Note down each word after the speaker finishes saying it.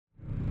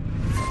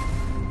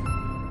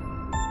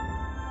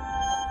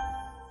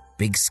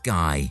big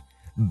sky,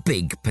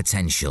 big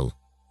potential.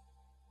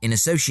 In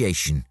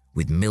association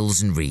with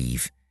Mills and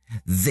Reeve,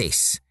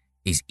 this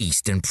is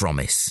Eastern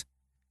Promise.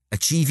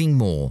 Achieving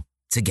more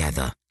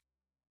together.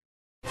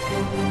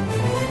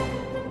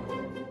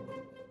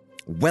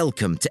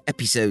 Welcome to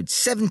episode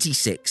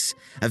 76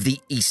 of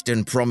the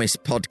Eastern Promise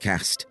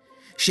podcast,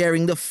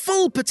 sharing the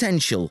full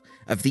potential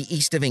of the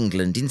East of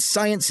England in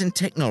science and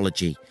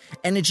technology,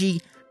 energy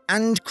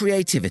and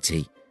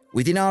creativity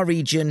within our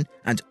region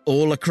and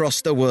all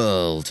across the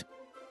world.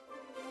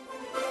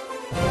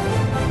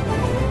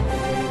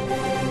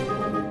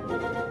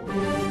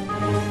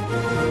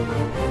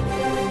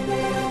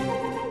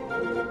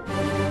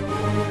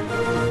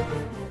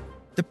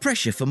 The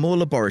pressure for more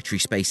laboratory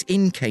space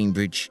in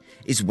Cambridge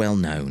is well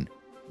known.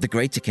 The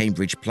Greater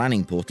Cambridge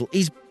Planning Portal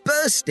is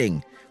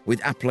bursting with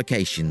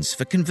applications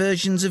for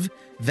conversions of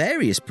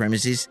various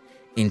premises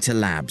into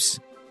labs.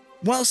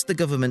 Whilst the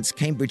government's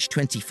Cambridge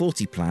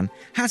 2040 plan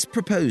has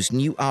proposed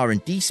new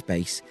R&D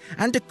space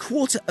and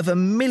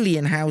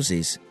 250,000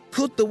 houses,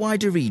 could the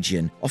wider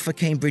region offer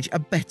Cambridge a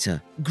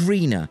better,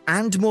 greener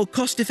and more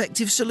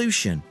cost-effective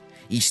solution?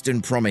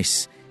 Eastern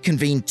Promise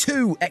convened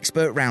 2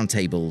 expert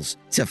roundtables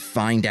to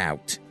find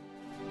out.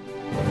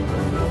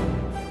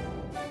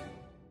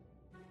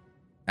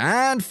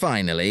 And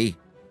finally,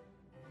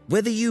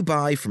 whether you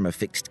buy from a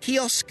fixed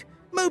kiosk,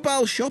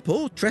 mobile shop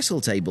or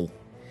trestle table,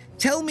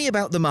 tell me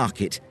about the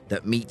market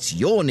that meets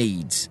your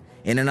needs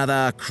in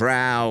another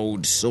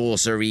crowd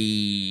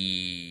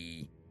sorcery.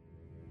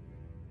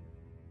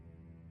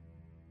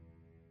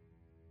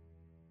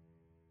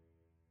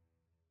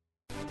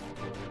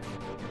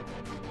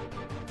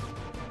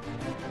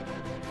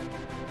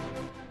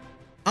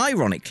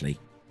 Ironically,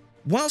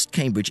 whilst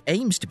Cambridge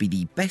aims to be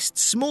the best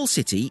small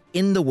city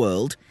in the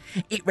world,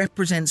 it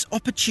represents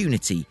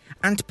opportunity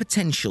and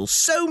potential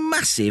so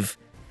massive,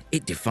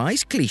 it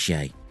defies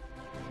cliché.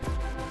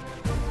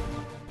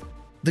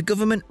 The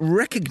government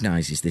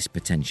recognises this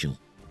potential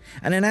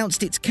and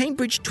announced its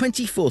Cambridge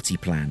 2040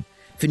 plan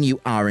for new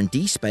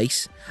R&D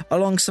space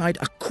alongside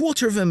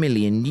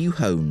 250,000 new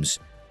homes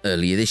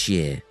earlier this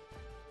year.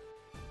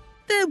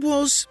 There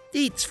was,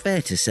 it's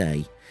fair to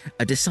say,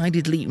 a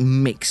decidedly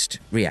mixed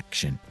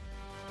reaction.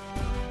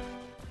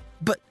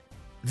 But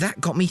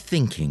that got me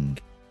thinking,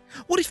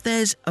 what if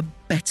there's a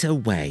better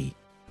way?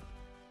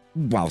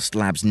 Whilst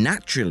labs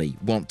naturally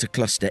want to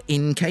cluster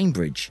in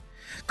Cambridge,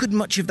 could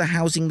much of the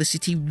housing the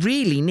city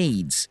really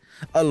needs,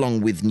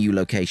 along with new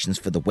locations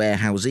for the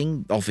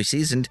warehousing,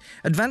 offices and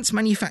advanced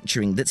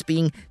manufacturing that's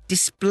being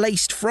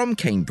displaced from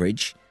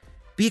Cambridge,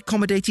 be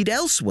accommodated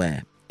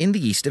elsewhere in the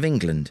east of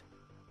England?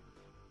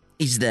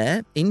 Is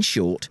there, in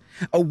short,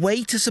 a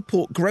way to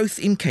support growth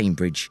in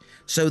Cambridge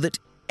so that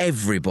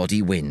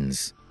everybody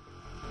wins?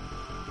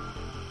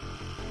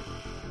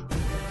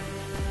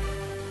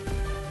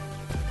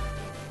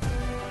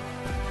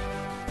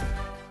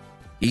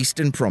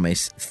 Eastern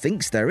Promise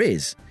thinks there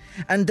is,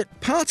 and that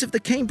part of the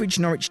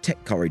Cambridge-Norwich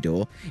Tech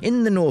Corridor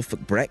in the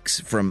Norfolk Brecks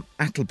from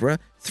Attleborough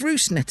through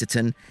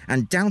Snetterton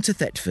and down to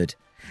Thetford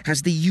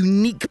has the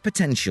unique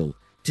potential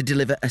to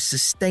deliver a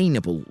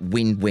sustainable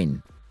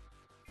win-win.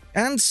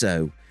 And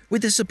so,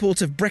 with the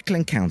support of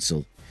Breckland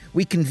Council,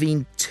 we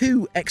convened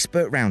 2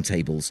 expert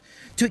roundtables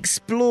to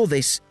explore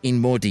this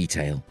in more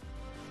detail.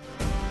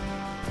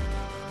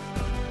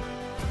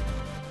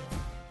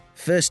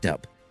 First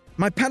up,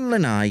 my panel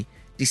and I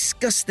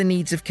discuss the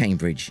needs of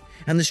Cambridge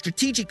and the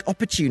strategic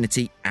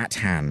opportunity at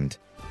hand.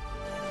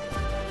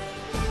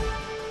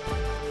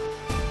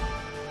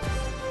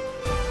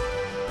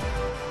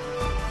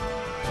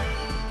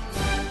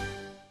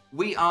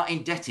 We are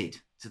indebted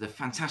to the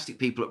fantastic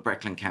people at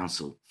Breckland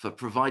Council for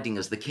providing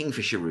us the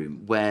Kingfisher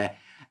Room, where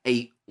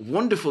a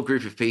wonderful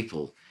group of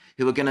people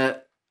who are going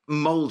to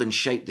mould and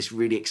shape this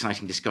really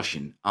exciting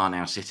discussion are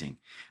now sitting.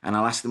 And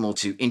I'll ask them all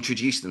to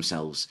introduce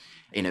themselves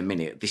in a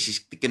minute. This is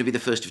going to be the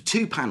first of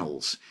 2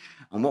 panels.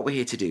 And what we're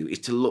here to do is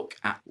to look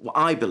at what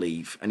I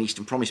believe, and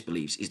Eastern Promise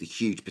believes, is the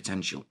huge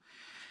potential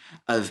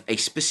of a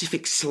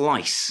specific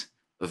slice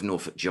of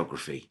Norfolk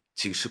geography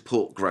to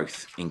support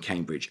growth in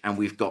Cambridge. And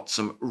we've got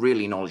some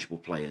really knowledgeable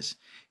players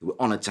who we're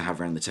honoured to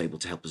have around the table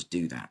to help us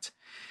do that.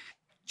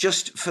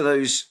 Just for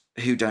those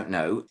who don't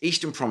know,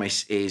 Eastern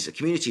Promise is a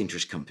community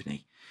interest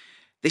company.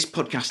 This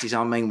podcast is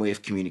our main way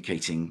of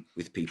communicating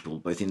with people,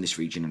 both in this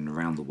region and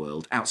around the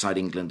world. Outside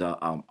England,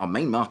 our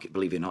main market,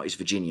 believe it or not, is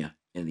Virginia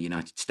in the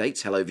United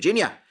States. Hello,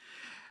 Virginia.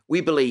 We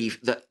believe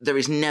that there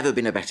has never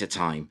been a better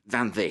time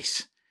than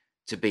this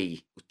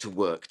to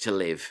work, to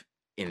live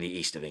in the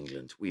east of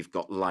England. We've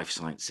got life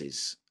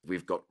sciences,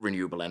 we've got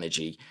renewable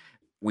energy,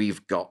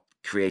 we've got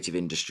creative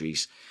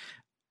industries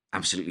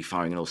absolutely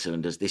firing on all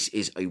cylinders. This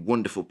is a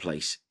wonderful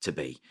place to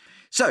be.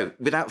 So,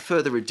 without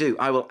further ado,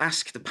 I will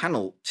ask the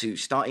panel to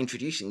start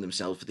introducing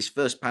themselves for this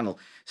first panel,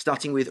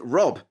 starting with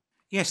Rob.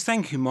 Yes,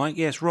 thank you, Mike.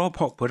 Yes, Rob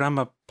Hopwood. I'm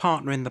a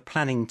partner in the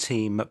planning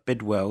team at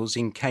Bidwell's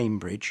in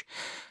Cambridge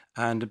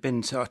and have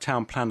been a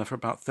town planner for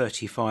about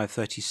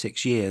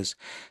 36 years.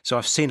 So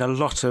I've seen a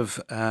lot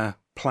of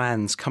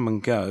plans come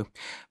and go,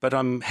 but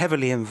I'm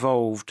heavily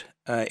involved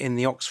in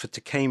the Oxford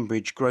to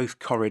Cambridge growth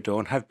corridor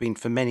and have been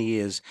for many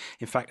years,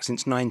 in fact,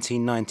 since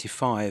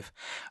 1995.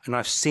 And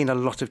I've seen a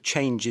lot of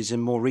changes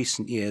in more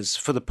recent years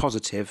for the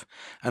positive,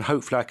 and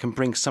hopefully I can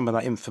bring some of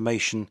that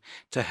information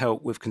to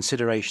help with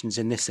considerations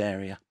in this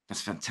area.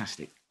 That's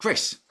fantastic.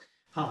 Chris?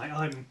 Hi,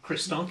 I'm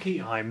Chris Starkey.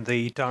 I'm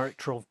the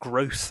Director of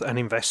Growth and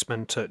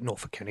Investment at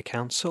Norfolk County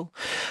Council.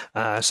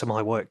 So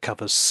my work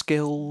covers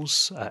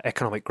skills,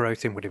 economic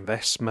growth, inward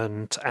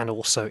investment, and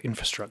also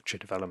infrastructure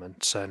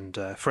development. And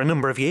for a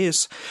number of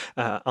years,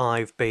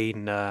 I've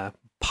been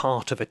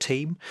part of a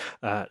team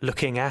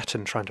looking at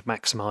and trying to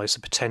maximise the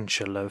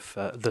potential of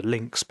the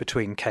links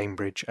between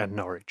Cambridge and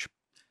Norwich.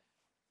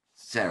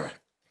 Sarah?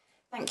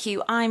 Thank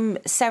you. I'm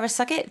Sarah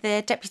Suggett,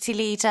 the Deputy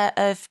Leader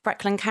of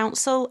Breckland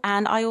Council,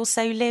 and I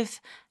also live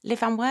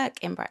and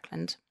work in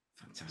Breckland.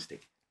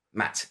 Fantastic.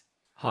 Matt?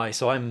 Hi,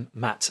 so I'm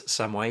Matt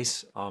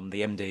Samways. I'm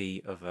the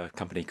MD of a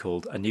company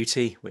called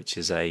Annuity, which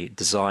is a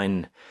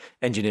design,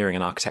 engineering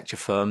and architecture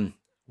firm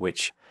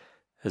which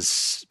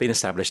has been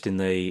established in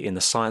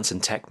the science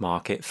and tech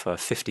market for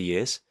 50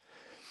 years.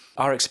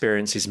 Our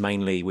experience is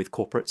mainly with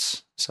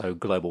corporates, so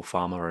global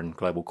pharma and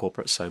global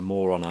corporates, so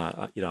more on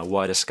a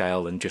wider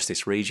scale than just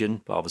this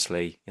region, but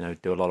obviously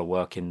do a lot of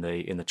work in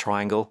the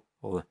triangle,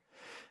 or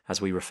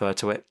as we refer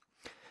to it.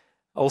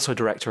 Also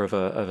director of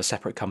a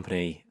separate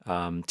company,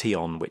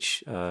 Tion,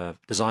 which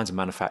designs and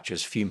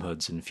manufactures fume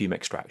hoods and fume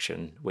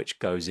extraction, which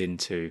goes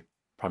into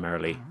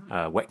primarily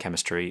wet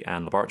chemistry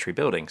and laboratory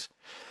buildings.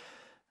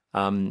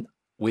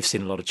 We've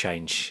seen a lot of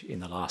change in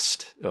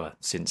the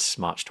since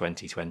March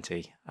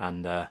 2020,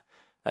 and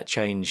that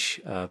change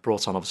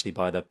brought on obviously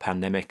by the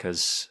pandemic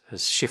has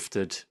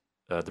shifted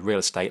the real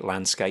estate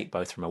landscape,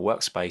 both from a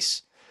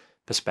workspace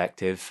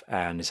perspective,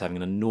 and is having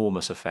an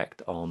enormous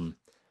effect on,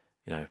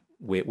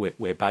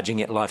 we're badging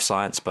it life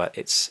science, but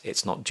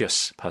it's not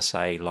just per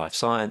se life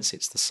science,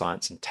 it's the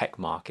science and tech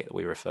market that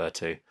we refer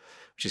to,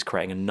 which is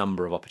creating a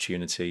number of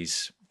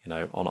opportunities,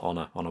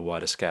 on a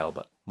wider scale,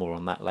 but more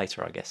on that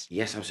later, I guess.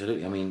 Yes,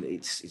 absolutely. I mean,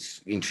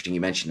 it's interesting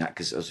you mentioned that,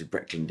 because obviously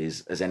Breckland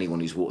is, as anyone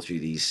who's walked through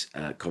these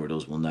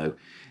corridors will know,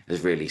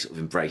 has really sort of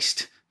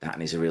embraced that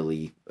and is a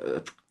really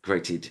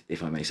created,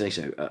 if I may say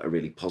so, a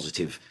really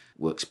positive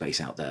workspace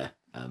out there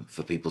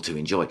for people to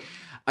enjoy.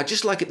 I'd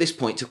just like at this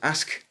point to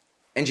ask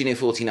Engineer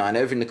 49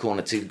 over in the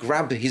corner to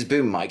grab his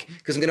boom mic,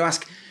 because I'm going to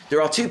ask,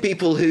 there are two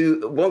people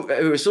who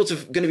are sort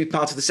of going to be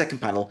part of the second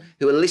panel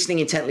who are listening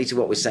intently to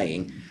what we're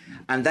saying.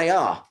 And they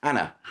are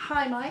Anna.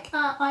 Hi, Mike.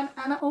 I'm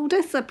Anna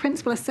Aldous, a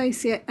Principal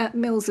Associate at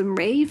Mills and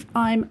Reeve.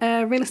 I'm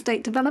a real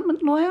estate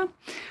development lawyer,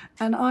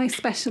 and I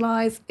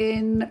specialise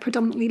in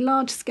predominantly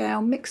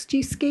large-scale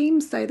mixed-use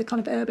schemes, so the kind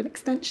of urban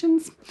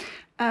extensions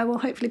we'll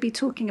hopefully be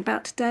talking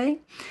about today.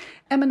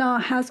 M&R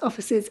has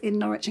offices in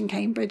Norwich and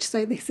Cambridge,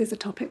 so this is a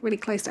topic really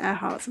close to our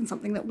hearts and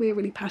something that we're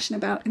really passionate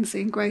about in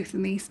seeing growth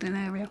in the eastern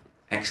area.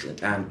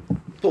 Excellent. And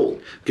Paul?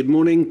 Good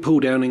morning. Paul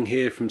Downing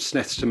here from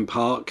Snetterton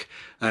Park,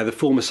 the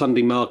former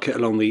Sunday Market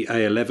along the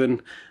A11.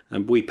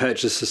 We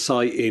purchased the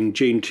site in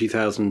June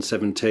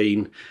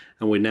 2017,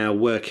 and we're now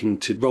working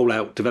to roll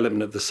out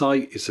development of the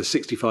site. It's a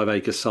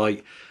 65-acre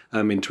site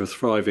into a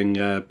thriving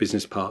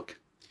business park.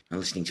 And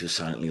listening to us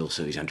silently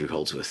also is Andrew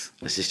Holdsworth,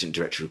 Assistant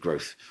Director of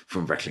Growth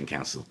from Breckland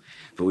Council.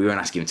 But we won't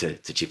ask him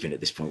to chip in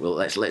at this point. Well,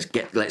 let's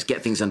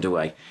get things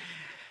underway.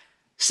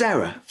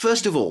 Sarah,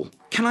 first of all,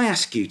 can I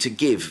ask you to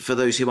give, for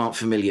those who aren't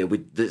familiar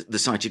with the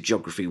site of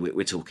geography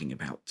we're talking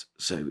about,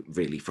 so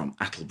really from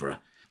Attleborough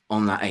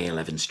on that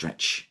A11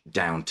 stretch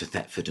down to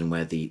Thetford and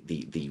where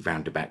the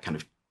roundabout kind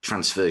of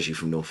transfers you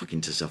from Norfolk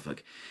into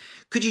Suffolk,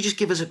 could you just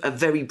give us a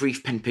very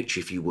brief pen picture,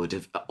 if you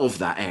would, of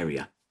that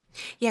area?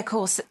 Yeah, of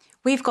course.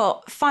 We've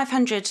got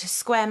 500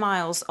 square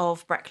miles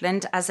of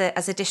Breckland as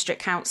a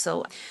district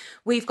council.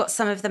 We've got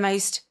some of the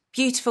most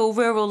beautiful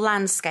rural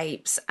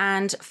landscapes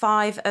and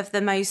 5 of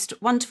the most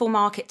wonderful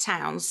market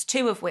towns,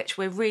 2 of which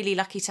we're really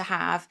lucky to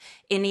have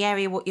in the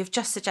area what you've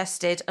just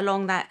suggested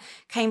along that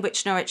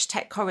Cambridge-Norwich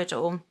Tech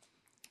corridor.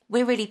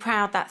 We're really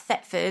proud that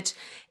Thetford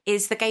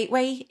is the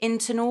gateway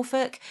into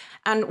Norfolk,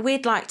 and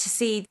we'd like to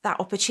see that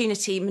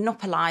opportunity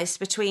monopolised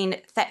between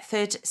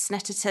Thetford,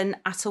 Snetterton,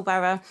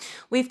 Attleborough.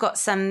 We've got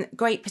some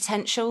great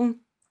potential.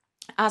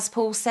 As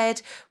Paul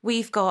said,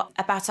 we've got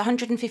about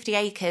 150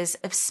 acres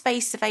of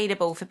space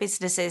available for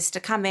businesses to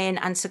come in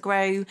and to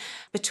grow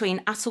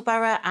between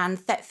Attleborough and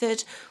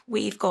Thetford.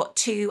 We've got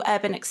 2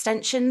 urban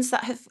extensions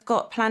that have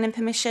got planning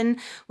permission,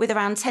 with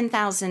around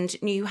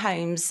 10,000 new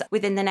homes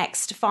within the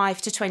next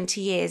 5 to 20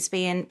 years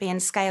being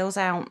scaled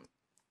out.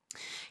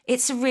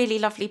 It's a really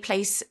lovely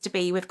place to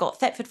be. We've got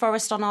Thetford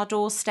Forest on our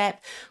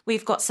doorstep.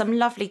 We've got some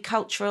lovely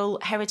cultural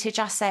heritage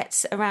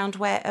assets around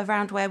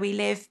where we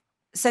live.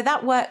 So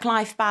that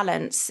work-life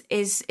balance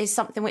is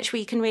something which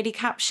we can really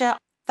capture.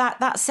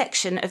 That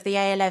section of the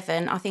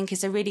A11, I think,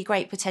 is a really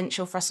great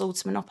potential for us all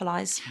to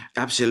monopolise.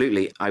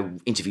 Absolutely. I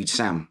interviewed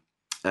Sam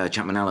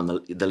Chapman-Allen,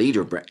 the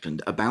leader of Breckland,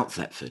 about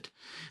Thetford,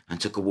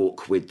 and took a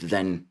walk with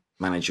then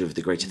manager of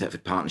the Greater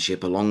Thetford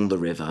Partnership along the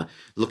river,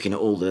 looking at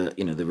all the,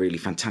 the really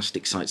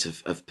fantastic sites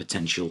of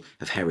potential,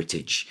 of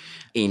heritage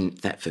in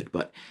Thetford.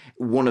 But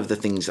one of the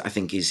things that I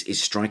think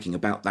is striking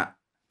about that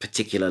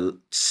particular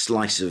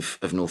slice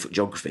of Norfolk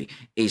geography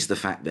is the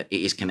fact that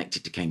it is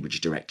connected to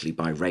Cambridge directly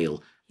by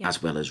rail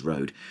as well as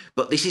road.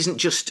 But this isn't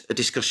just a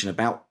discussion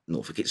about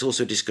Norfolk, it's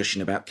also a discussion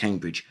about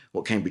Cambridge,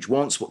 what Cambridge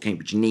wants, what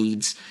Cambridge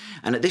needs.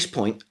 And at this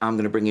point, I'm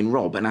going to bring in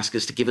Rob and ask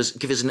us to give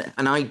us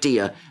an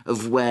idea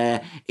of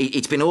where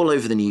it's been all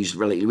over the news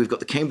lately. We've got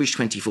the Cambridge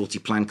 2040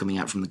 plan coming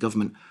out from the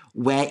government.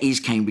 Where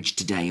is Cambridge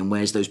today, and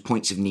where's those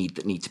points of need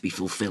that need to be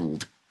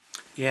fulfilled?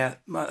 Yeah,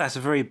 that's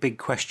a very big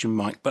question,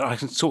 Mike, but I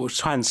can sort of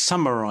try and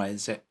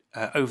summarise it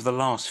over the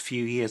last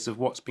few years of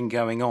what's been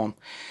going on.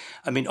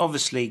 I mean,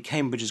 obviously,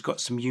 Cambridge has got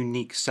some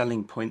unique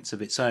selling points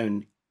of its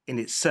own in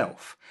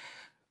itself.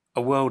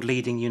 A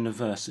world-leading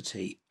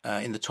university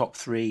in the top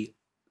 3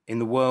 in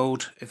the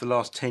world in the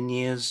last 10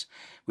 years.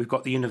 We've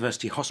got the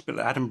University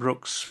Hospital at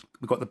Addenbrooke's.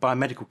 We've got the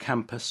Biomedical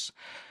Campus,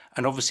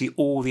 and obviously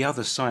all the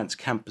other science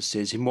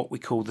campuses in what we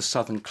call the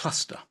Southern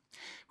Cluster,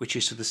 which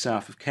is to the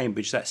south of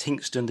Cambridge. That's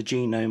Hinxton, the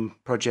Genome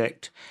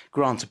Project,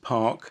 Granta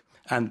Park,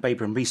 and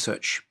Babraham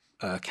Research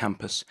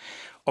Campus.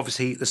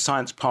 Obviously, the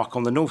science park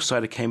on the north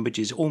side of Cambridge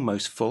is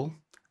almost full,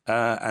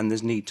 and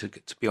there's need to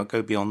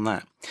go beyond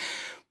that.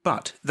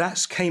 But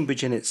that's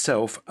Cambridge in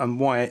itself, and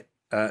why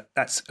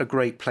that's a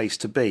great place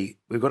to be.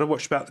 We've got to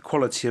watch about the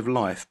quality of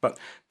life, but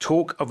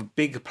talk of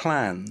big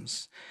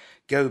plans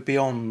go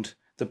beyond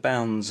the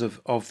bounds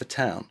of the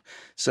town.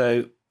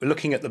 So we're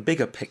looking at the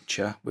bigger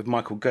picture with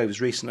Michael Gove's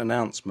recent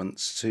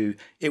announcements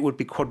it would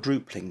be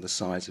quadrupling the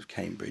size of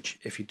Cambridge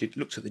if you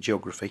looked at the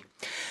geography.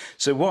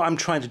 So what I'm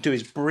trying to do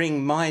is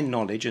bring my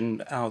knowledge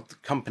and our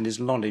company's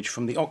knowledge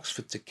from the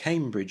Oxford to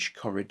Cambridge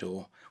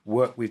corridor,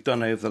 work we've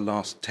done over the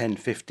last 10,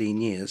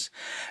 15 years,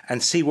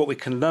 and see what we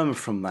can learn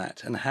from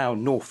that and how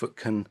Norfolk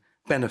can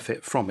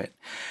benefit from it.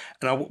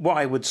 And what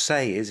I would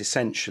say is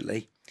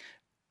essentially,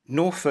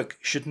 Norfolk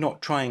should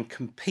not try and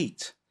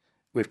compete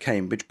with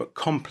Cambridge, but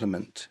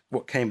complement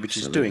what Cambridge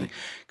is doing.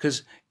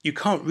 Because you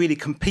can't really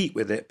compete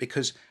with it,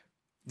 because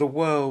the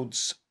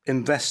world's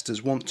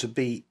investors want to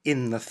be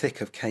in the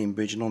thick of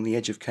Cambridge and on the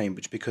edge of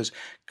Cambridge, because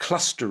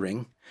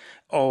clustering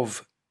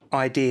of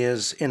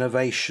ideas,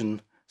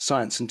 innovation,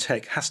 science and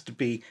tech has to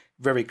be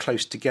very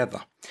close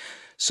together.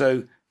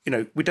 So,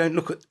 you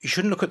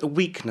shouldn't look at the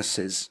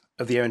weaknesses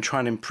of the area and try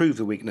and improve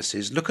the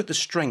weaknesses. Look at the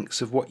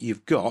strengths of what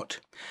you've got.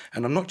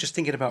 And I'm not just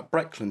thinking about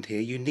Breckland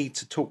here. You need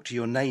to talk to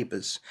your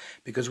neighbours,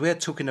 because we're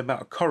talking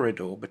about a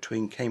corridor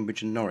between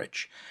Cambridge and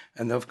Norwich.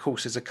 And of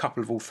course, there's a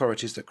couple of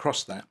authorities that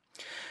cross that.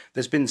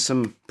 There's been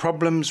some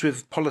problems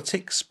with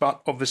politics,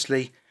 but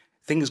obviously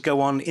things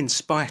go on in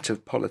spite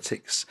of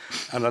politics.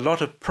 And a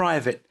lot of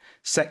private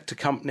sector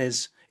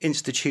companies,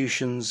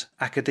 institutions,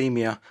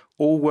 academia,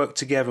 all work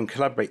together and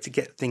collaborate to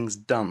get things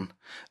done.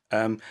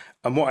 And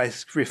what I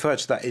refer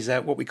to that is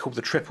what we call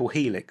the triple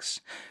helix,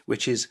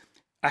 which is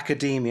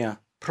academia,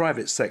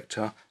 private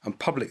sector and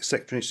public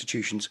sector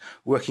institutions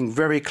working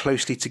very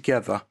closely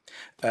together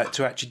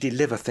to actually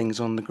deliver things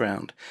on the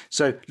ground.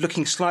 So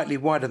looking slightly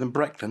wider than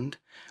Breckland,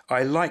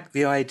 I like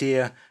the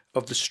idea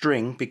of the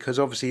string, because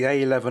obviously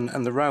A11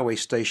 and the railway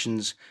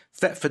stations,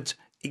 Thetford's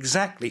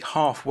exactly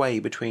halfway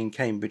between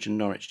Cambridge and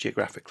Norwich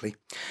geographically.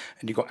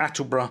 And you've got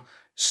Attleborough.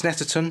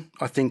 Snetterton,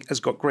 I think, has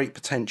got great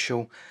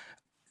potential.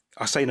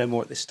 I say no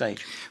more at this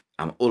stage.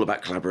 I'm all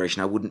about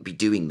collaboration. I wouldn't be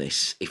doing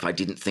this if I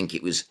didn't think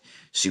it was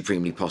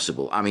supremely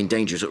possible. I'm in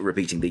danger of sort of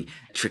repeating the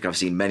trick I've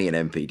seen many an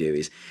MP do,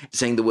 is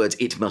saying the words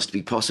 "it must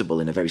be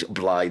possible" in a very sort of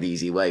blithe,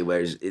 easy way,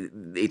 whereas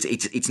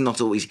it's not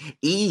always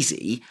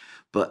easy,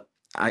 but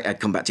I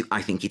come back to,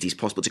 I think it is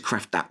possible to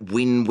craft that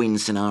win-win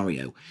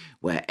scenario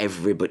where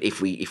everybody, if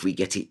we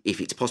get it,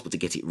 if it's possible to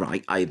get it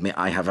right, I admit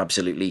I have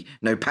absolutely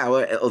no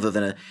power other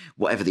than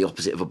whatever the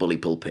opposite of a bully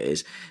pulpit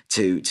is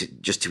to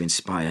just to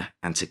inspire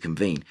and to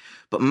convene.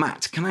 But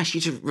Matt, can I ask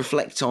you to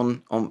reflect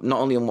on not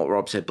only on what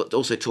Rob said, but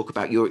also talk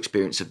about your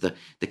experience of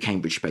the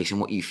Cambridge space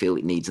and what you feel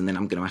it needs, and then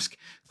I'm going to ask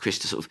Chris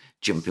to sort of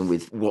jump in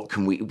with what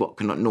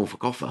can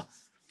Norfolk offer.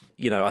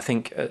 I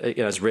think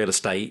as real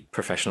estate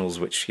professionals,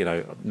 which,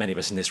 many of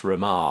us in this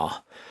room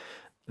are,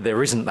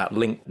 there isn't that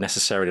link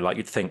necessarily like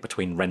you'd think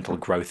between rental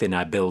growth in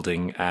our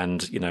building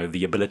and,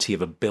 the ability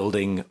of a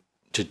building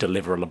to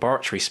deliver a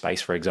laboratory space,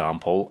 for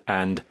example,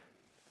 and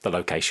the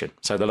location.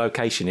 So the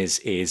location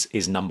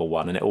is number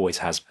one, and it always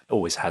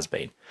has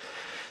been.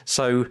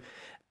 So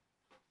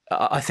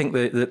I think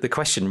the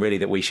question really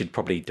that we should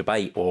probably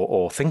debate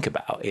or think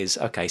about is,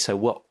 okay,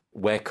 so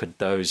where could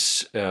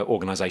those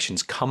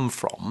organisations come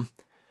from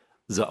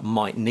that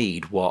might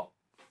need what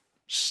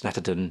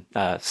Snetterton,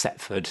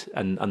 Thetford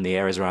and the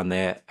areas around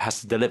there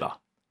has to deliver?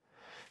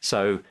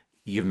 So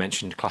you've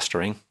mentioned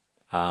clustering,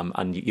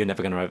 and you're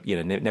never going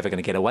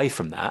to get away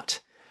from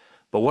that.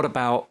 But what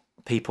about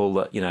people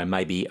that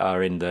maybe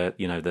are in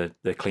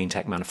the clean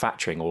tech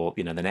manufacturing, or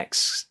the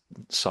next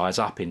size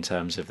up in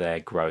terms of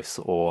their growth,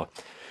 or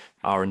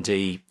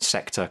R&D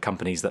sector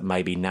companies that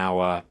maybe now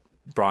are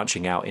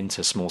branching out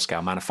into small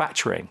scale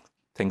manufacturing,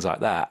 things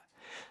like that?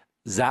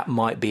 that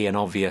might be an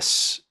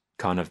obvious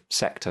kind of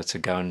sector to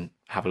go and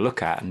have a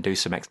look at and do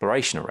some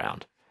exploration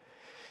around.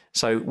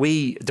 So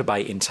we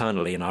debate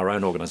internally in our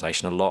own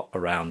organisation a lot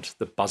around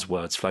the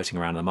buzzwords floating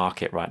around the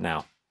market right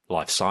now,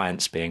 life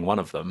science being one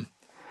of them.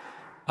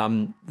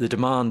 The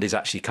demand is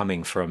actually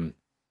coming from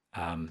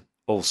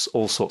all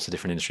sorts of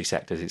different industry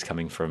sectors. It's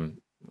coming from,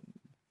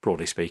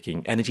 broadly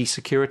speaking, energy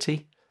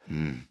security.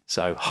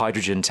 So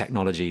hydrogen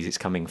technologies, it's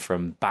coming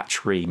from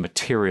battery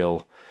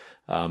material,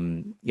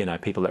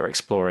 people that are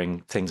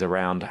exploring things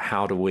around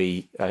how do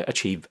we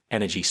achieve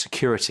energy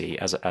security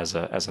as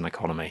an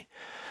economy.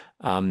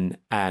 And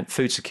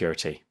food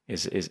security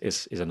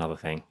is another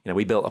thing.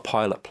 We built a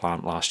pilot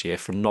plant last year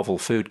for a novel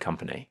food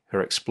company who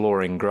are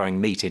exploring growing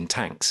meat in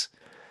tanks.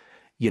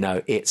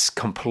 It's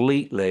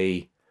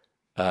completely,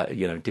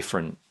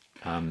 different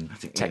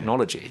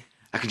technology.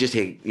 I could just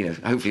hear,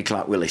 hopefully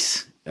Clark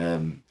Willis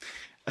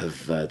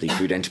of the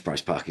Food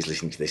Enterprise Park is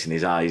listening to this, and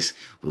his eyes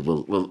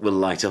will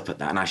light up at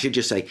that. And I should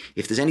just say,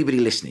 if there's anybody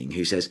listening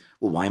who says,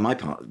 well, why am I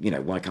part,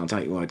 why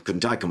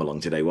couldn't I come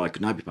along today? Why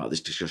couldn't I be part of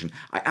this discussion?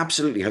 I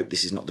absolutely hope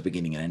this is not the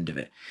beginning and end of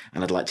it.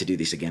 And I'd like to do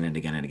this again and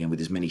again and again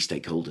with as many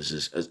stakeholders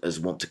as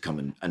want to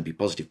come and be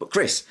positive. But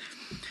Chris,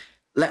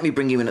 let me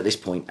bring you in at this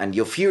point, and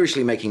you're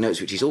furiously making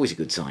notes, which is always a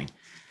good sign.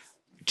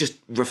 Just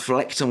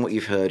reflect on what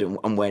you've heard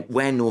and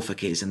where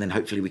Norfolk is, and then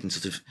hopefully we can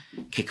sort of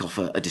kick off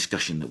a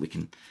discussion that we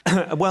can...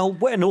 Well,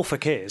 where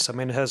Norfolk is,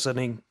 it has an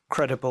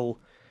incredible,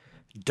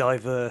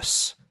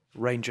 diverse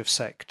range of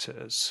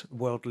sectors,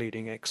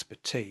 world-leading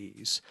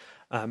expertise,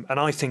 and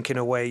I think in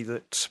a way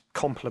that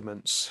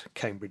complements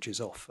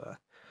Cambridge's offer.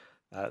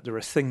 There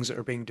are things that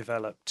are being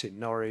developed in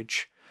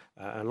Norwich,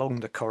 along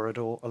the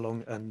corridor,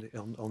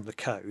 on the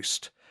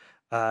coast,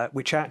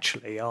 which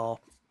actually are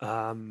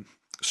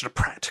sort of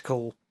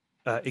practical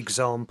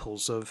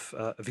examples of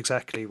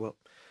exactly what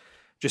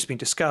just been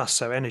discussed.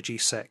 So energy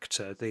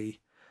sector, the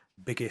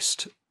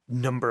biggest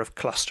number of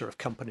cluster of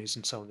companies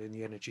and so on in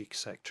the energy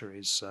sector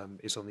is on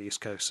the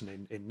East Coast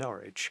and in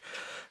Norwich.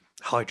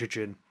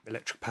 Hydrogen,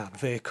 electric powered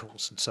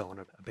vehicles and so on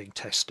are being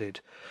tested.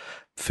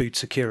 Food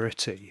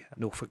security,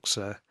 Norfolk's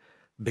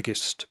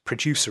biggest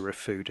producer of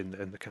food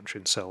in the country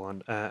and so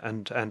on,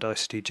 and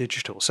ICT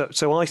digital.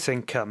 So I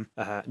think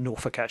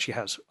Norfolk actually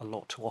has a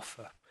lot to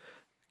offer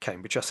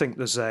Cambridge. I think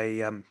there's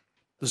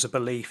a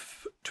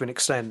belief to an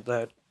extent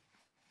that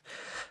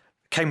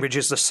Cambridge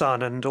is the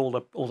sun and all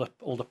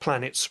the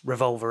planets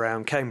revolve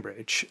around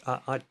Cambridge.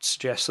 I'd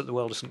suggest that the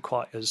world isn't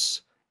quite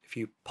as,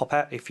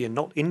 if you're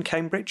not in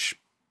Cambridge,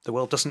 the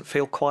world doesn't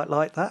feel quite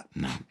like that.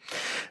 No.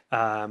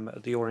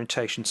 The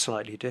orientation's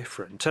slightly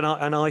different, and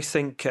I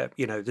think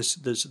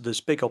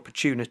there's big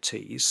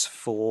opportunities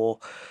for,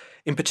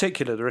 in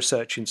particular, the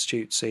research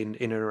institutes in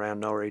and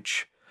around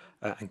Norwich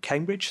and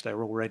Cambridge.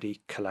 They're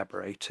already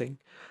collaborating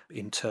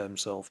in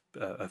terms of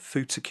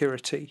food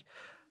security.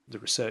 The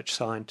research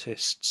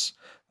scientists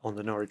on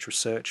the Norwich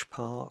Research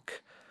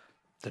Park,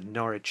 the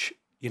Norwich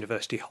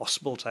University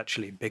Hospital is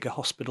actually a bigger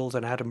hospital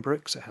than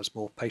Addenbrooke's. It has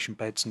more patient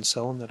beds and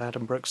so on than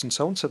Addenbrooke's and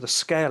so on. So the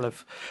scale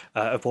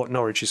of what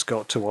Norwich has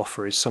got to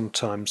offer is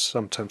sometimes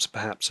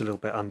perhaps a little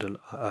bit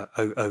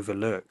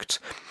overlooked.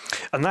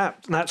 And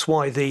that's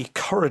why the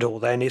corridor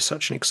then is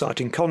such an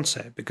exciting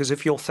concept, because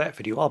if you're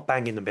Thetford, you are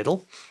bang in the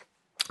middle.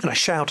 And I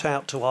shout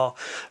out to our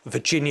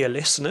Virginia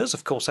listeners.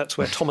 Of course, that's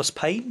where Thomas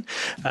Paine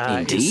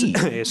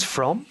is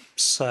from.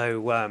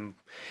 So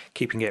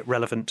keeping it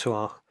relevant to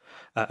our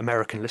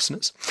American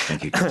listeners.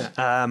 Thank you, Chris.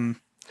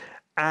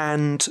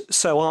 And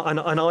so,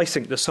 I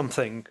think there's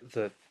something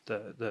that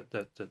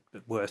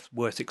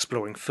worth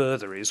exploring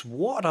further is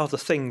what are the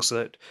things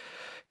that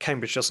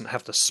Cambridge doesn't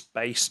have the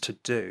space to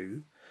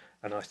do.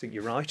 And I think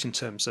you're right in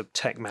terms of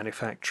tech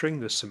manufacturing.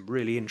 There's some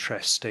really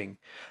interesting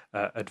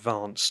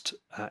advanced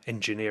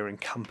engineering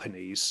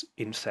companies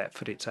in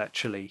Thetford. It's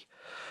actually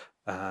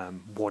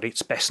what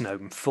it's best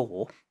known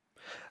for.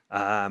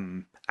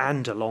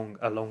 And along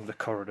the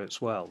corridor as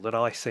well, that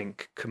I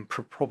think can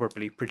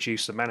probably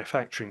produce the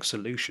manufacturing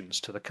solutions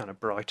to the kind of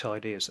bright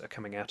ideas that are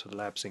coming out of the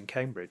labs in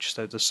Cambridge.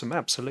 So there's some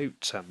absolute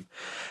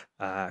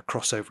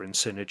crossover and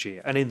synergy.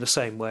 And in the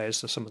same way as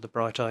some of the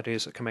bright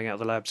ideas that are coming out of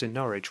the labs in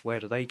Norwich, where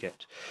do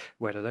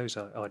those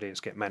ideas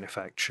get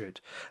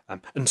manufactured?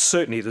 And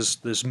certainly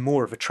there's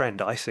more of a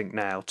trend, I think,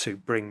 now to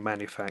bring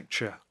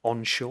manufacture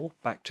onshore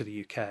back to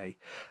the UK,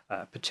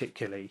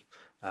 particularly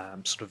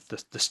sort of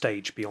the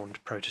stage beyond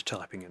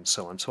prototyping and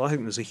so on. So I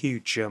think there's a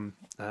huge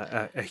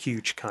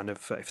kind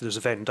of, if there's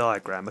a Venn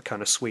diagram, a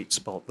kind of sweet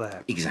spot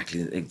there.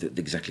 Exactly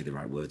the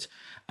right words.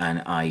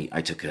 And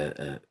I took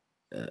a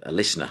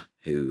listener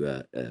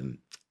who,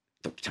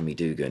 Dr. Tammy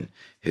Dugan,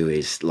 who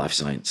is Life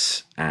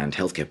Science and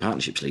Healthcare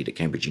Partnerships Lead at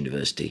Cambridge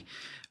University,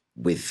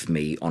 with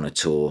me on a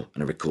tour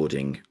and a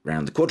recording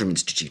around the Quadram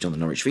Institute on the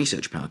Norwich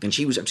Research Park, and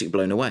she was absolutely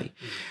blown away.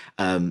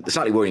 The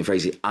slightly worrying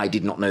phrase is, I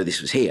did not know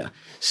this was here.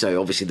 So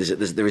obviously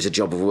there is a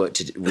job of work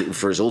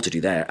for us all to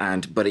do there.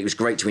 But it was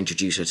great to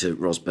introduce her to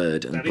Ros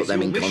Bird and put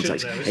them in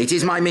context. It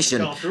is my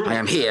mission. I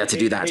am here to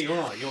do that.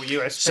 Your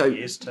USP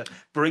is to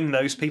bring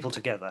those people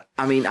together.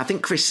 I mean, I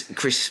think Chris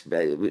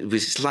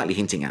was slightly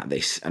hinting at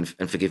this, and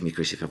forgive me,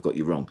 Chris, if I've got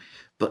you wrong.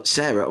 But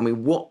Sarah, I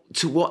mean,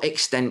 to what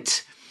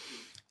extent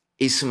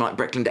is something like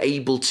Breckland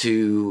able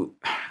to,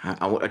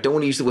 I don't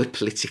want to use the word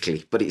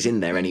politically, but it's in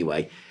there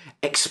anyway,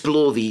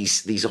 explore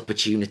these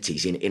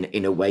opportunities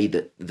in a way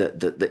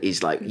that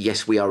is like,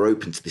 yes, we are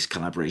open to this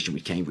collaboration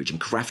with Cambridge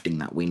and crafting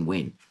that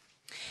win-win?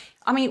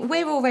 I mean,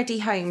 we're already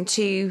home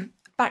to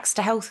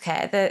Baxter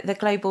Healthcare, the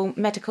global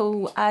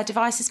medical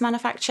devices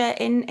manufacturer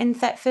in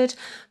Thetford,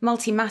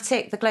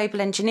 Multimatic, the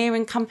global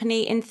engineering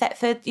company in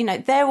Thetford. You know,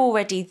 they're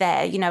already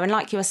there, you know, and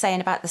like you were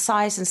saying about the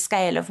size and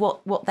scale of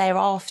what they're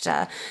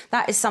after,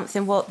 that is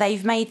something what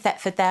they've made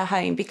Thetford their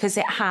home because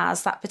it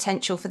has that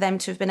potential for them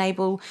to have been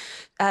able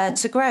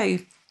to grow.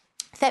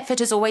 Thetford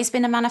has always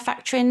been a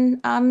manufacturing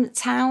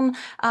town.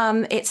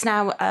 It's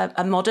now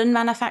a modern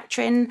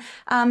manufacturing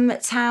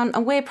town,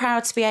 and we're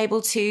proud to be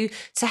able to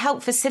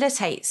help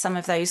facilitate some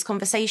of those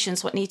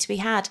conversations what need to be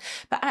had.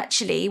 But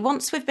actually,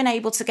 once we've been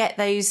able to get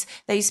those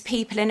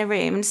people in a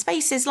room and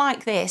spaces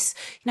like this,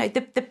 you know,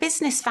 the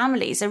business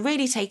families are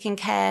really taking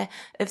care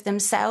of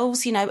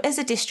themselves. You know, as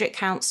a district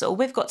council,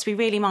 we've got to be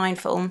really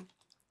mindful.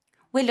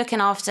 We're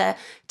looking after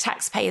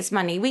taxpayers'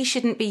 money. We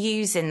shouldn't be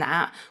using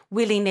that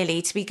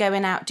willy-nilly to be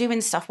going out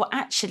doing stuff. Well,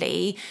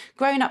 actually,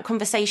 grown-up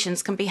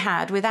conversations can be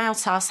had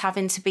without us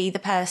having to be the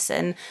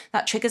person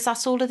that triggers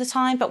us all of the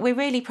time. But we're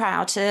really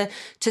proud to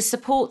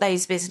support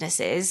those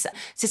businesses,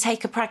 to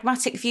take a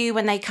pragmatic view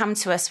when they come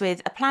to us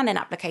with a planning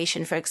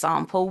application, for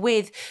example,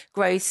 with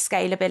growth,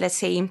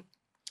 scalability.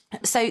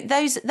 So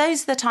those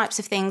are the types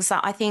of things that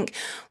I think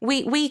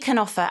we can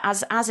offer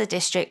as a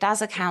district,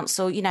 as a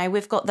council. You know,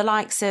 we've got the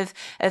likes of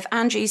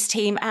Andrew's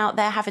team out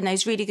there having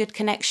those really good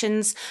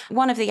connections.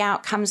 One of the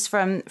outcomes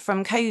from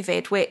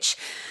COVID, which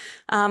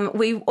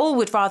we all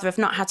would rather have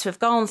not had to have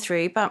gone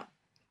through, but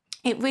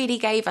it really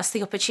gave us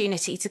the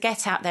opportunity to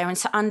get out there and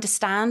to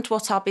understand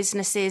what our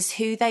businesses,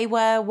 who they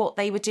were, what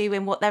they were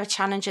doing, what their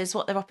challenges,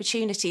 what their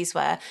opportunities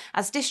were.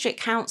 As district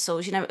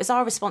councils, you know, it was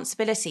our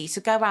responsibility to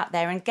go out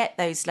there and get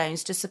those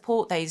loans to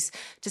support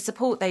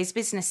those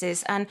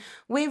businesses. And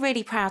we're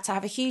really proud to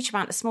have a huge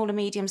amount of small and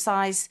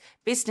medium-sized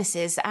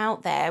businesses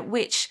out there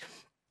which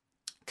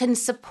can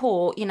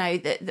support, you know,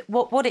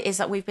 what it is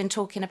that we've been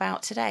talking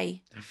about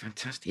today.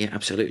 Fantastic. Yeah,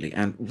 absolutely.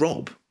 And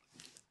Rob,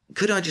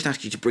 could I just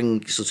ask you to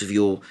bring sort of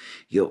your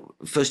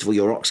first of all,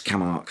 your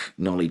Oxcamark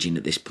knowledge in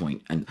at this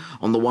point? And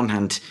on the one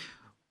hand,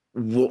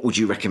 what would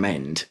you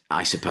recommend,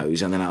 I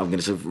suppose? And then I'm going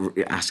to sort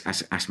of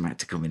ask Matt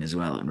to come in as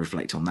well and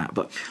reflect on that.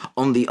 But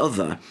on the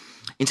other,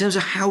 in terms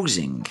of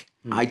housing,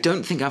 I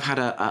don't think I've had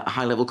a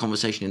high-level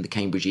conversation in the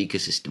Cambridge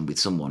ecosystem with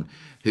someone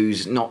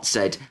who's not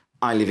said,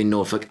 I live in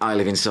Norfolk, I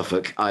live in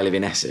Suffolk, I live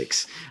in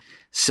Essex.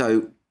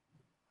 So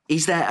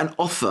is there an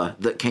offer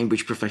that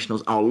Cambridge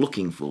professionals are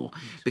looking for?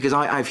 Because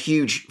I have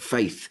huge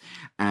faith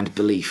and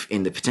belief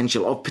in the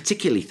potential of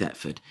particularly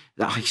Thetford,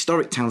 that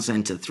historic town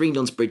centre. Three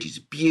Nuns Bridge is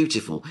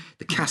beautiful.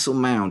 The Castle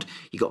Mound,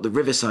 you got the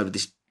riverside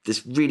with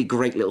this really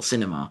great little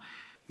cinema.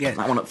 Yeah,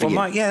 that one up for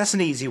you. Yeah, that's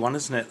an easy one,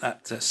 isn't it?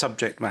 That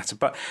subject matter.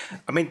 But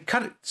I mean,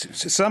 to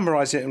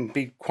summarise it and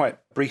be quite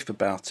brief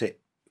about it.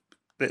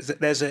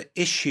 There's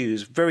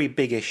issues, very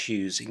big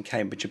issues in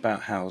Cambridge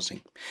about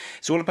housing.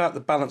 It's all about the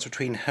balance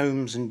between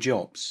homes and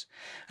jobs.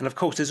 And of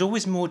course, there's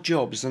always more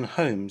jobs than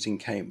homes in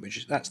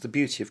Cambridge. That's the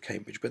beauty of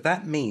Cambridge. But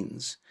that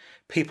means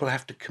people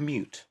have to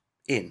commute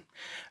in.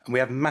 And we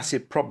have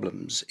massive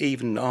problems,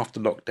 even after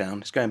lockdown.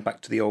 It's going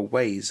back to the old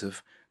ways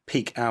of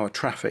peak hour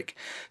traffic.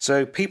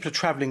 So people are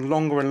travelling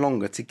longer and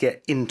longer to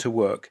get into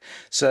work.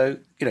 So,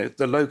 you know,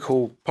 the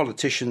local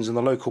politicians and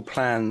the local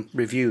plan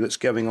review that's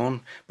going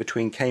on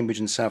between Cambridge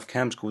and South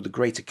Cambs, called the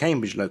Greater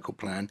Cambridge Local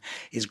Plan,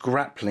 is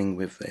grappling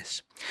with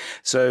this.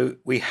 So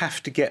we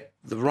have to get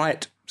the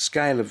right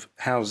scale of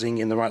housing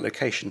in the right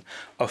location.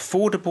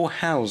 Affordable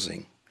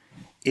housing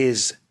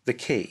is the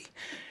key.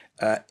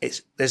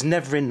 There's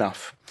never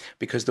enough,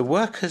 because the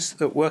workers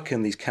that work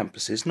in these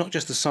campuses, not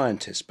just the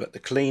scientists, but the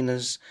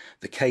cleaners,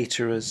 the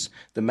caterers,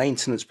 the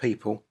maintenance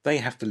people, they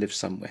have to live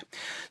somewhere.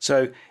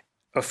 So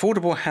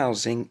affordable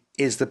housing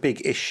is the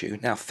big issue.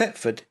 Now,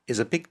 Thetford is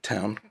a big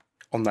town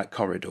on that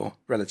corridor,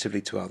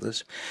 relatively to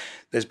others.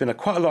 There's been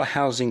quite a lot of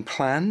housing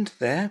planned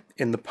there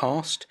in the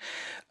past.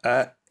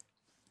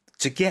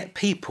 To get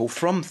people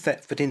from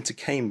Thetford into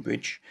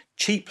Cambridge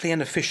cheaply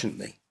and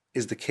efficiently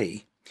is the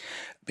key.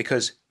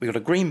 Because we've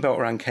got a green belt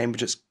around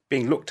Cambridge that's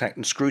being looked at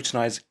and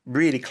scrutinised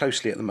really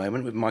closely at the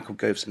moment with Michael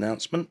Gove's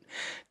announcement.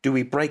 Do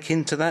we break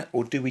into that,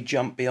 or do we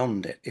jump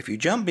beyond it? If you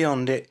jump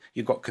beyond it,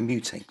 you've got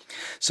commuting.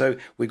 So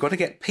we've got to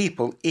get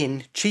people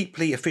in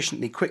cheaply,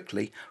 efficiently,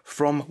 quickly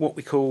from what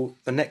we call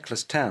the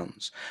necklace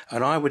towns.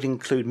 And I would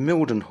include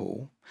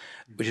Mildenhall,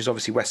 which is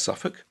obviously West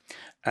Suffolk,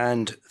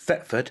 and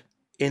Thetford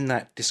in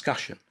that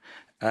discussion.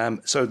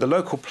 So the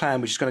local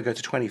plan, which is going to go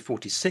to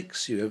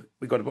 2046,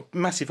 we've got a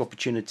massive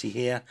opportunity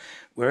here.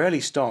 We're early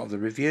start of the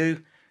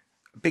review.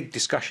 A big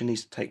discussion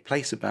needs to take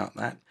place about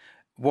that.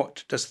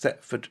 What does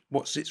Thetford,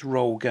 what's its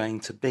role going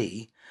to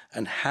be,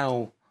 and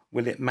how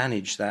will it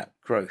manage that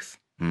growth?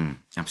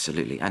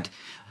 Absolutely. And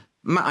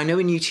Matt, I know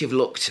in UT have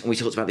looked, and we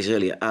talked about this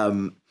earlier,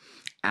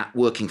 at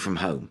working from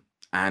home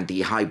and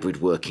the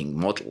hybrid working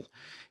model.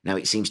 Now,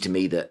 it seems to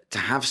me that to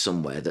have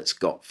somewhere that's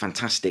got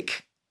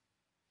fantastic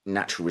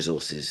natural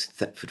resources,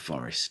 Thetford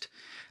Forest,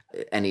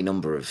 any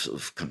number of sort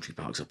of country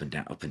parks up and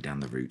down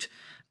the route,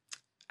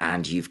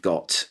 and you've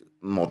got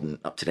modern,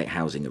 up-to-date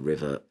housing, a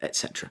river,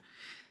 etc.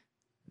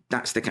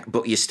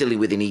 But you're still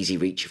within easy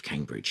reach of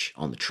Cambridge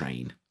on the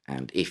train,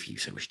 and if you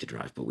so wish to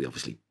drive, but we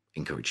obviously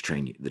encourage to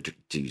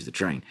use the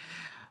train.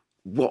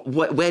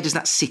 Where does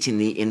that sit in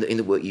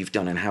the work you've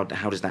done, and how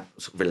does that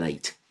sort of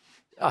relate?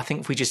 I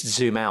think if we just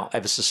zoom out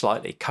ever so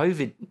slightly,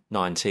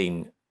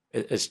 COVID-19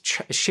 has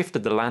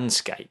shifted the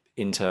landscape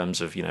in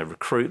terms of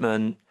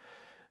recruitment,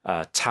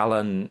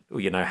 talent,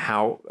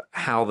 how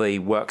the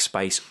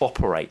workspace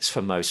operates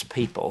for most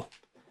people,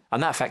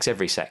 and that affects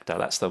every sector.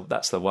 That's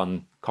the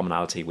one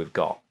commonality we've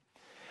got.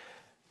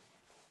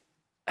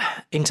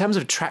 In terms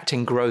of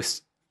attracting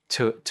growth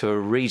to a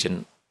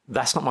region,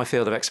 that's not my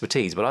field of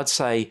expertise, but I'd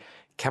say,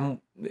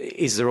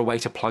 is there a way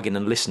to plug in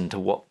and listen to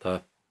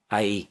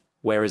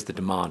where is the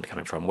demand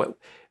coming from?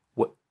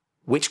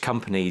 Which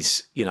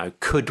companies,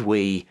 could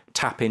we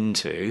tap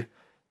into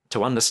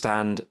to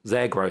understand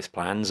their growth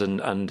plans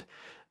and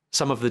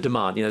some of the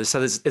demand? So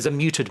there's a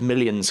muted 1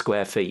 million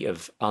square feet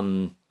of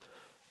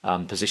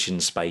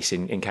unpositioned space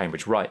in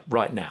Cambridge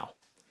right now.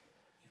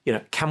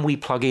 Can we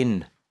plug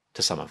in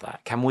to some of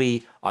that? Can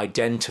we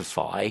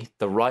identify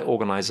the right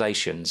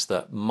organisations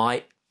that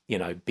might,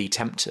 be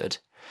tempted?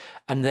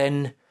 And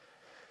then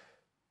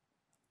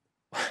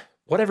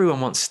what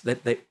everyone wants,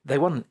 they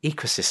want an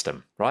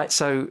ecosystem, right?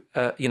 So,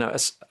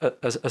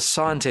 a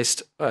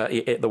scientist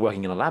they're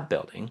working in a lab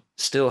building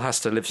still has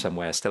to live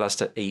somewhere, still has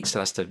to eat,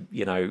 still has to,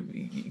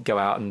 go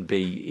out and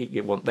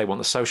they want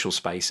the social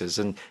spaces.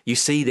 And you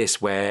see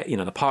this where,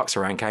 the parks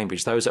around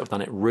Cambridge, those that have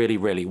done it really,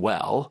 really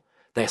well,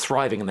 they're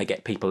thriving and they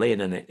get people in,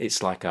 and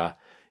it's like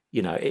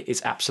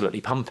it's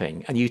absolutely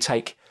pumping. And you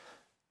take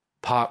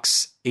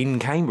parks in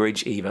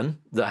Cambridge even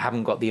that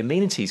haven't got the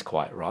amenities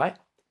quite right,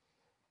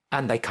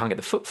 and they can't get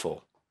the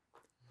footfall.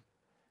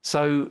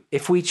 So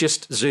if we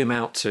just zoom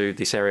out to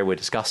this area we're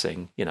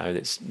discussing,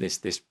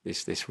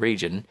 this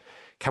region,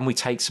 can we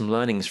take some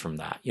learnings from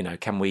that?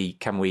 Can we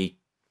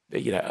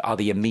are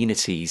the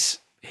amenities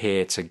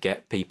here to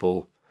get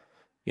people,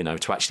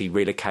 to actually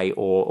relocate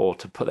or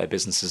to put their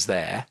businesses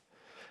there?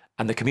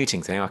 And the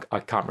commuting thing, I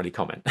can't really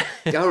comment.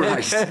 Oh,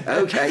 right.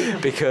 Okay.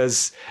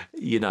 Because,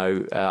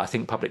 I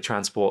think public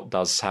transport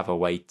does have a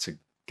way to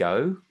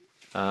go.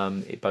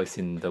 Both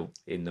in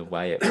the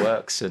way it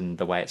works and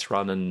the way it's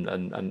run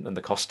and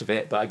the cost of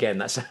it. But again,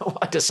 that's a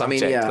wider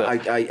subject.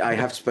 I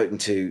have spoken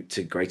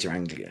to Greater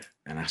Anglia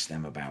and asked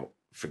them about,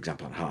 for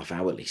example, a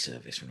half-hourly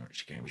service from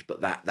Norwich to Cambridge.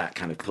 But that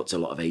kind of puts a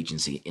lot of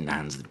agency in the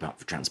hands of the Department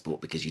for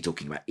Transport, because you're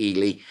talking about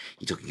Ely,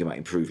 you're talking about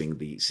improving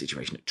the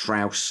situation at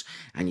Trouse,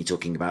 and you're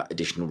talking about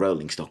additional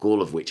rolling stock,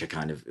 all of which are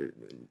kind of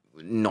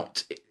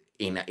not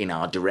in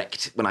our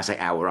direct, when I say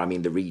our, I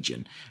mean the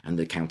region and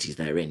the counties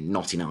they're in,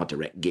 not in our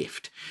direct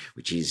gift,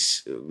 which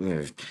is,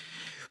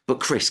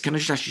 But Chris, can I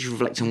just ask you to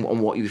reflect on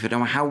what you've heard,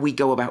 on how we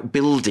go about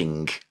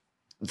building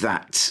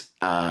that,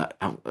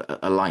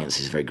 alliance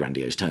is a very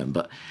grandiose term,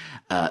 but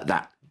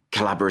that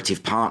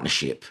collaborative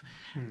partnership,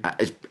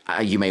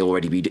 you may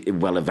already be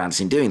well advanced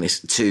in doing this,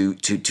 to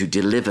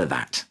deliver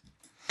that.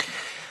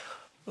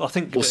 I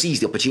think, or seize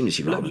the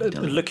opportunity rather than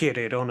deliver. Looking at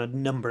it on a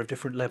number of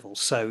different levels.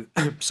 So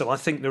I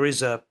think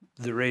there's an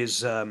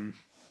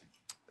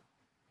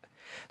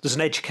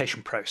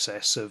education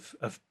process of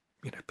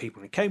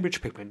people in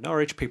Cambridge, people in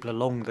Norwich, people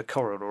along the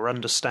corridor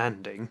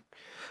understanding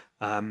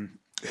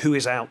who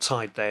is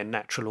outside their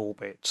natural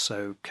orbit.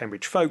 So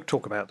Cambridge folk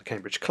talk about the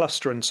Cambridge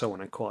cluster and so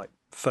on, and quite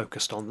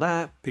focused on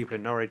that. People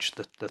in Norwich,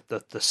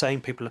 the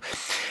same people.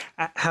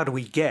 How do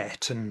we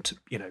get, and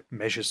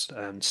measures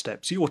and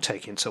steps you're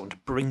taking, so on, to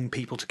bring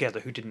people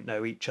together who didn't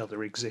know each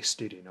other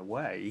existed in a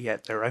way,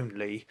 yet they're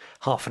only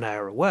half an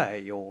hour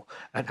away or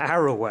an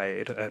hour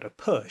away at a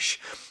push.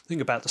 Think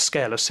about the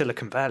scale of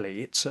Silicon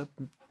Valley. It's a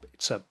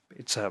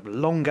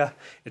longer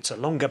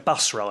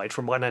bus ride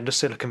from one end of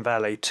Silicon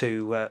Valley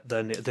to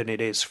than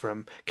it is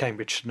from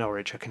Cambridge to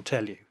Norwich. I can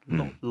tell you,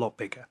 lot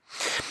bigger.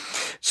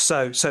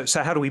 So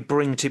how do we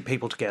bring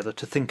people together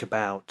to think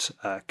about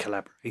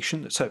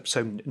collaboration? So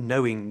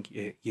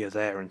knowing you're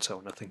there and so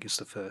on, I think, is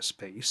the first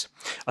piece.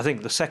 I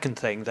think the second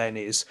thing then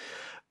is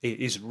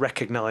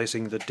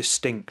recognising the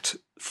distinct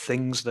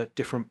things that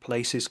different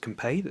places can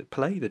play,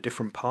 the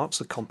different parts,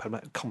 the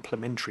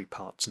complementary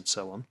parts, and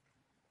so on.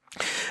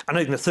 And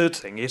I think the third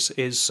thing is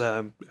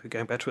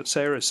going back to what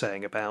Sarah is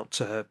saying about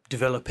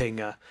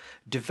developing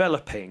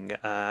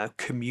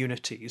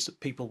communities that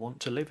people want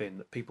to live in,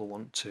 that people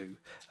want to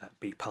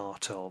be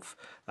part of.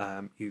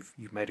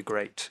 You've made a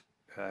great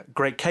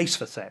great case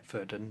for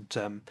Thetford,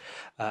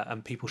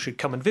 and people should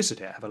come and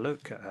visit it, have a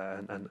look,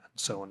 and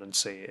so on, and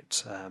see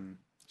it.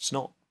 It's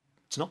not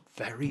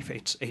very.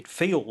 It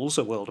feels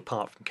a world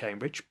apart from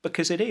Cambridge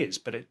because it is,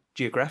 but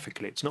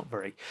geographically it's not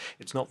very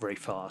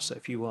far. So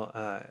if you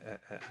are,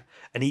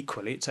 and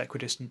equally it's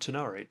equidistant to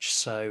Norwich.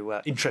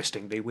 So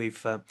interestingly,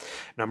 we've a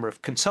number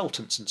of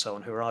consultants and so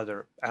on who are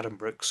either Adam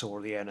Brooks or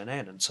the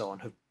NNN and so on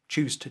have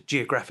choose to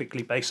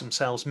geographically base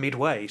themselves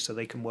midway so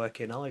they can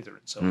work in either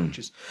and so on, which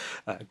is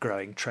a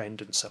growing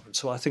trend and so on.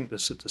 So I think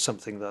there's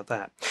something like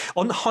that.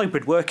 On the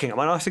hybrid working,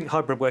 I think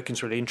hybrid working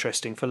is really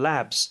interesting for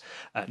labs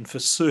and for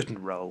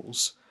certain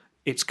roles.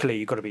 It's clear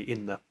you've got to be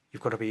in the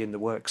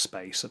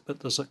workspace,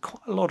 but there's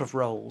quite a lot of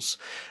roles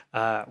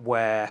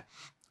where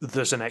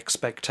there's an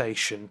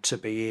expectation to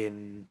be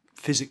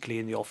physically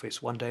in the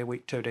office 1 day a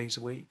week, 2 days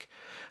a week,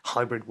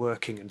 hybrid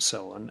working and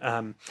so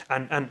on.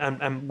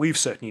 And we've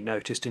certainly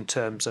noticed in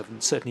terms of,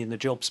 and certainly in the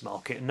jobs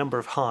market, a number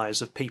of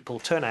hires of people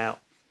turn out.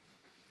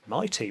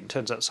 My team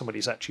turns out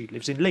somebody actually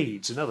lives in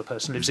Leeds, another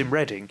person lives in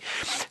Reading,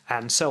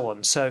 and so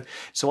on. So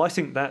I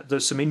think that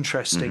there's some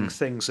interesting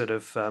things that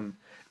have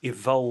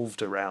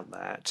evolved around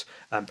that.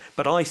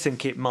 But I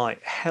think it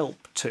might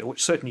help to,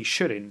 which certainly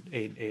should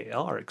in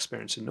our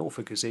experience in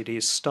Norfolk, is it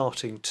is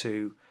starting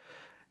to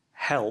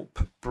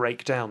help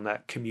break down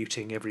that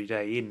commuting every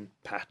day in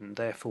pattern,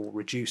 therefore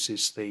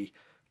reduces the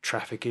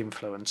traffic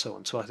inflow and so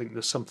on. So I think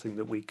there's something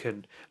that we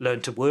can learn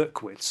to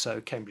work with.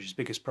 So Cambridge's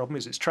biggest problem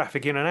is it's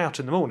traffic in and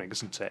out in the morning,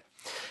 isn't it?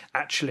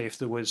 Actually, if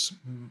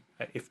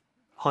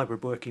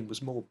hybrid working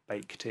was more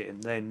baked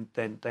in, then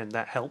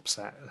that helps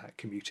that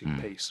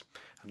commuting piece.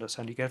 And that's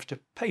how you have to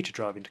pay to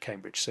drive into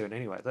Cambridge soon.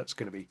 Anyway, that's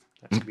going to be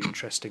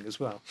interesting as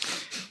well.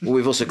 Well,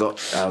 we've also got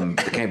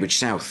the Cambridge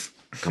South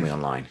coming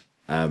online,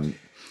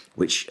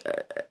 which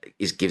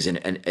gives an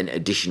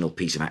additional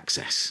piece of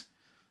access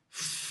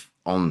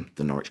on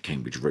the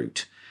Norwich-Cambridge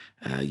route.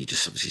 You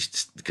just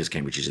obviously, because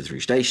Cambridge is a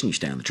through station, you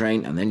stay on the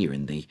train, and then you're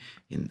in the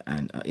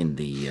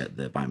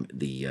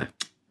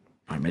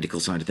biomedical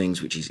side of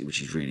things, which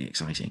is really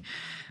exciting.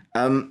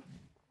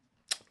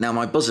 Now,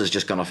 my buzzer's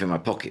just gone off in my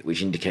pocket,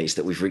 which indicates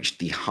that we've reached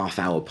the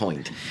half-hour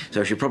point.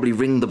 So I should probably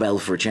ring the bell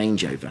for a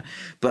changeover.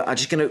 But I'm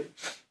just going to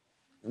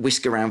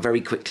whisk around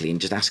very quickly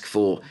and just ask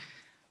for,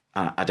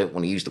 I don't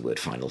want to use the word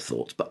final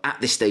thoughts, but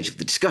at this stage of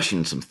the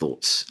discussion, some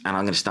thoughts. And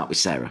I'm going to start with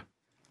Sarah.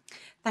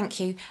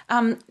 Thank you.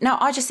 No,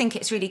 I just think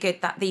it's really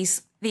good that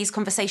these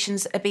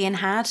conversations are being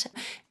had.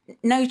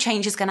 No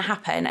change is going to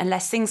happen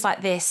unless things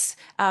like this,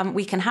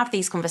 we can have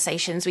these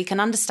conversations, we can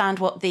understand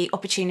what the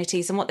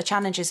opportunities and what the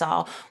challenges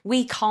are.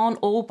 We can't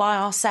all by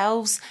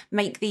ourselves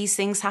make these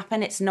things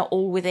happen. It's not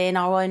all within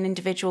our own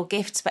individual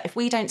gifts. But if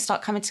we don't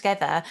start coming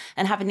together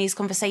and having these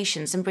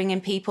conversations and bringing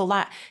people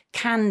that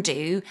can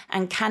do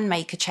and can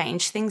make a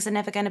change, things are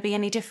never going to be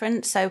any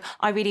different. So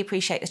I really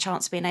appreciate the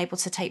chance of being able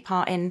to take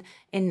part in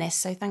this.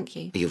 So thank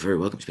you. You're very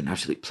welcome. It's been an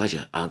absolute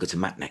pleasure. I'll go to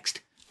Matt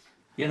next.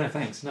 Yeah, no,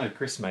 thanks. No,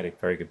 Chris made a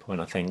very good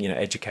point. I think,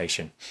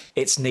 education,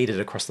 it's needed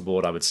across the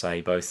board, I would say,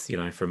 both,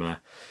 from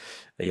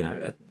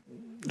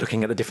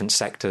looking at the different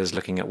sectors,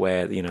 looking at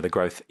where, the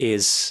growth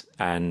is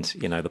and,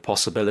 the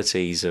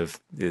possibilities of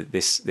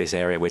this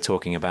area we're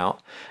talking about.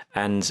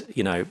 And,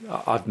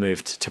 I've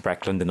moved to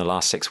Breckland in the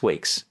last 6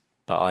 weeks,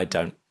 but I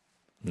don't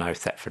know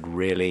Thetford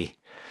really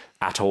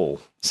at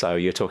all. So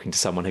you're talking to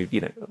someone who,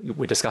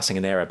 we're discussing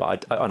an area,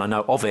 but I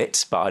know of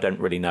it, but I don't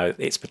really know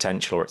its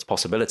potential or its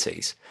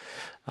possibilities.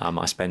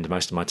 I spend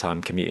most of my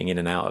time commuting in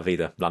and out of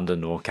either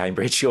London or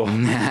Cambridge or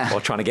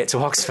trying to get to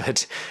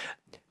Oxford.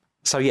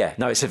 So yeah,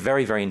 no, it's a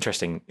very, very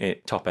interesting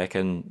topic,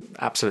 and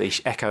absolutely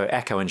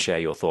echo and share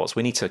your thoughts.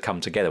 We need to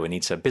come together.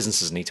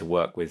 Businesses need to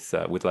work with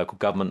local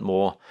government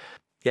more.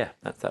 Yeah,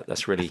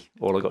 that's really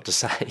all I got to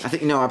say. I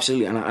think no,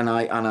 absolutely, and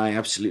I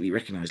absolutely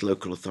recognise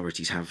local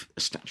authorities have a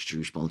statutory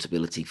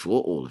responsibility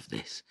for all of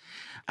this.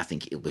 I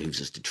think it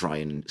behooves us to try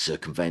and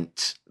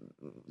circumvent,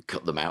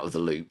 cut them out of the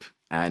loop,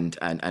 and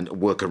try and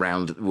work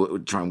around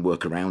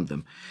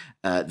them.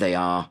 They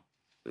are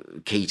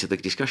key to the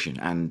discussion,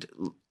 and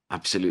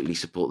absolutely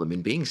support them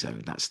in being so.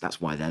 That's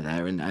why they're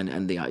there,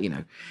 and they are,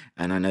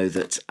 and I know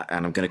that,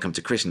 and I'm going to come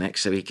to Chris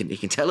next, so he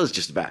can tell us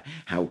just about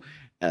how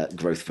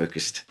growth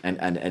focused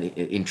and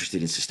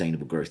interested in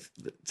sustainable growth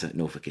that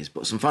Norfolk is.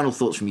 But some final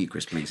thoughts from you,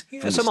 Chris, please.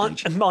 Yeah, so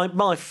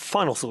my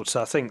final thoughts.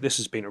 I think this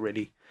has been a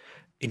really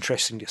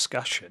interesting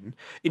discussion.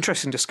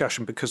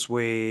 Because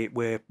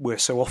we're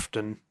so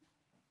often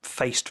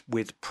faced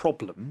with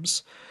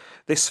problems.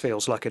 This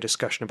feels like a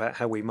discussion about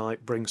how we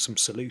might bring some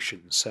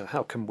solutions. So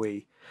how can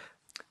we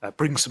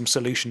bring some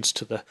solutions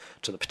to the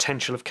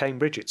potential of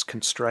Cambridge, its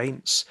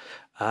constraints,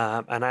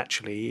 and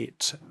actually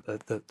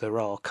there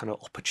are kind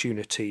of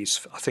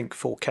opportunities, I think,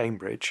 for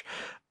Cambridge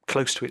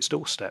close to its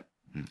doorstep.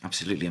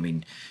 Absolutely. I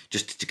mean,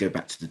 just to go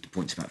back to the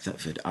points about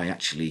Thetford, I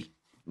actually,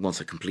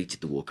 once I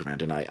completed the walk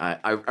around, and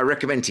I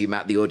recommend to you,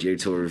 Matt, the audio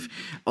tour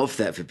of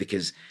Thetford,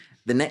 because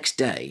the next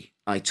day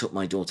I took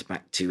my daughter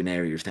back to an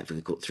area of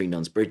Thetford called Three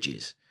Nuns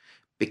Bridges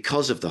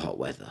because of the hot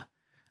weather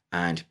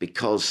and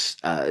because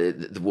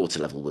the water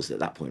level was at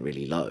that point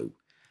really low.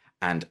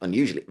 and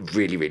unusually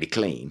really, really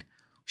clean,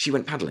 she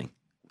went paddling.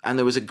 And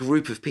there was a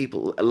group of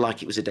people,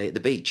 like it was a day at the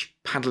beach,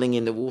 paddling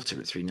in the water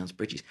at Three Nuns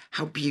Bridges.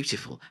 How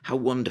beautiful, how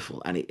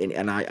wonderful! And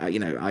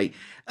I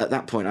at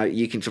that point,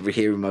 you can probably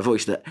hear in my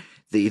voice that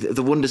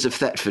the wonders of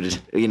Thetford,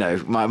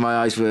 my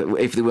eyes were,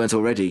 if they weren't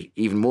already,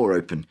 even more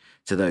open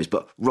to those.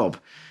 But Rob,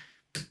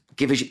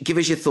 give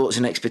us your thoughts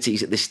and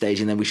expertise at this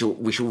stage, and then we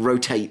shall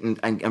rotate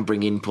and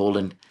bring in Paul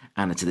and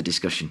Anna to the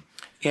discussion.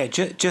 Yeah,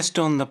 just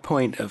on the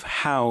point of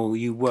how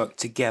you work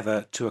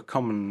together to a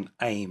common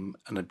aim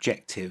and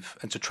objective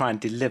and to try and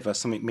deliver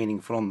something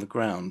meaningful on the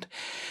ground.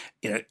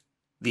 The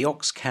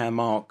Oxcam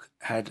Arc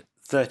had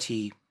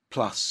 30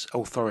 plus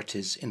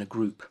authorities in a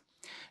group.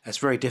 It's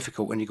very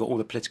difficult when you've got all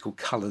the political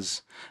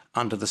colours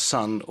under the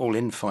sun all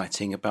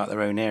infighting about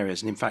their own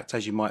areas. And in fact,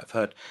 as you might have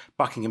heard,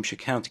 Buckinghamshire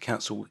County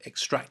Council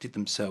extracted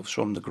themselves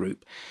from the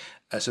group.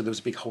 So there was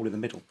a big hole in the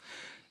middle.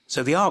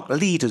 So the ARC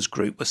Leaders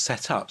Group was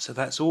set up. So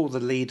that's all the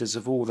leaders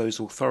of all those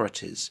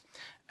authorities.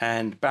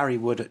 And Barry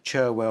Wood at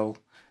Cherwell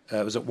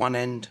was at one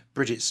end.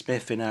 Bridget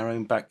Smith in our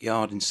own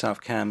backyard in South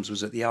Cambs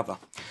was at the other.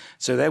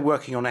 So they're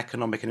working on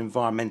economic and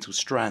environmental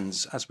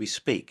strands as we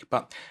speak.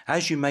 But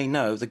as you may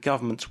know, the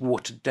government's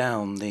watered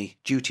down the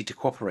duty to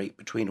cooperate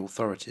between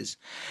authorities.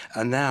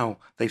 And now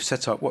they've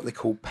set up what they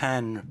call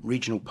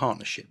pan-regional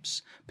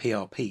partnerships,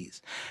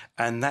 PRPs.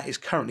 And that is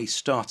currently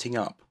starting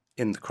up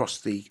across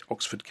the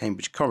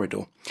Oxford-Cambridge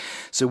corridor.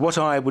 So what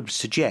I would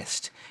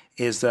suggest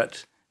is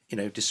that,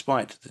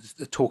 despite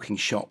the talking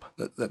shop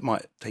that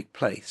might take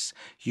place,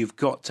 you've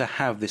got to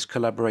have this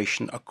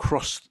collaboration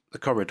across the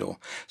corridor.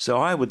 So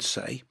I would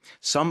say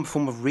some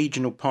form of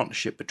regional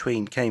partnership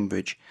between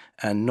Cambridge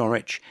and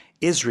Norwich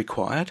is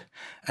required,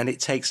 and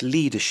it takes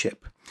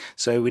leadership.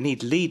 So we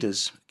need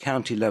leaders,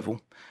 county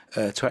level,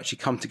 to actually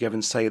come together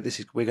and say,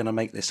 we're going to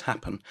make this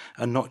happen,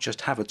 and not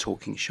just have a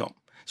talking shop.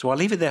 So I'll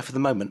leave it there for the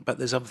moment, but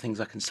there's other things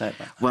I can say about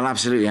that. Well,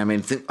 absolutely. I mean,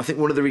 I think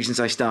one of the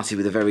reasons I started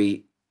with a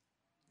very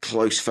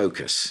close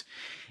focus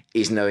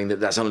is knowing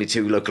that that's only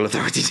 2 local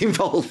authorities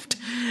involved,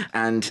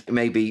 and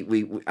maybe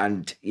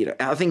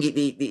I think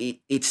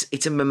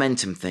it's a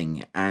momentum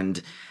thing.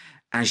 And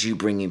as you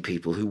bring in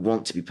people who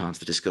want to be part of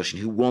the discussion,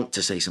 who want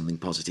to say something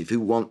positive,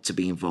 who want to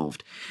be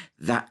involved,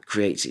 that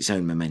creates its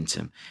own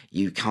momentum.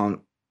 You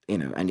can't,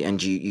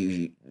 and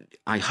you.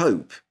 I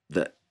hope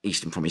that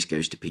Eastern Promise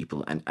goes to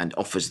people and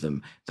offers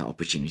them that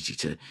opportunity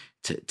to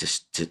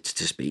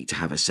speak, to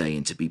have a say,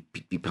 and to be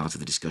part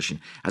of the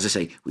discussion. As I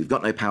say, we've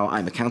got no power.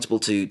 I'm accountable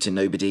to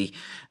nobody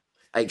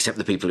except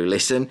the people who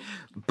listen.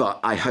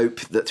 But I hope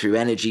that through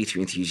energy,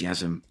 through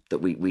enthusiasm, that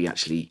we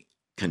actually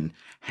can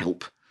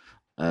help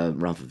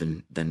rather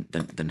than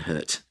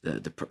hurt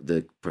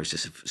the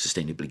process of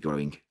sustainably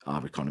growing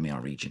our economy,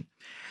 our region.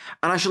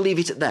 And I shall leave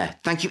it at there.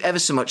 Thank you ever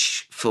so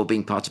much for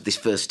being part of this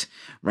first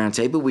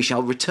roundtable. We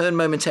shall return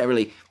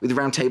momentarily with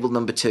roundtable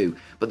number 2.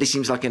 But this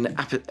seems like an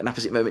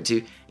apposite moment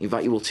to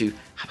invite you all to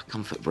have a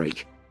comfort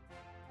break.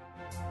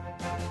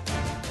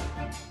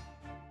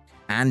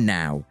 And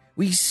now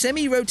we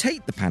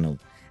semi-rotate the panel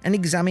and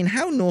examine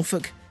how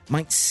Norfolk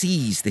might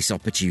seize this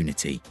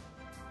opportunity.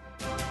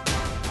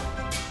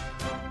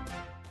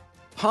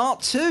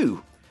 Part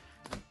 2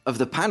 of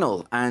the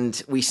panel,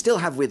 and we still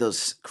have with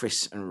us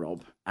Chris and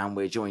Rob, and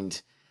we're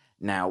joined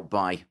now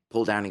by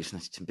Paul Downing from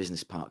Snetterton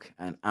Business Park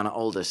and Anna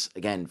Aldous,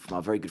 again from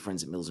our very good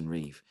friends at Mills and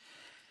Reeve.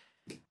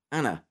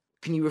 Anna,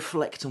 can you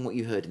reflect on what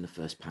you heard in the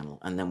first panel,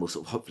 and then we'll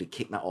sort of hopefully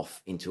kick that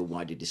off into a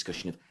wider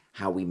discussion of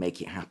how we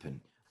make it happen?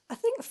 I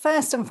think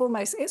first and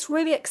foremost, it's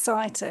really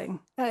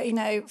exciting,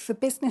 for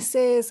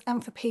businesses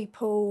and for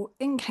people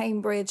in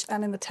Cambridge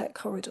and in the tech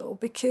corridor,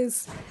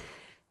 because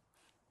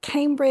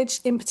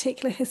Cambridge in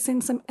particular has seen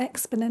some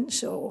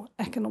exponential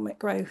economic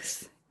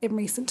growth in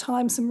recent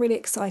times, some really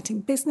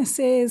exciting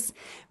businesses,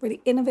 really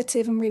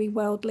innovative and really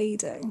world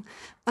leading.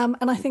 And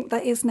I think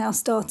that is now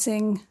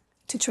starting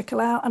to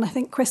trickle out. And I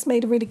think Chris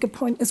made a really good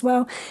point as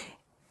well.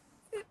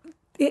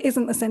 It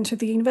isn't the centre of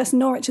the universe.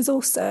 Norwich has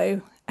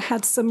also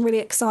had some really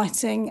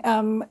exciting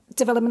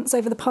developments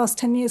over the past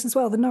 10 years as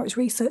well. The Norwich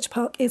Research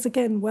Park is,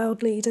 again,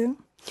 world leading.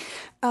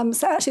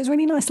 So actually, it's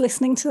really nice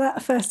listening to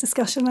that first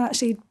discussion and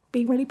actually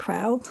being really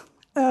proud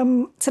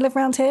to live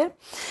around here.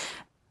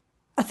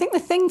 I think the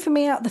thing for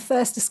me out of the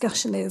first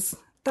discussion is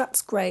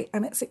that's great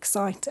and it's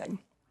exciting.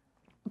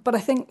 But I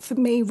think for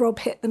me, Rob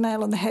hit the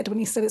nail on the head when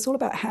he said it's all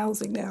about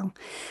housing now.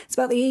 It's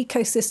about the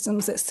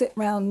ecosystems that sit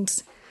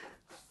around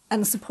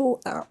and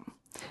support that.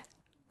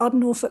 I'm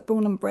Norfolk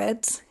born and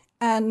bred.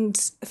 And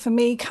for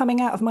me,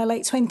 coming out of my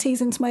late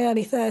 20s into my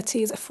early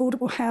 30s,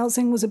 affordable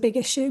housing was a big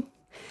issue.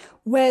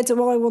 Where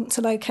do I want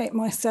to locate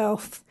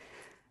myself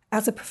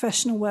as a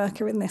professional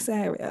worker in this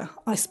area?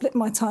 I split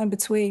my time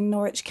between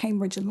Norwich,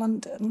 Cambridge and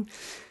London.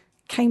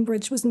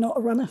 Cambridge was not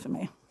a runner for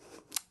me.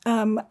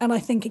 And I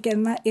think,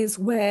 again, that is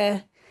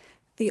where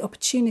the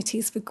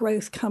opportunities for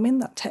growth come in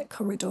that tech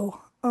corridor,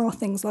 are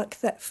things like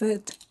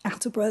Thetford,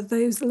 Attleborough,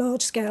 those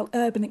large-scale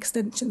urban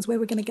extensions where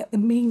we're going to get the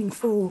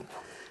meaningful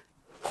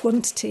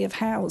quantity of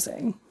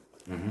housing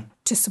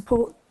to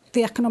support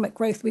the economic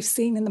growth we've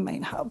seen in the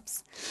main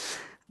hubs.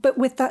 But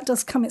with that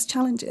does come its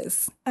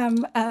challenges.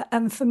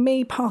 And for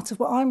me, part of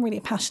what I'm really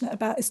passionate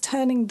about is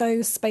turning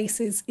those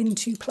spaces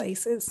into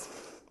places.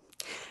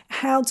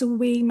 How do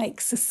we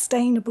make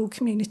sustainable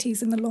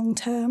communities in the long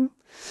term?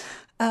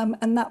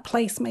 And that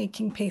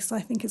placemaking piece, I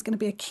think, is going to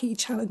be a key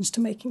challenge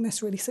to making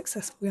this really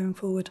successful going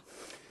forward.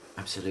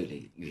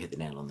 Absolutely. You hit the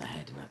nail on the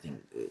head. And I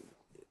think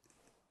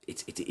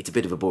it's a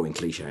bit of a boring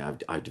cliche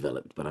I've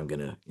developed, but I'm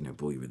going to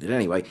bore you with it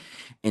anyway,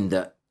 in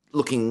that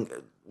we're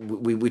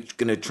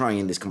going to try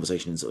in this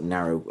conversation and sort of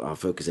narrow our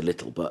focus a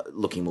little, but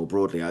looking more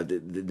broadly, the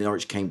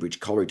Norwich-Cambridge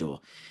corridor,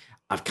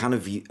 I've kind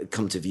of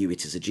come to view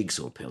it as a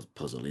jigsaw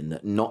puzzle, in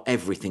that not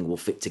everything will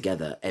fit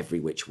together every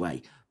which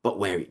way, but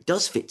where it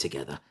does fit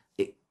together,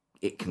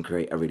 it can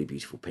create a really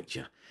beautiful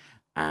picture.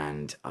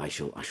 And I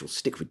shall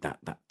stick with that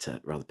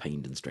rather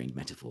pained and strained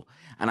metaphor,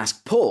 and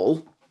ask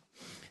Paul,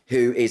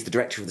 who is the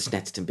director of the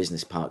Snetterton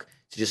Business Park,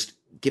 to just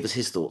give us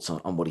his thoughts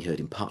on what he heard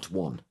in part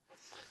one.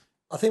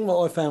 I think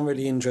what I found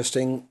really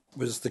interesting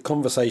was the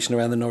conversation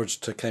around the Norwich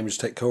to Cambridge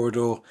Tech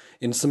Corridor,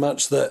 in so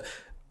much that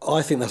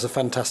I think that's a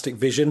fantastic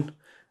vision.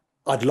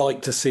 I'd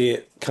like to see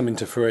it come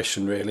into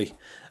fruition, really.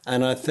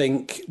 And I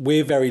think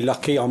we're very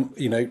lucky,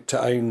 to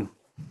own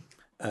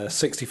a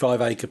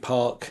 65-acre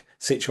park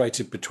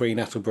situated between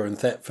Attleborough and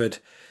Thetford,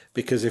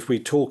 because if we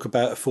talk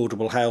about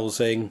affordable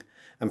housing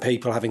and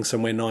people having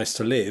somewhere nice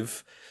to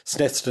live,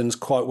 Snetterton's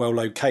quite well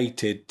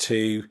located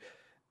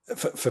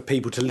for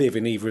people to live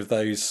in either of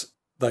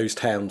those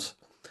towns.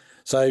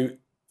 So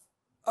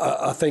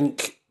I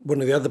think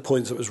one of the other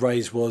points that was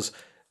raised was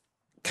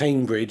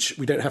Cambridge.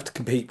 We don't have to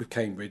compete with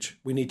Cambridge.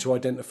 We need to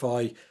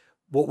identify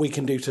what we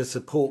can do to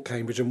support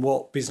Cambridge and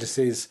what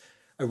businesses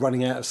are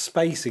running out of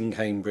space in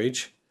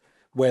Cambridge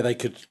where they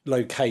could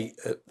locate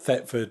at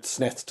Thetford,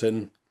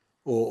 Snetterton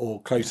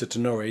or closer to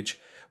Norwich,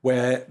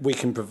 where we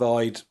can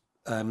provide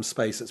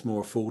space that's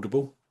more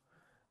affordable,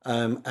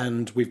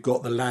 and we've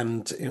got the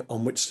land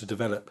on which to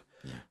develop.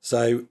 Yeah.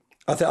 So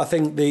I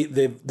think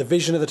the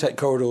vision of the tech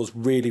corridor is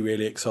really,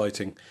 really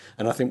exciting.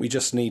 And I think we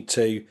just need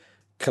to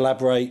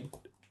collaborate,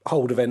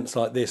 hold events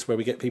like this where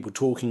we get people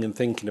talking and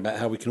thinking about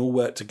how we can all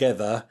work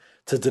together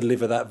to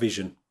deliver that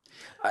vision.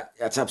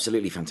 That's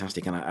absolutely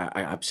fantastic, and I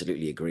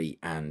absolutely agree.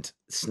 And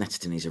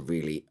Snetterton is a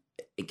really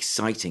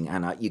exciting,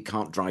 and you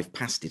can't drive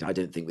past it, I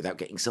don't think, without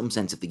getting some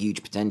sense of the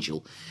huge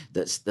potential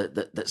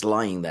that's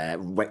lying there,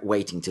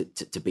 waiting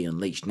to be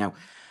unleashed. Now,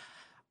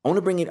 I'm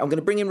going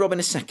to bring in Rob in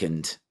a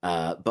second,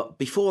 but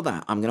before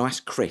that, I'm going to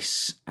ask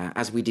Chris,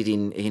 as we did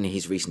in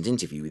his recent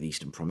interview with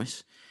Eastern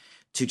Promise,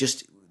 to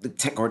just, the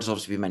tech corridor's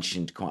obviously been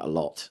mentioned quite a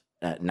lot,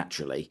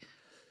 naturally.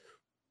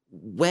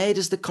 Where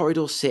does the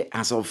corridor sit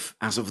as of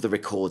the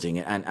recording,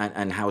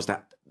 and how is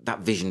that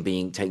vision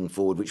being taken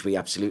forward, which we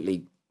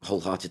absolutely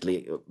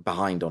wholeheartedly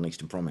behind on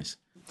Eastern Promise?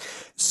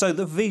 So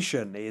the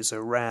vision is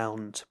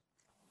around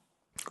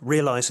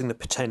realising the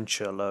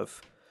potential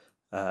of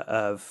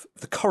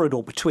the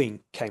corridor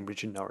between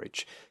Cambridge and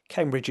Norwich.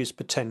 Cambridge's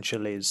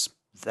potential is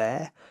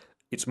there.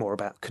 It's more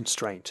about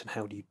constraint and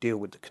how do you deal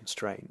with the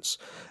constraints.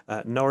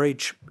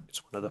 Norwich,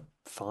 it's one of the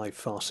 5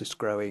 fastest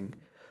growing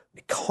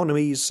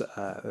economies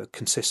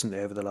consistently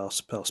over the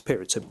last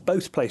period. So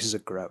both places are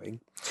growing.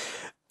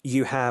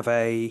 You have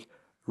a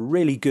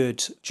really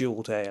good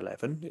dual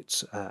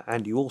A11.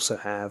 And you also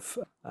have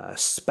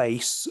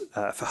space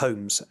for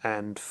homes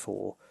and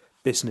for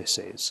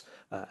businesses,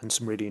 and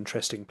some really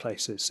interesting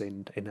places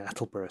in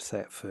Attleborough,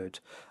 Thetford,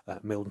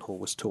 Mildenhall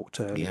was talked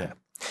earlier.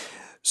 Yeah.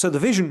 So the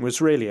vision was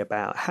really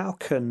about how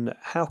can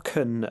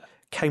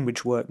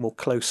Cambridge work more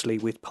closely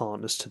with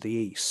partners to the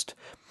east.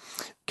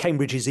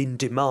 Cambridge is in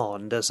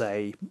demand as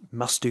a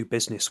must-do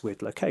business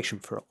with location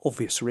for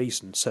obvious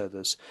reasons. So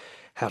there's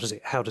how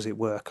does it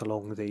work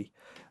along the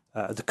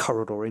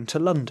corridor into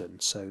London?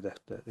 So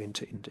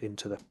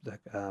into the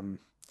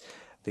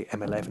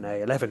M11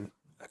 A11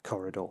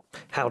 corridor.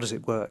 How does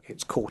it work?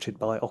 It's courted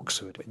by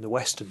Oxford in the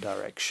western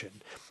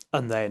direction,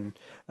 and then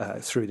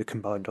through the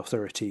combined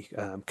authority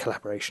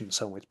collaboration and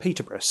so on with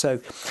Peterborough. So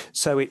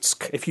it's,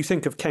 if you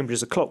think of Cambridge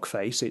as a clock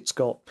face, it's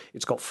got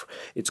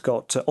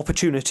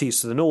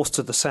opportunities to the north,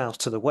 to the south,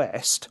 to the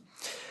west.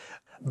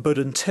 But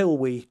until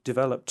we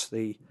developed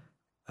the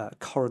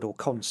corridor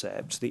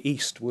concept, the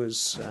east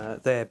was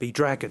there be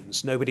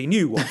dragons. Nobody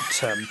knew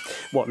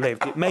what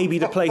lived. It may be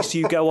the place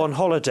you go on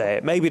holiday.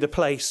 It may be the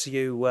place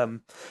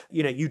you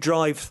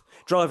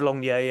drive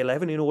along the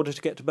A11 in order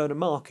to get to Burnham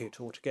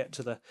Market or to get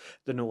to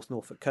the North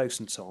Norfolk coast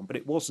and so on. But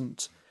it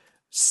wasn't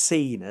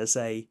seen as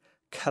a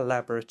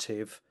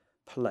collaborative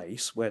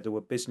place where there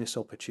were business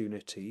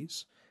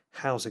opportunities,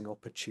 housing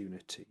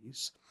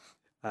opportunities,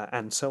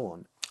 and so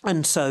on.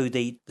 And so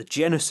the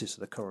genesis of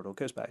the corridor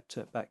goes back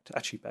to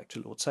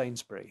Lord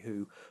Sainsbury,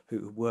 who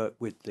worked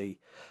with the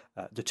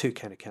 2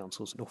 county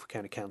councils, Norfolk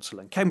County Council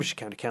and Cambridgeshire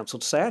County Council,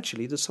 to say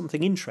actually there's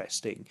something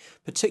interesting,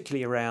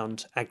 particularly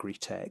around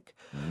agri-tech.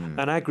 And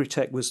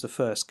agri-tech was the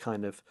first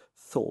kind of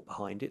thought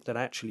behind it, that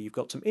actually you've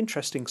got some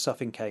interesting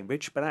stuff in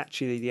Cambridge, but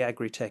actually the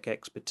agri-tech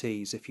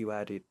expertise, if you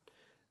added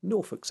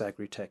Norfolk's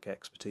agri-tech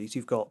expertise,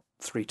 you've got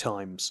 3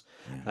 times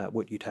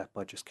what you'd have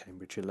by just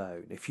Cambridge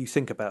alone. If you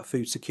think about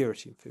food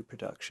security and food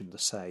production, the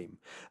same.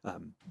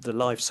 The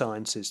life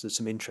sciences, there's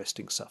some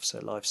interesting stuff. So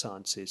life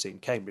sciences in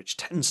Cambridge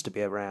tends to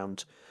be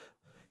around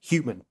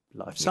human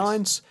life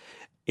science.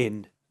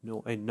 In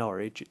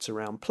Norwich, it's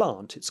around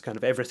plant. It's kind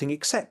of everything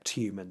except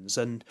humans.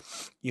 And,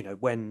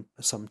 when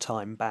some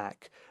time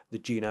back the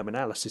Genome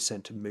Analysis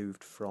Centre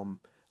moved from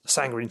the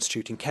Sanger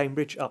Institute in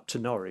Cambridge up to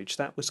Norwich,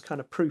 that was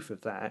kind of proof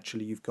of that.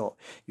 Actually, you've got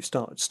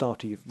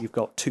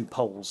 2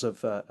 poles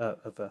of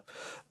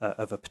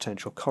a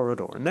potential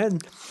corridor, and then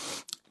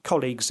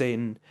colleagues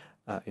in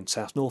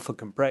South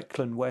Norfolk and Brecks,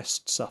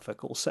 West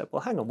Suffolk, all said,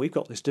 well, hang on, we've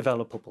got this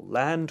developable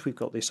land, we've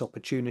got these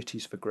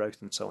opportunities for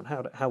growth and so on.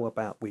 How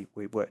about we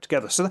work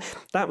together? So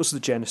that was the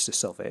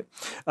genesis of it.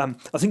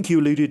 I think you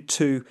alluded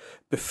to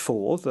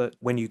before that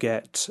when you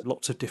get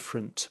lots of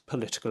different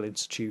political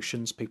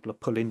institutions, people are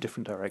pulling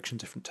different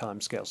directions, different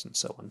timescales and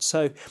so on.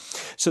 So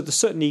there's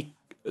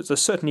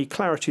certainly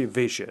clarity of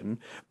vision,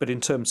 but in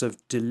terms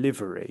of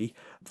delivery,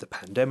 the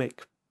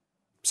pandemic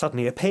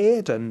suddenly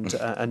appeared and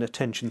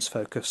attention's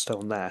focused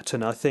on that.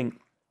 And I think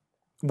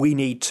we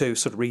need to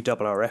sort of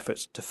redouble our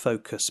efforts to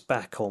focus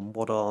back on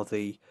what are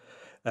the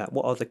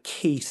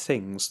key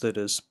things that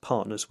as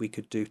partners we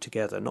could do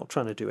together, not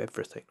trying to do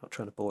everything, not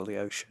trying to boil the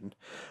ocean.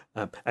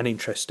 And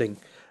interesting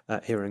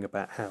hearing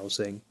about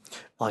housing.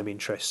 I'm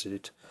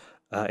interested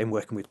in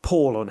working with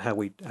Paul on how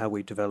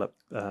we develop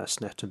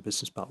Snetterton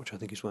Business Park, which I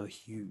think is one of the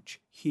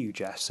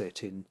huge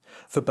asset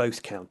for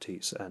both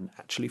counties, and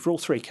actually for all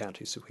 3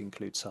 counties if we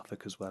include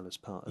Suffolk as well as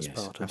part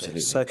of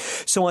this.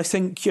 So I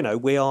think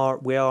we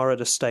are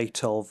at a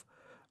state of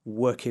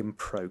work in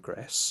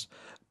progress,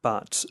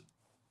 but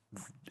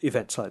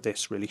events like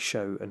this really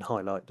show and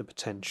highlight the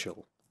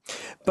potential.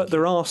 But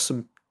there are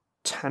some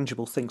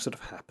tangible things that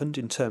have happened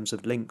in terms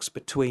of links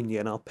between the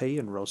NRP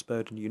and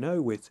Rosburden,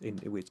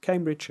 with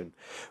Cambridge, and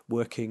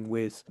working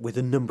with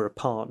a number of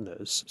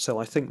partners. So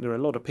I think there are a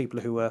lot of people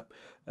who are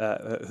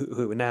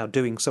now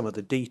doing some of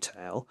the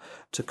detail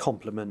to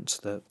complement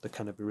the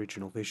kind of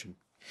original vision.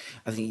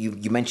 I think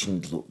you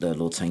mentioned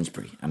Lord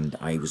Sainsbury, and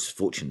I was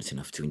fortunate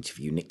enough to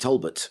interview Nick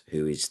Talbot,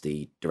 who is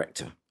the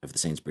director of the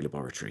Sainsbury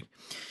Laboratory.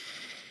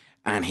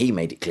 And he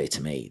made it clear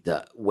to me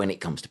that when it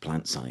comes to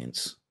plant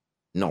science,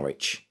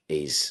 Norwich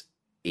is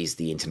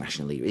the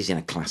international leader. Is in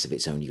a class of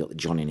its own. You got the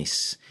John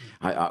Innes.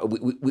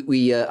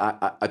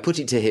 I put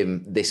it to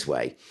him this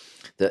way,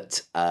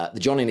 that the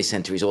John Innes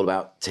Centre is all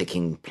about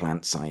taking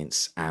plant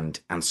science and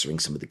answering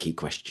some of the key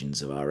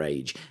questions of our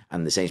age,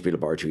 and the Sainsbury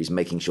Laboratory is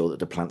making sure that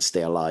the plants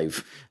stay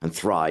alive and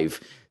thrive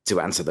to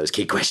answer those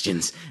key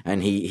questions.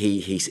 And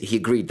he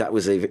agreed that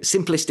was a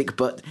simplistic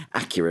but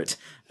accurate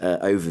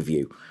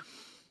overview.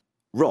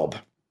 Rob,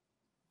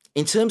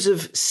 in terms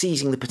of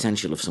seizing the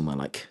potential of somewhere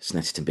like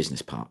Snetterton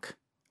Business Park,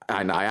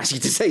 and I ask you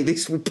to say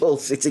this with Paul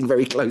sitting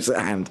very close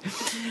at hand,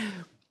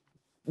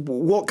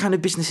 what kind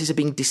of businesses are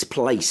being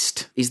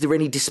displaced? Is there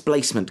any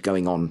displacement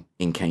going on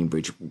in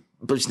Cambridge?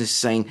 Businesses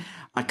saying,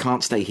 I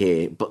can't stay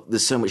here, but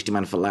there's so much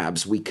demand for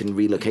labs, we can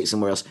relocate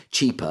somewhere else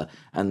cheaper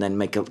and then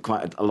make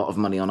quite a lot of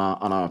money on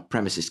our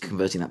premises,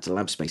 converting that to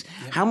lab space.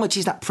 Yeah. How much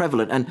is that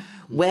prevalent, and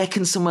where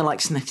can somewhere like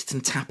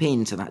Snetterton tap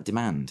into that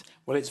demand?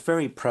 Well, it's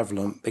very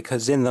prevalent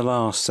because in the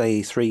last,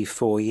 say,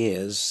 3-4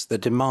 years, the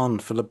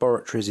demand for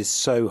laboratories is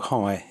so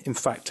high. In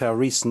fact, our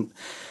recent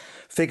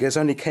figures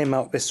only came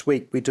out this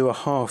week. We do a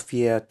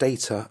half-year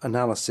data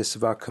analysis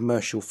of our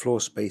commercial floor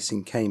space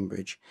in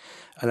Cambridge,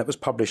 and it was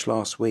published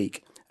last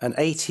week. And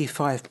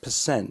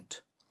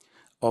 85%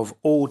 of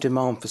all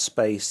demand for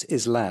space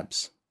is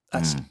labs.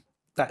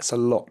 That's a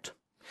lot.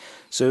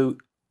 So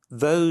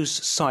those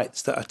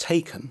sites that are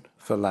taken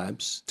for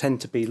labs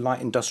tend to be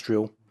light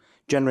industrial,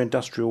 general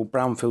industrial,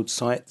 brownfield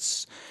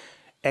sites,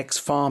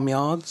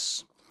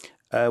 ex-farmyards.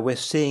 We're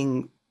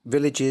seeing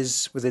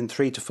villages within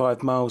 3 to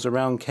 5 miles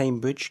around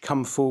Cambridge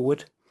come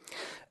forward.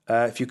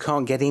 If you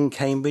can't get in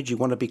Cambridge, you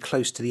want to be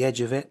close to the edge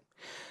of it.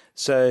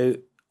 So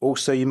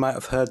also you might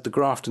have heard the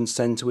Grafton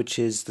Centre, which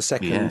is the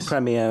second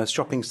premier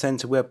shopping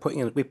centre. We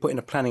put in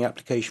a planning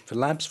application for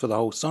labs for the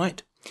whole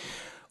site.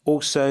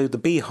 Also the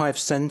Beehive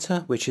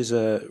Centre, which is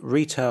a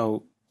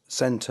retail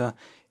centre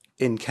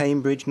in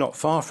Cambridge, not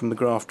far from the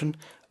Grafton.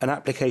 An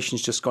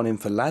application's just gone in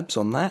for labs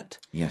on that.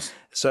 Yes.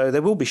 So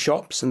there will be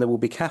shops and there will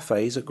be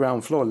cafes at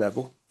ground floor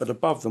level, but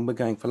above them we're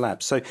going for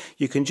labs. So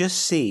you can just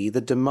see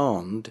the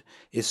demand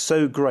is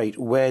so great.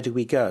 Where do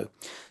we go?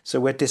 So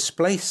we're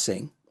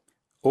displacing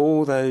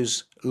all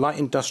those light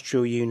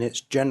industrial units,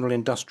 general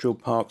industrial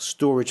parks,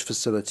 storage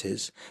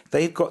facilities.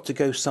 They've got to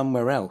go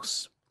somewhere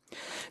else.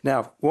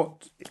 Now,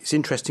 it's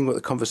interesting what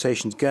the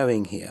conversation's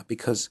going here,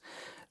 because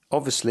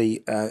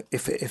obviously,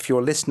 if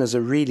your listeners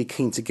are really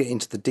keen to get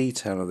into the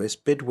detail of this,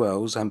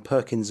 Bidwell's and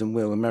Perkins &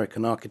 Will,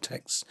 American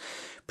architects,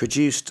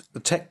 produced the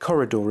Tech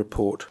Corridor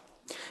report.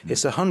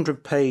 It's a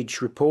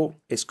 100-page report.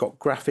 It's got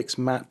graphics,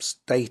 maps,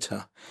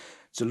 data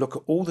to look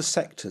at all the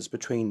sectors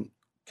between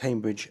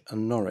Cambridge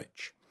and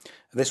Norwich.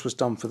 This was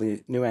done for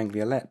the New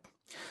Anglia LEP.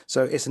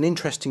 So it's an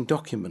interesting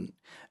document,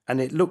 and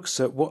it looks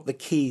at what the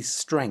key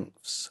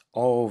strengths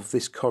of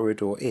this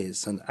corridor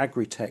is, and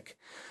agri-tech,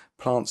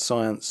 plant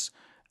science,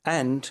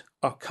 and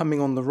are coming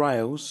on the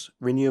rails,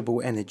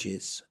 renewable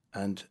energies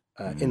and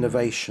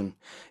innovation,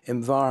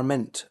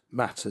 environment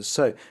matters.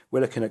 So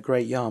we're looking at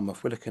Great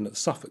Yarmouth, we're looking at the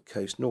Suffolk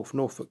coast, North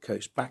Norfolk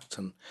coast,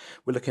 Bacton.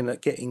 We're looking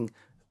at getting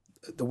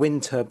the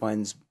wind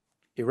turbines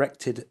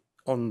erected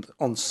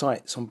on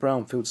sites, on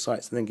brownfield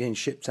sites, and then getting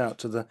shipped out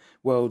to the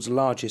world's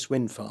largest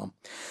wind farm.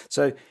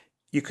 So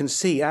you can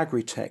see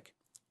agri-tech,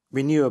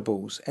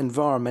 renewables,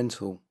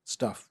 environmental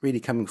stuff really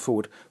coming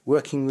forward,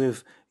 working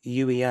with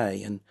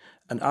UEA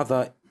and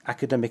other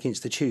academic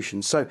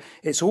institutions. So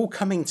it's all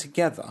coming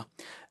together,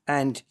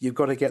 and you've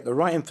got to get the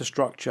right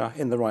infrastructure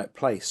in the right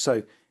place.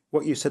 So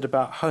what you said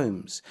about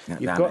homes,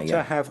 you've got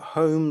to have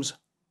homes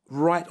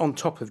right on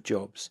top of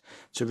jobs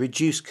to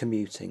reduce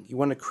commuting. You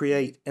want to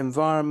create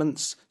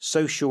environments,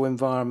 social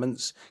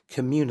environments,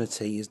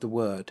 community is the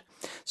word,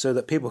 so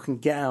that people can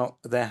get out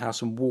of their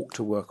house and walk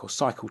to work or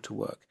cycle to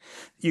work.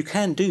 You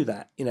can do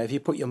that, if you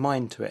put your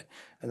mind to it.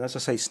 And as I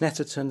say,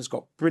 Snetterton's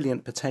got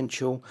brilliant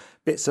potential,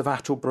 bits of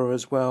Attleborough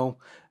as well,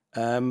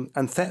 and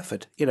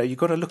Thetford. You've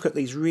got to look at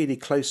these really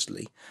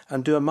closely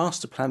and do a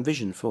master plan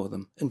vision for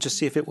them and just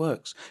see if it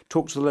works.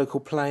 Talk to the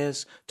local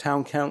players,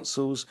 town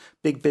councils,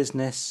 big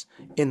business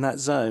in that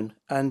zone,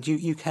 and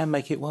you can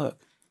make it work.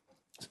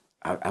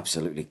 I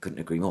absolutely couldn't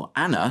agree more.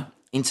 Anna,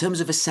 in terms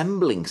of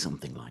assembling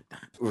something like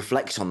that,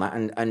 reflect on that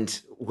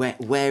and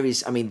where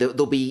is,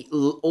 there'll be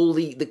all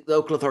the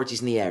local authorities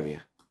in the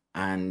area,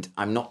 and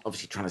I'm not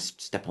obviously trying to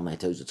step on their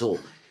toes at all,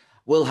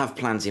 will have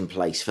plans in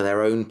place for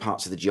their own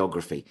parts of the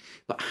geography.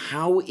 But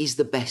how is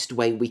the best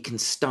way we can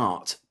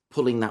start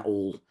pulling that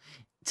all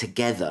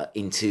together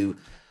into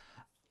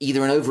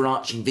either an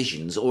overarching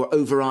visions or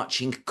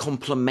overarching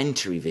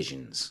complementary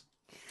visions?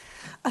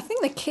 I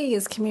think the key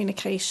is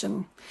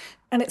communication.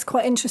 And it's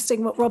quite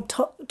interesting what Rob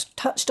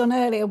touched on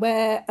earlier,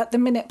 where at the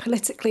minute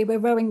politically we're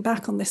rowing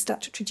back on this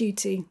statutory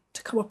duty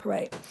to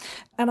cooperate.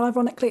 And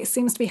ironically, it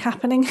seems to be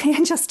happening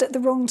just at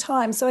the wrong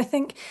time. So I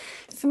think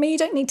for me, you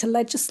don't need to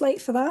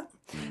legislate for that.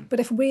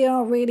 But if we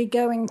are really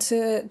going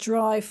to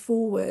drive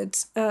forward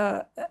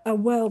a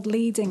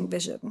world-leading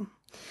vision,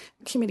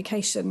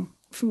 communication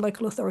from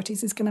local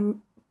authorities is going to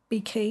be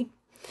key.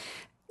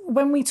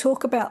 When we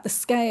talk about the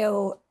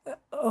scale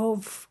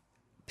of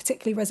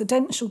particularly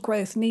residential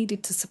growth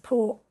needed to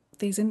support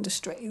these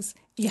industries,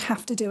 you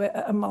have to do it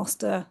at a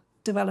master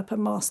developer,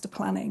 master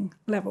planning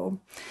level.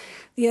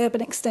 The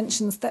urban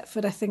extensions,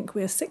 Thetford, I think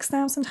we're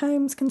 6,000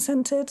 homes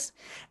consented.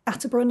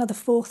 Attleborough, another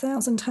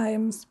 4,000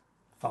 homes.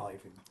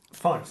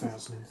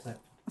 5,000 in Thetford.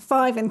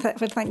 5 in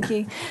Thetford, thank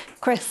you,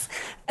 Chris.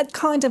 At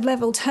kind of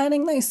level,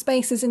 turning those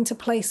spaces into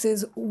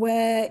places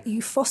where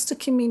you foster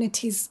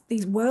communities,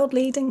 these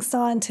world-leading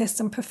scientists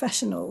and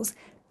professionals,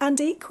 and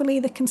equally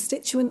the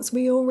constituents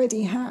we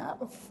already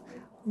have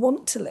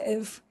want to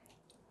live,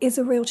 is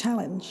a real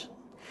challenge.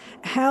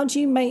 How do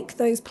you make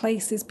those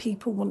places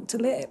people want to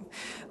live?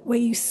 Where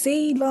you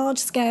see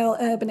large-scale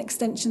urban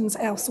extensions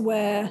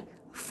elsewhere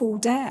fall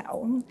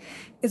down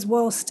is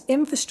whilst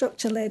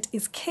infrastructure-led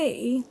is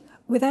key,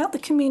 without the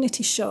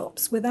community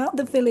shops, without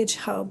the village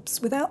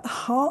hubs, without the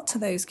heart to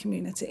those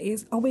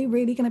communities, are we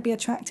really going to be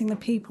attracting the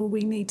people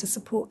we need to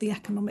support the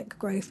economic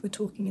growth we're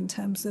talking in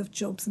terms of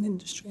jobs and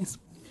industries?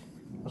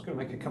 I was going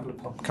to make a couple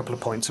of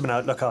points.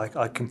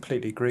 I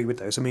completely agree with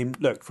those.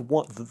 For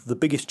what the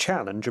biggest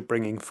challenge of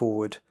bringing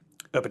forward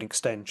urban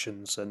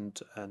extensions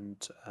and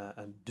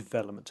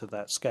development of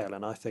that scale,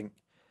 and I think,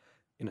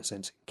 in a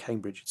sense, in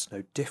Cambridge it's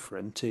no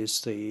different,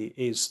 is the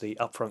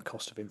upfront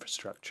cost of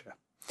infrastructure.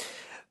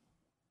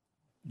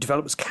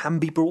 Developments can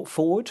be brought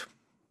forward,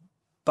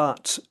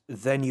 but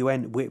then you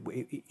end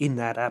in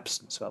that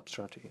absence of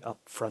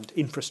upfront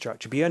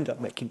infrastructure. But you end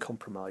up making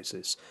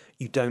compromises.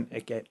 You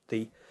don't get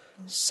the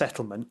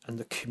settlement and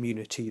the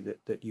community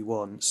that you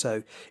want.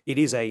 So it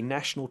is a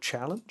national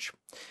challenge.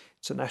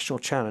 It's a national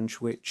challenge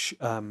which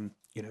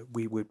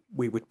we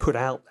would put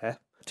out there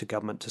to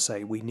government to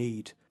say we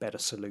need better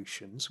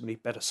solutions. We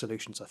need better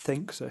solutions, I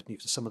think, certainly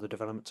for some of the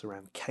developments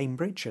around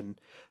Cambridge,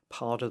 and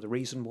part of the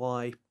reason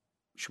why,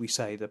 should we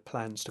say, the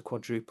plans to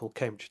quadruple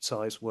Cambridge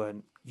size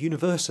weren't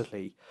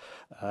universally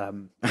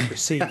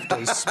received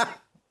as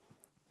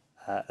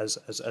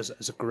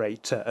a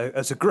great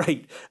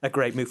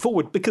move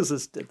forward,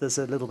 because there's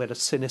a little bit of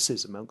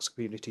cynicism amongst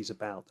communities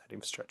about that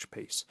infrastructure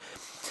piece.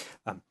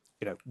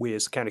 We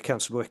as the County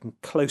Council are working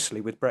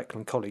closely with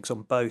Breckland colleagues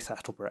on both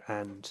Attleborough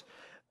and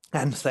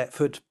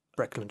Thetford.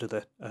 Breckland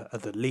are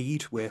the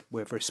lead. We're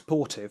very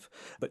supportive,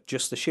 but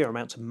just the sheer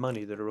amounts of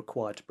money that are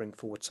required to bring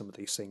forward some of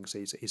these things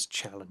is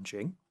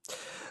challenging,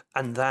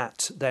 and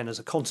that then, as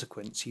a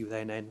consequence, you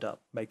then end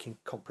up making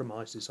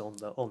compromises on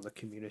the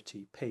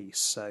community piece.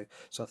 So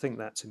I think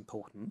that's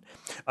important.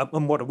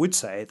 And what I would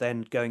say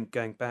then,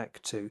 going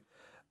back to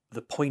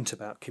the point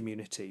about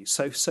communities.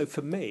 So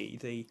for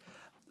me,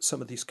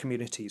 some of these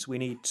communities, we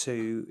need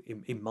to,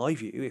 in my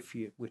view, if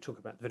we're talking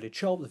about the village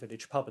shop, the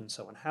village pub, and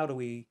so on, how do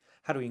we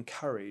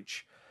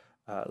encourage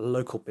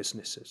local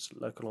businesses,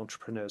 local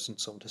entrepreneurs, and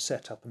so on, to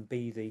set up and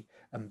be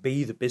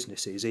the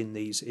businesses in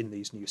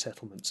these new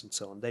settlements and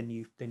so on. Then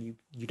you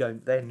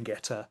don't then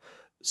get a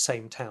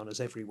same town as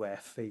everywhere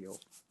feel.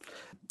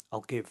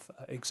 I'll give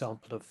an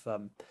example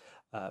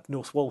of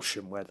North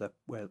Walsham, where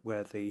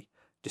the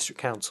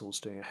district council's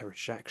doing a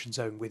heritage action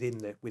zone within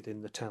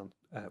the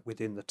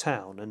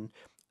town, and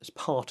as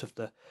part of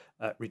the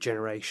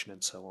regeneration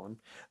and so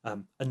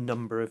on, a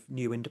number of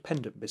new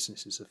independent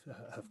businesses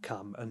have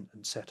come and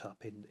set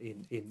up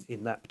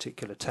in that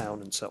particular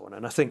town and so on.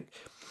 And I think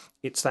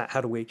it's that, how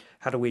do we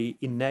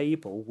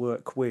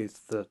work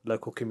with the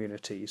local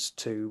communities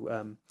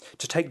to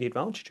take the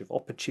advantage of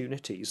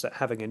opportunities that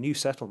having a new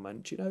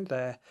settlement,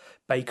 their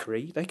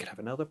bakery, they could have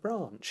another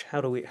branch.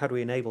 How do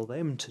we enable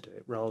them to do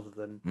it rather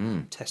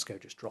than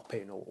Tesco just drop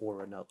in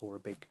or a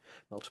big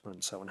multiple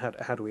and so on?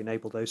 How do we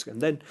enable those?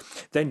 And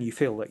then you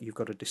feel that you've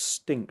got a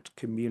distinct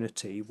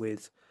community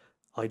with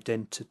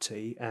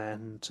identity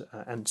and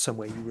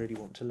somewhere you really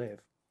want to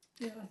live.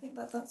 Yeah, I think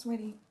that's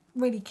really,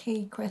 really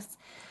key, Chris.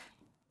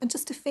 And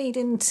just to feed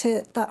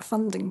into that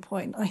funding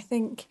point, I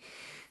think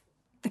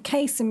the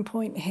case in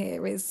point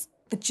here is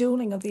the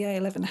dualling of the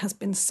A11 has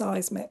been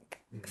seismic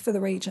for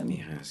the region. It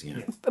has,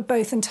 yeah.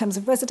 Both in terms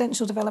of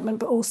residential development,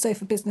 but also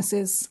for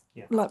businesses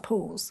like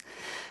Paul's.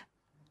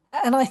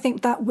 And I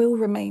think that will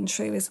remain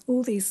true, as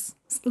all these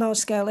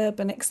large-scale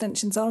urban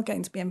extensions are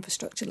going to be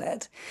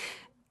infrastructure-led.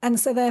 And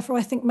so therefore,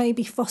 I think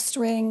maybe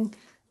fostering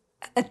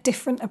a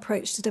different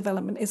approach to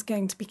development is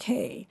going to be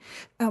key.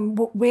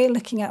 What we're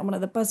looking at, one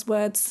of the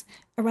buzzwords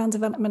around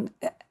development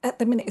at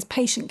the minute, is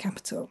patient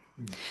capital.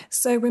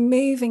 So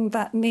removing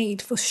that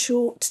need for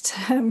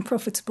short-term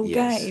profitable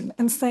gain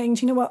and saying,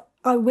 do you know what,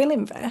 I will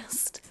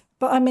invest,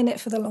 but I'm in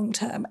it for the long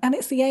term. And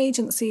it's the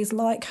agencies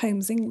like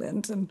Homes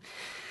England, and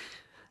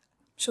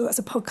I'm sure that's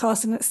a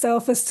podcast in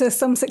itself as to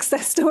some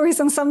success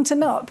stories and some to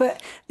not,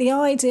 but the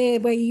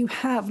idea where you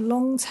have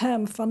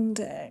long-term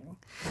funding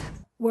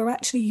where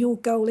actually your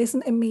goal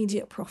isn't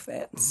immediate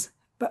profits,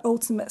 but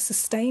ultimate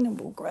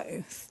sustainable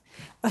growth,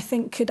 I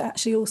think could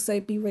actually also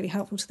be really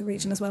helpful to the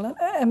region as well,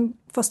 and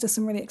foster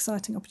some really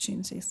exciting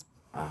opportunities.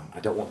 I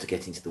don't want to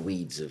get into the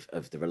weeds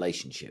of the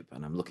relationship,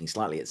 and I'm looking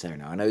slightly at Sarah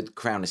now. I know the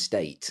Crown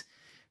Estate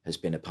has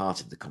been a part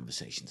of the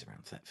conversations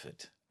around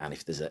Thetford, and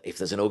if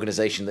there's an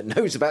organisation that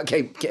knows about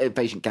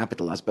patient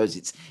capital, I suppose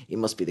it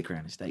must be the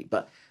Crown Estate.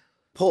 But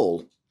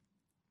Paul,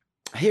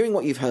 hearing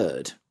what you've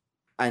heard,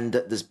 and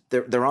that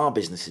there are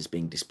businesses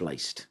being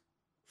displaced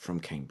from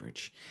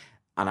Cambridge,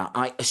 and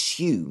I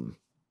assume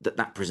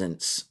that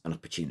presents an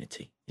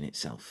opportunity in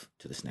itself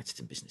to the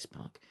Snetterton Business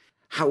Park.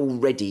 How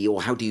ready,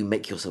 or how do you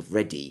make yourself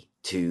ready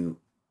to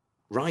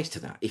rise to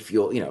that? If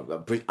you're,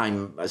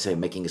 I'm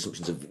making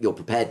assumptions of your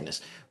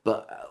preparedness,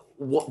 but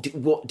what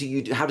do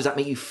you do? How does that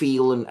make you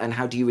feel, and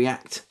how do you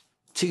react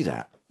to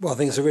that? Well, I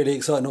think it's a really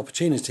exciting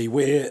opportunity.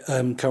 We're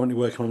currently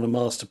working on a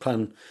master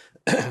plan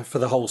for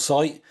the whole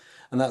site,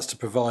 and that's to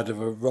provide a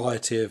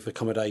variety of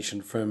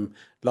accommodation, from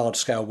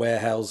large-scale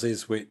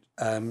warehouses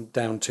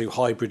down to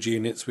hybrid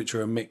units, which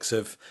are a mix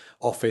of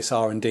office,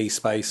 R&D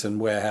space and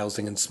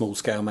warehousing and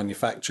small-scale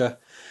manufacture.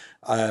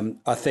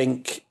 I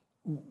think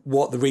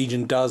what the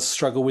region does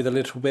struggle with a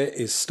little bit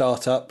is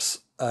startups.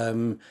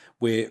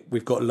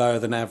 We've got lower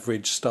than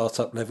average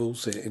startup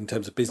levels in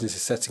terms of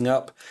businesses setting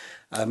up,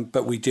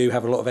 but we do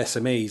have a lot of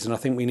SMEs, and I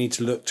think we need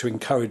to look to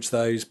encourage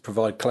those,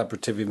 provide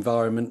collaborative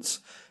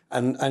environments,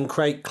 and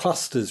create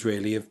clusters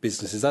really of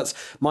businesses. That's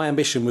my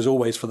ambition, was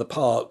always for the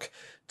park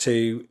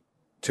to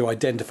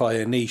identify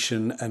a niche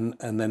and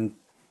then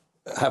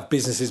have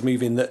businesses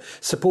move in that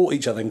support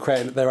each other and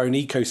create their own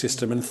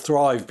ecosystem and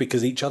thrive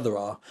because each other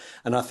are.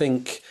 And I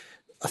think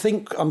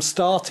I'm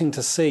starting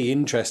to see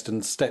interest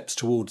and steps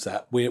towards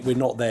that. We're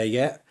not there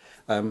yet.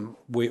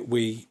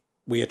 We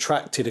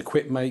attracted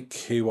Equipmake,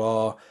 who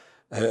are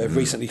have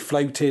recently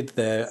floated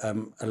their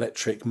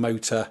electric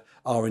motor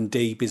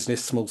R&D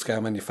business, small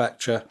scale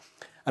manufacture,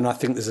 and I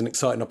think there's an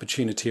exciting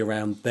opportunity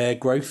around their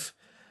growth.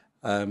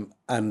 And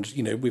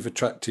we've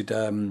attracted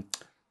a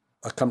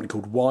company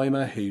called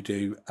Weimer, who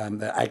do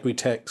their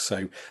agri-tech,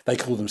 so they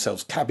call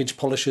themselves cabbage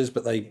polishers,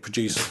 but they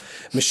produce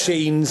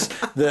machines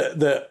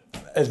that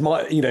as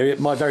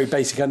my very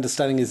basic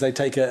understanding is they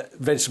take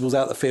vegetables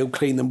out the field,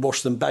 clean them,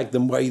 wash them, bag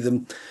them, weigh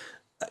them.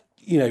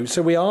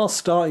 So we are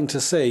starting to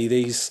see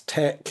these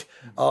tech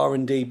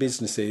R&D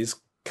businesses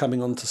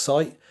coming onto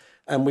site.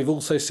 And we've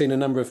also seen a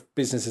number of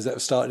businesses that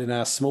have started in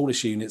our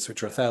smallest units,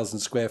 which are 1,000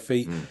 square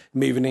feet,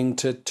 moving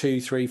into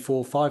 2, 3,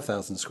 4,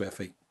 5,000 square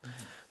feet.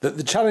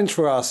 The challenge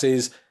for us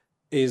is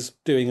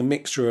doing a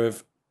mixture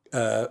of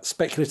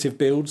speculative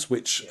builds,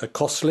 which are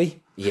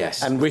costly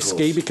and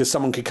risky, because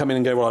someone could come in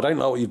and go, well, I don't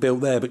like what you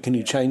built there, but can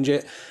you change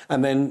it?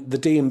 And then the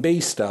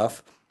D&B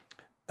stuff,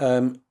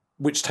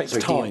 which takes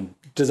time.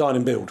 Design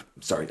and build.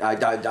 Sorry,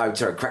 I'm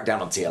sorry, crack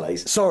down on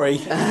TLAs. Sorry.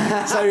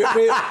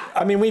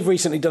 We've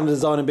recently done a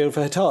design and build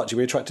for Hitachi.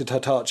 We attracted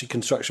Hitachi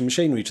construction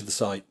machinery to the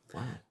site.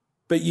 Wow.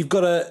 But you've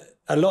got to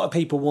a lot of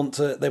people want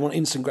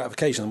instant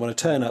gratification. They want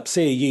to turn up,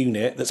 see a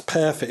unit that's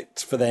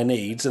perfect for their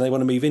needs, and they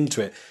want to move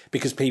into it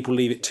because people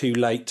leave it too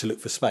late to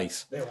look for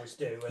space. They always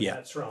do, and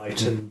that's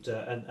right. And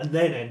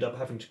then end up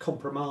having to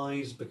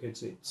compromise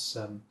because it's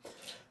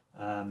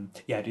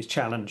it is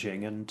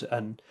challenging,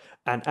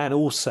 and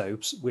also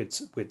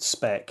with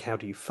spec, how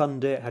do you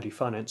fund it? How do you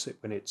finance it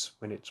when it's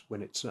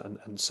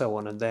and so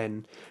on? And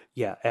then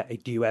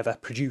do you ever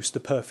produce the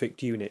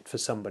perfect unit for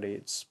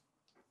somebody?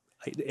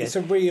 It's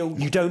a real.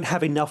 You don't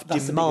have enough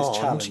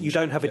demand. You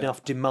don't have Yeah.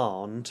 enough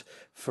demand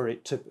for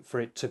it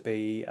to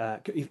be.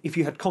 If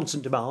you had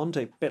constant demand,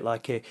 a bit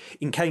like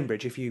in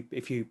Cambridge, if you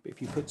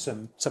put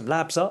some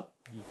labs up,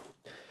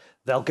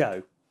 they'll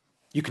go.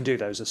 You can do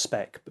those as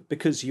spec, but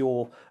because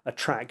you're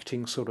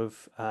attracting sort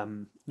of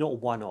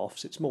not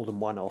one-offs, it's more than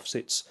one-offs.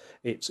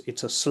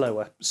 It's a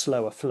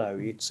slower flow.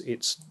 It's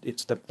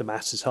the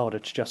mass is harder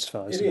to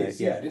justify. It is,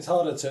 yeah. It's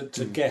harder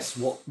to guess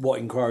what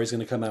inquiry is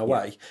going to come our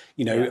way.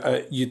 You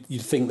know,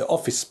 you'd think that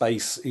office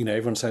space. You know,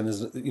 everyone's saying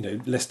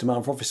there's less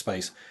demand for office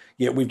space.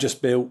 Yet we've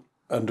just built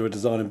under a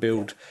design and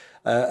build.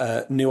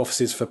 New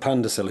offices for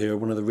Pandasil, who are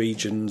one of the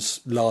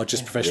region's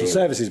largest professional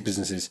services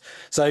businesses.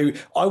 So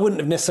I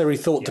wouldn't have necessarily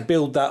thought to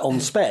build that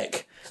on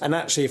spec, and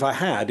actually, if I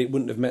had, it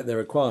wouldn't have met their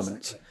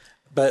requirements.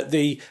 But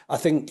I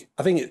think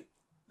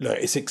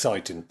it's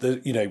exciting.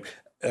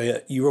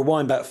 You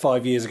rewind back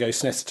 5 years ago,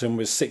 Snetterton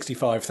was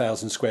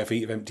 65,000 square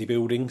feet of empty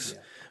buildings.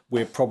 Yeah.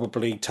 We're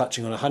probably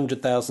touching on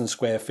 100,000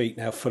 square feet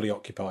now, fully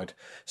occupied.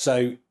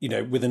 So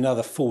with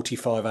another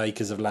 45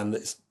 acres of land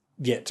that's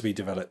yet to be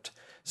developed.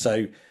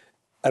 So.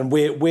 And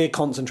we're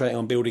concentrating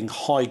on building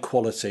high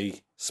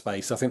quality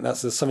space. I think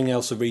that's something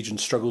else the region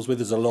struggles with.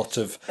 There's a lot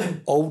of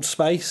old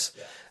space.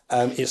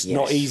 It's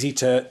not easy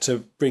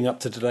to bring up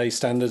to today's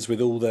standards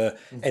with all the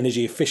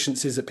energy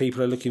efficiencies that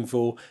people are looking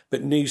for.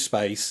 But new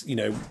space,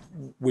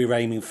 we're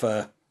aiming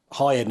for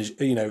high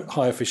energy,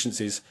 high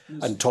efficiencies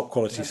and top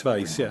quality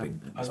space. Yeah,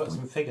 I've got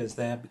some figures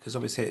there because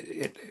obviously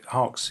it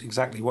harks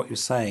exactly what you're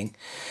saying.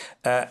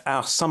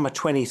 Our summer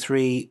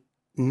 23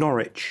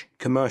 Norwich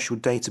commercial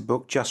data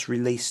book just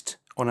released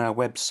on our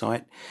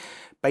website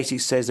basically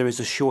says there is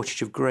a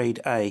shortage of grade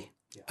A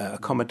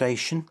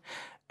accommodation,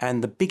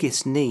 and the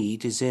biggest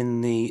need is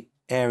in the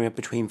area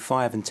between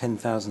 5 and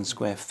 10,000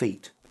 square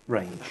feet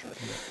range.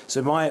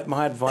 So my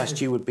advice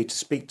to you would be to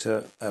speak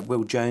to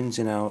Will Jones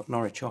in our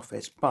Norwich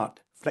office, but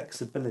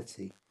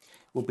flexibility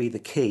will be the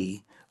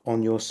key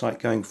on your site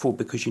going forward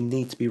because you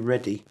need to be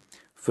ready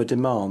for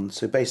demand.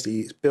 So basically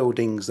it's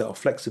buildings that are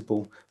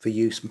flexible for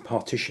use and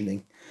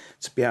partitioning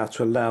to be able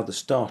to allow the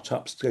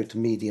start-ups to go to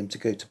medium, to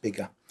go to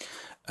bigger.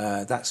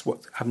 That's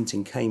what happened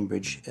in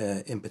Cambridge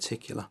in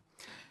particular.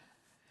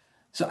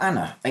 So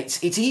Anna,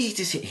 it's easy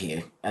to sit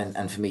here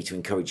and for me to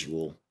encourage you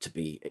all to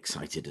be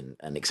excited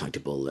and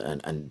excitable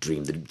and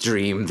dream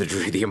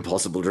the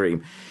impossible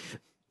dream.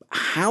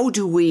 How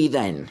do we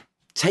then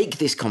take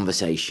this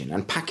conversation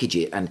and package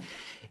it and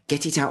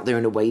get it out there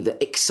in a way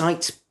that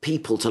excites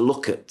people to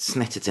look at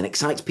Snetterton,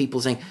 excites people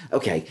saying,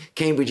 okay,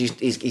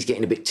 Cambridge is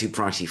getting a bit too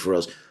pricey for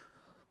us,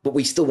 but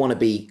we still want to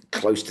be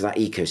close to that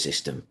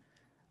ecosystem.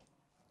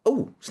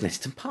 Oh,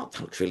 Snetterton Park,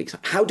 that looks really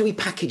exciting. How do we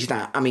package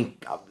that? I mean,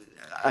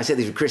 I said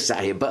this with Chris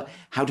out here, but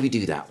how do we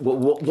do that?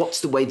 What's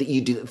the way that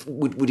you do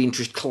would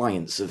interest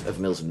clients of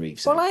Mills and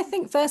Reeves? Well, I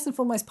think first and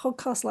foremost,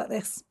 podcasts like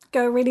this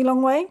go a really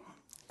long way.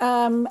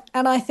 And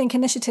I think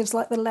initiatives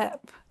like the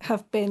LEP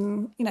have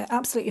been,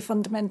 absolutely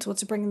fundamental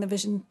to bringing the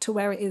vision to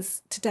where it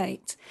is to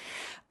date.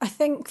 I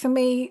think for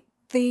me,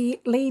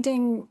 the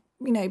leading,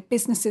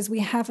 businesses we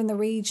have in the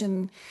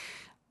region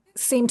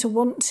seem to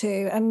want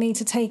to and need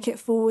to take it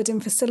forward in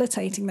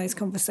facilitating those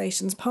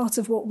conversations. Part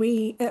of what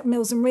we at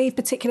Mills and Reeve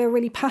particularly are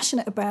really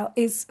passionate about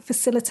is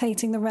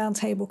facilitating the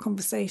roundtable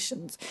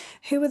conversations.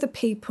 Who are the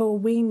people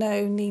we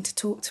know need to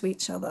talk to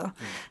each other?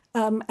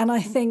 And I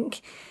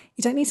think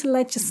you don't need to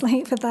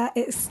legislate for that.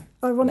 It's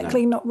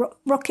ironically not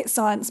rocket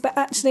science, but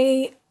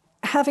actually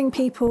having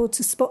people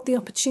to spot the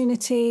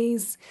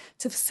opportunities,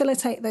 to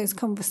facilitate those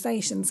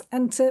conversations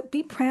and to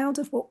be proud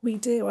of what we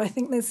do. I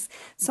think there's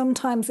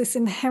sometimes this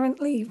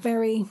inherently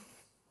very,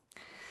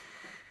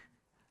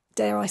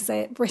 dare I say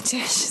it,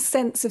 British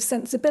sense of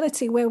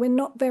sensibility where we're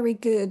not very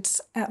good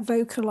at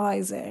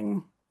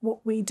vocalising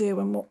what we do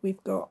and what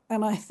we've got.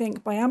 And I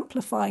think by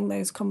amplifying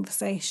those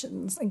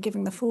conversations and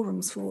giving the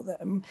forums for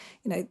them,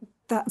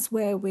 that's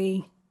where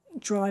we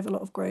drive a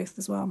lot of growth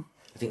as well.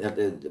 I think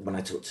that when I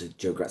talked to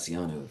Joe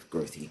Graziano of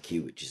Growth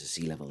EQ, which is a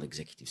C-level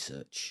executive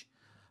search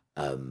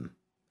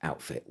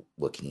outfit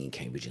working in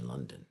Cambridge and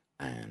London,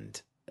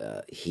 and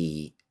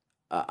I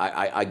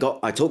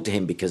talked to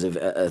him because of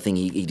a thing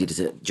he did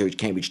at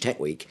Cambridge Tech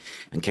Week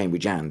and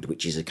Cambridge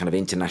which is a kind of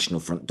international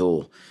front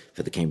door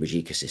for the Cambridge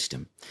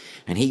ecosystem.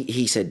 And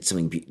he said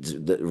something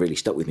that really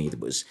stuck with me,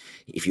 that was,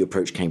 if you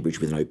approach Cambridge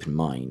with an open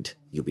mind,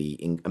 you'll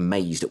be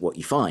amazed at what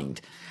you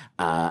find.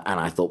 And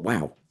I thought,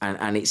 wow.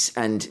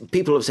 And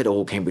people have said,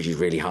 oh, Cambridge is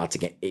really hard to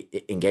get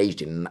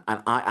engaged in.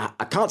 And I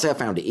can't say I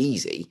found it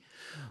easy,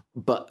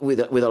 but with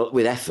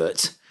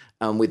effort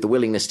and with the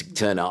willingness to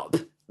turn up,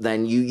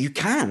 then you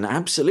can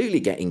absolutely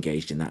get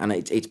engaged in that. And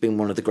it's been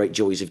one of the great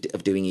joys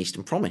of doing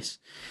Eastern Promise.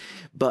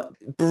 But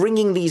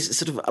bringing these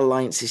sort of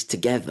alliances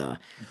together,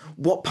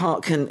 what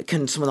part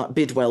can someone like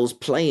Bidwell's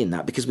play in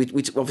that? Because we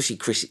obviously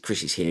Chris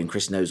is here, and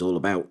Chris knows all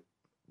about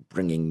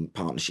bringing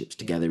partnerships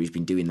together. He's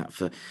been doing that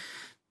for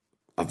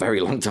a very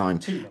long time.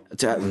 Too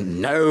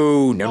long.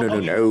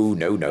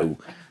 No.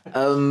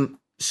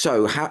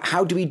 So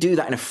how do we do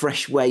that in a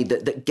fresh way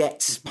that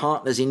gets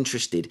partners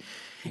interested?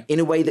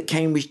 In a way that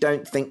Cambridge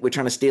don't think we're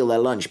trying to steal their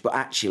lunch, but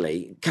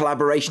actually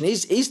collaboration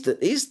is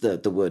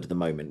the word of the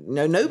moment.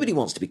 No, nobody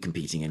wants to be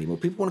competing anymore.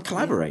 People want to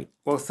collaborate.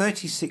 Well,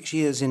 36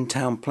 years in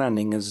town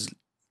planning has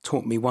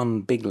taught me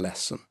one big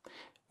lesson.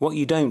 What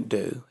you don't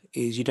do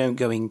is you don't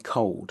go in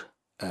cold.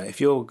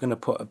 If you're going to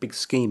put a big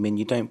scheme in,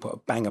 you don't put a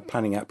banger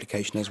planning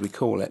application, as we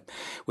call it,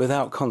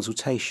 without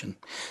consultation.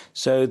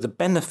 So the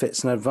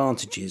benefits and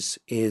advantages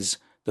is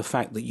the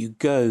fact that you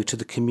go to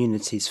the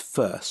communities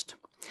first,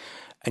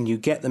 and you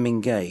get them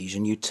engaged,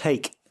 and you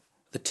take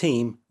the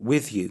team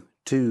with you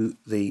to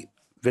the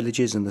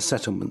villages and the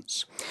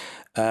settlements,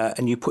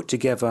 and you put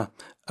together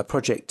a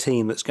project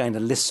team that's going to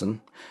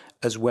listen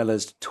as well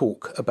as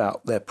talk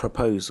about their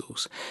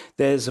proposals.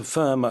 There's a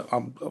firm,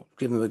 I'll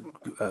give them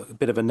a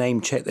bit of a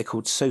name check, they're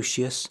called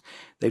Socius.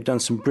 They've done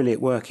some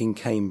brilliant work in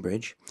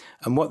Cambridge,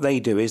 and what they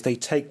do is they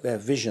take their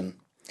vision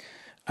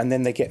and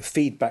then they get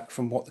feedback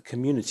from what the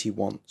community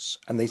wants,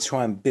 and they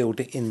try and build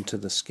it into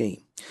the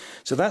scheme.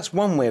 So that's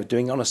one way of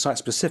doing it on a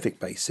site-specific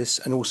basis,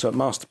 and also at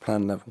master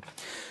plan level.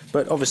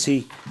 But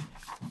obviously,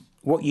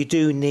 what you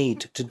do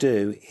need to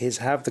do is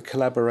have the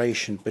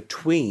collaboration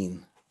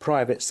between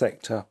private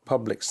sector,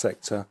 public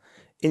sector,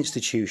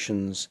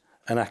 institutions,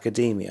 and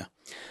academia.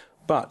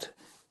 But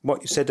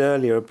what you said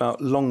earlier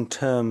about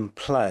long-term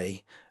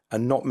play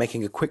and not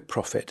making a quick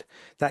profit,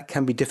 that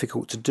can be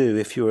difficult to do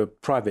if you're a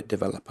private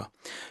developer.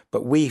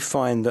 But we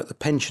find that the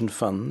pension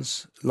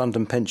funds,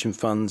 London pension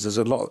funds, there's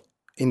a lot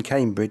in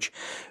Cambridge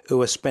who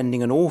are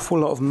spending an awful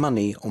lot of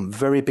money on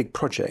very big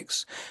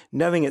projects,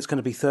 knowing it's going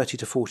to be 30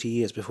 to 40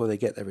 years before they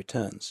get their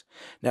returns.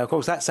 Now, of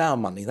course, that's our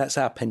money, that's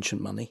our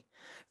pension money.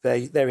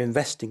 They're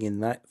investing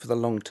in that for the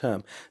long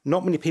term.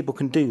 Not many people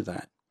can do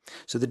that.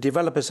 So the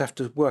developers have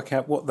to work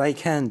out what they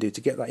can do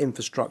to get that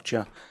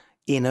infrastructure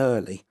in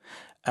early.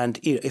 And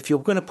if you're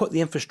going to put the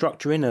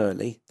infrastructure in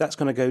early, that's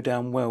going to go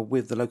down well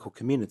with the local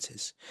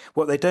communities.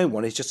 What they don't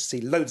want is just to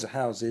see loads of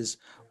houses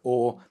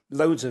or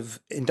loads of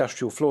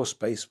industrial floor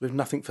space with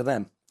nothing for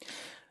them.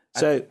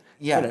 So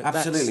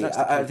absolutely.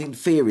 I think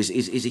fear is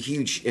a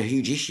huge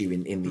issue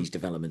in these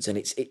developments, and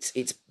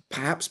it's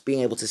perhaps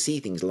being able to see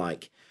things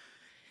like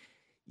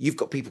you've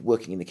got people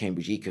working in the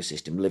Cambridge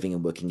ecosystem, living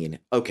and working in,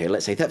 okay,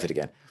 let's say Thetford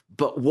again,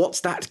 but what's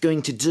that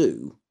going to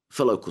do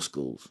for local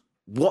schools?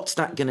 What's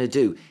that going to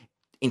do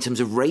in terms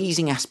of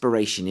raising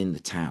aspiration in the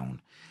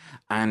town?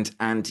 And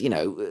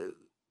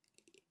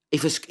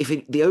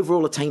if the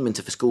overall attainment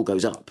of a school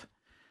goes up,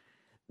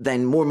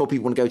 then more and more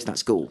people want to go to that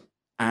school,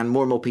 and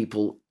more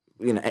people,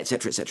 et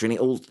cetera, and it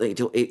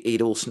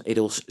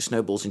all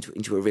snowballs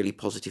into a really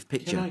positive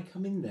picture. Can I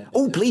come in there?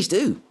 Oh, please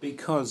do.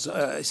 Because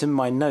it's in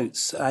my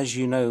notes. As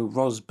you know,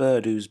 Ros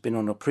Bird, who's been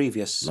on a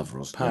previous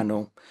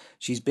panel,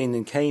 she's been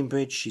in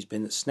Cambridge, she's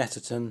been at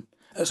Snetterton,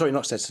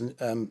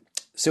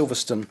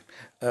 Silverstone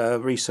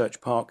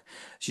Research Park.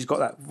 She's got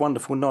that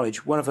wonderful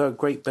knowledge. One of her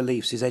great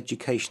beliefs is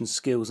education,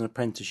 skills and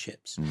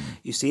apprenticeships.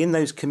 You see, in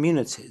those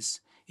communities,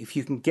 if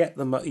you can get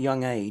them at a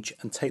young age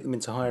and take them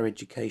into higher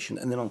education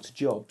and then onto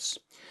jobs,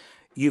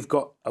 you've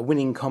got a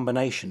winning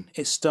combination.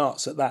 It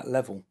starts at that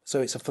level. So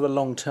it's for the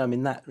long term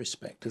in that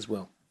respect as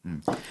well.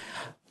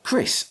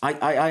 Chris, I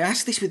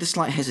ask this with a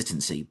slight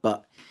hesitancy,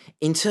 but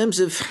in terms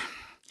of...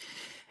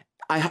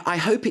 I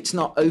hope it's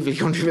not overly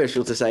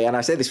controversial to say, and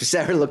I say this with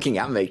Sarah looking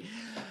at me.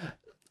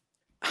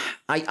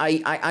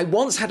 I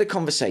once had a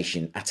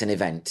conversation at an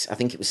event, I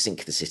think it was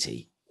Sync the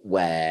City,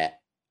 where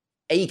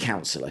a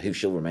councillor, who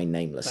shall remain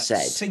nameless,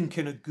 said... Sync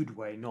in a good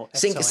way, not...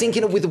 Sync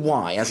in with a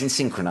Y, as in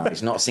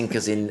synchronise, not sync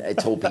as in a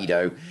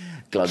torpedo,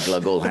 glug,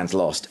 glug, all hands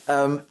lost.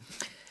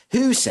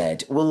 Who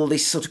said, well,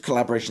 this sort of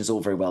collaboration is all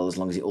very well as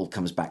long as it all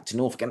comes back to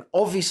Norfolk. And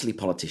obviously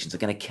politicians are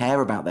going to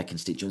care about their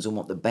constituents and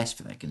want the best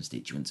for their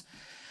constituents.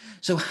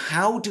 So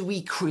how do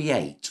we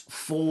create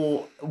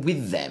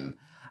with them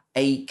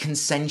a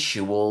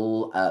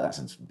consensual, that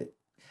sounds a bit,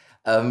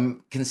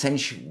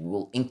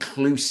 consensual,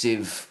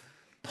 inclusive,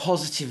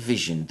 positive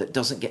vision that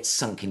doesn't get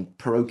sunk in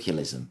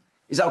parochialism?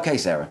 Is that okay,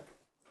 Sarah?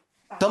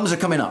 Thumbs are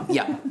coming up.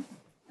 Yeah.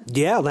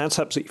 Yeah, that's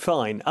absolutely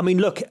fine. I mean,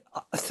 look,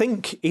 I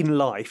think in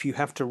life you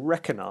have to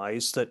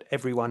recognise that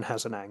everyone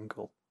has an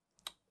angle.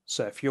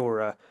 So if you're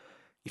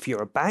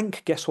a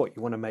bank, guess what?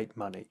 You want to make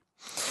money.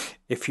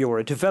 If you're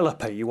a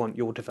developer, you want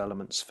your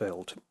developments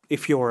filled.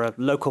 If you're a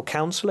local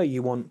councillor,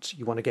 you want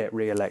to get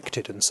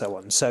re-elected and so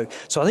on. So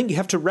I think you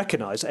have to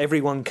recognise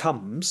everyone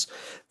comes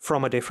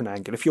from a different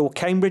angle. If you're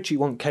Cambridge, you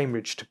want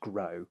Cambridge to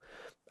grow,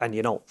 and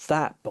you're not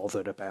that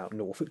bothered about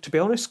Norfolk, to be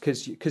honest,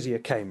 because you're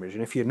Cambridge.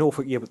 And if you're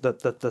Norfolk, you're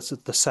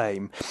the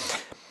same.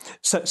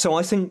 So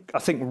I think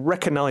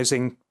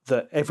recognising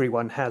that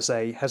everyone has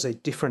a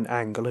different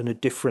angle and a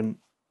different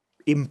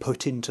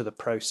input into the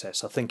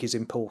process, I think, is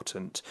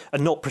important,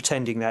 and not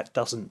pretending that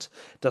doesn't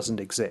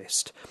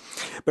exist,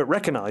 but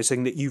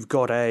recognising that you've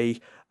got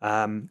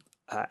an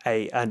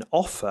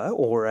offer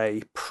or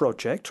a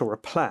project or a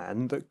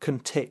plan that can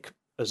tick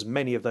as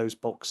many of those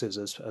boxes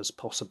as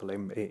possible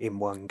in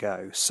one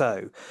go.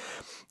 So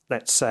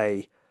let's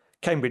say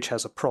Cambridge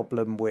has a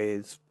problem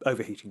with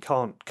overheating.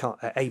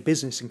 A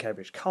business in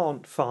Cambridge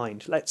can't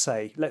find, let's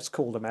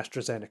call them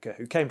AstraZeneca,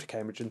 who came to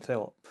Cambridge and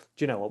thought,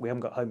 do you know what, we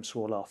haven't got homes for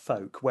all our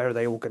folk. Where are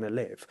they all going to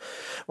live?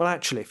 Well,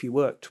 actually, if you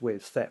worked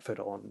with Thetford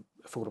on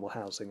affordable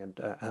housing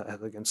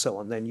and so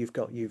on, then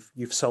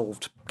you've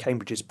solved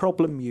Cambridge's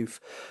problem. You've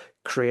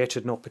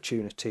created an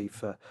opportunity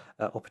for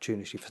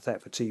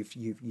Thetford. So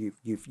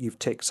you've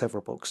ticked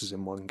several boxes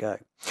in one go.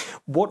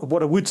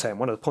 What I would say, and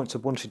one of the points I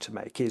wanted to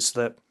make, is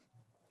that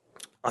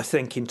I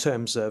think in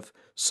terms of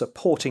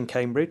supporting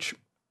Cambridge,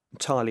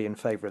 entirely in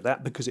favour of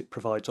that, because it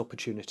provides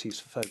opportunities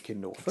for folk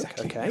in Norfolk.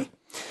 Exactly, okay,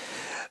 yeah.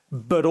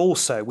 But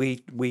also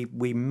we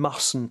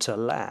mustn't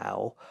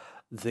allow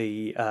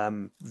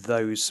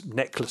those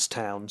necklace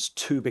towns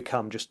to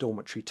become just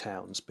dormitory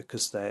towns,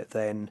 because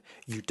then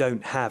you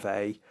don't have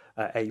a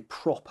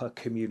proper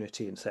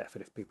community in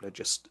Thetford if people are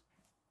just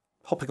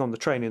hopping on the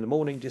train in the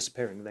morning,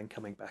 disappearing, and then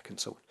coming back and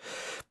so on.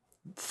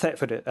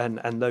 Thetford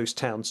and those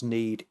towns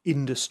need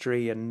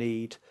industry and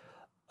need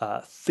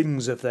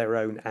things of their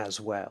own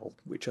as well,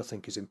 which I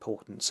think is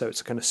important. So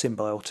it's a kind of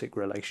symbiotic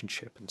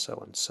relationship and so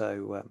on.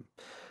 So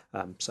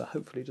so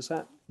hopefully does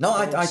that? No,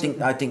 I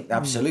think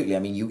absolutely. I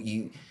mean,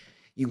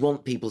 you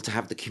want people to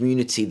have the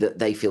community that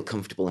they feel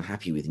comfortable and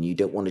happy with, and you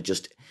don't want to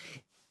just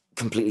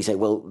completely say,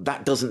 well,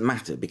 that doesn't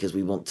matter because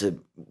we want to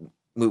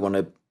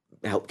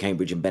help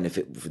Cambridge and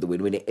benefit for the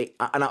win-win.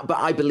 But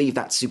I believe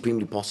that's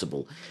supremely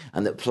possible,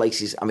 and that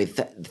places, I mean,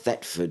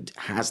 Thetford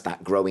has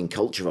that growing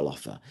cultural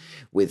offer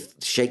with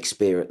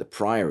Shakespeare at the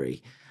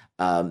Priory.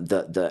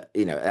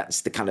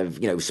 That's the kind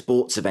of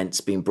sports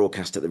events being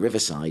broadcast at the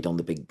Riverside on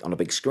a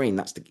big screen.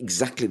 That's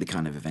exactly the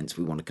kind of events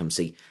we want to come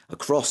see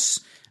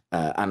across.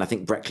 And I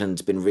think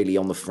Breckland's been really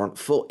on the front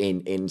foot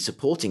in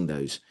supporting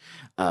those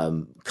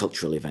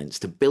cultural events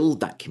to build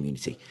that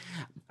community.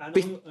 And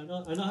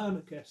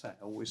I guess I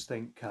always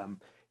think,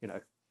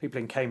 people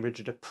in Cambridge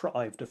are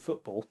deprived of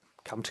football.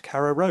 Come to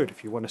Carrow Road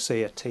if you want to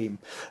see a team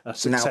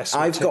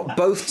successful. Now, I've got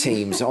both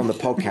teams on the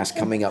podcast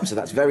coming up, so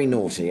that's very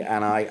naughty,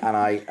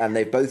 and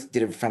they both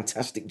did a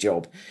fantastic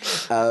job.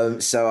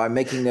 So I'm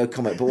making no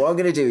comment. But what I'm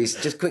going to do is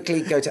just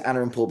quickly go to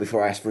Anna and Paul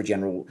before I ask for a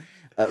general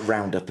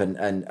roundup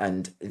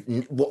and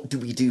what do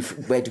we do?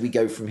 Where do we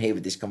go from here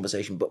with this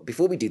conversation? But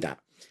before we do that,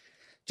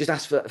 just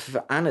ask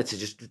for Anna to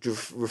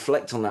just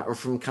reflect on that, or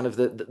from kind of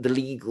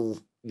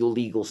your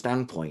legal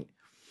standpoint.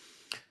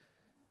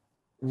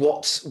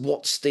 What's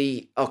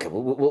the okay?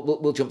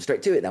 We'll jump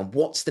straight to it then.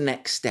 What's the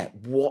next step?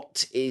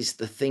 What is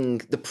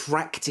the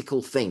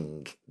practical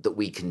thing that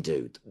we can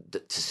do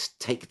to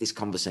take this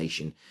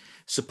conversation,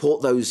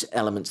 support those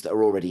elements that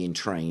are already in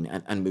train,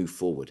 and move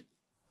forward?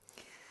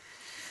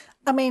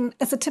 I mean,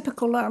 as a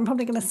typical lawyer, I'm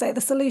probably going to say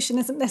the solution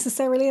isn't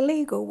necessarily a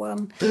legal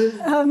one.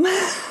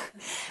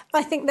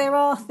 I think there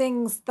are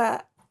things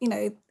that,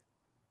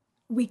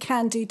 we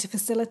can do to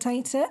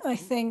facilitate it. I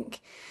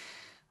think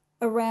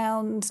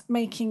around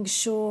making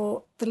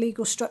sure the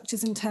legal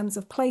structures in terms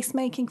of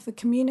placemaking for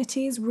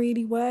communities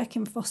really work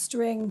in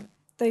fostering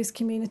those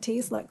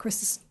communities, like Chris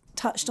has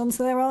touched on.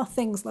 So there are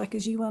things like,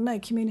 as you well know,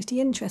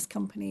 community interest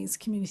companies,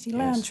 community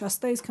land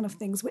trust, those kind of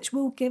things, which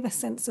will give a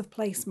sense of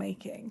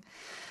placemaking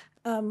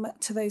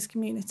to those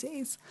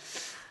communities.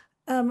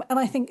 And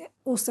I think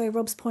also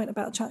Rob's point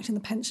about attracting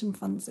the pension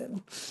funds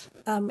in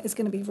is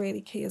going to be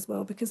really key as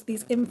well, because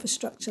these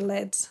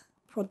infrastructure-led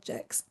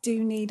projects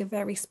do need a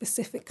very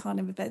specific kind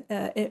of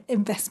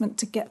investment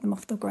to get them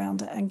off the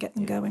ground and get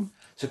them going.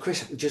 So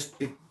Chris, just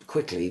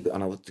quickly,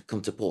 and I'll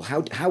come to Paul,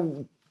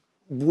 how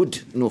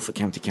would Norfolk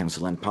County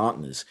Council and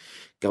partners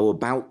go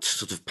about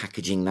sort of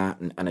packaging that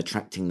and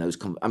attracting those?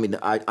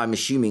 I'm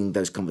assuming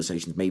those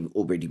conversations may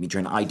already be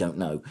trained. I don't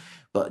know,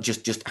 but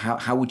just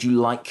how would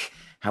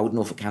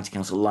Norfolk County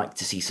Council like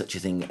to see such a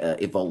thing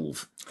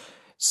evolve?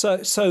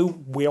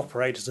 So we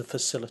operate as a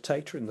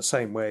facilitator in the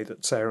same way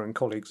that Sarah and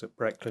colleagues at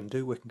Breckland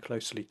do, working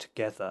closely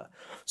together,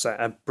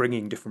 so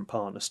bringing different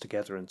partners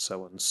together and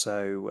so on.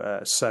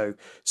 So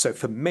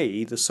for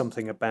me, there's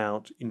something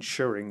about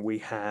ensuring we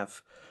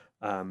have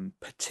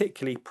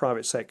particularly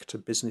private sector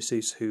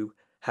businesses who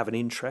have an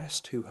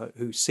interest,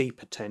 who see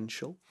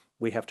potential.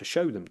 We have to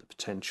show them the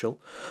potential,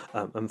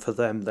 and for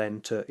them then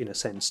to, in a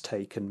sense,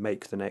 take and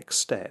make the next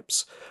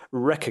steps,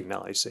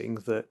 recognising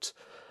that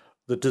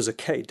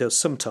does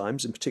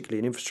sometimes, and particularly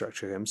in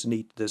infrastructure firms,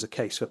 there's a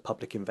case for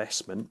public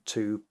investment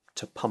to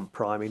pump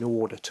prime in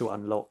order to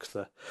unlock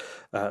the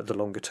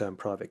longer term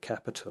private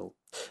capital.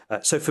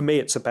 So for me,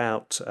 it's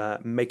about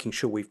making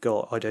sure we've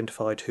got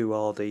identified who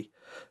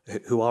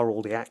are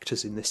all the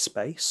actors in this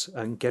space,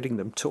 and getting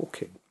them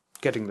talking,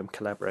 getting them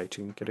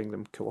collaborating, getting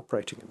them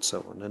cooperating, and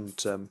so on,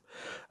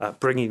 and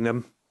bringing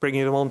them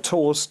bringing them on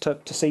tours to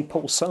see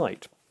Paul's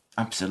site.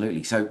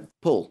 Absolutely. So,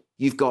 Paul,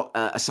 you've got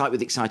a site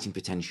with exciting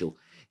potential.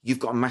 You've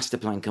got a master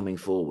plan coming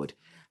forward.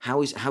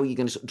 How are you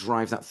going to sort of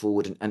drive that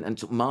forward and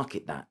sort of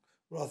market that?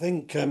 Well, I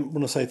think I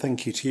want to say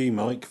thank you to you,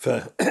 Mike,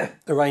 for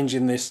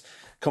arranging this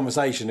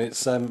conversation.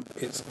 It's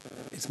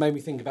made me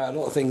think about a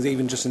lot of things,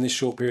 even just in this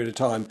short period of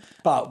time.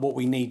 But what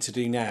we need to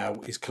do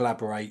now is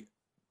collaborate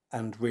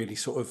and really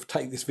sort of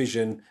take this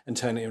vision and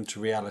turn it into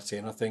reality.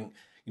 And I think,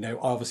 I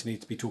obviously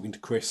need to be talking to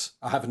Chris.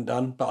 I haven't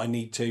done, but I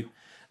need to.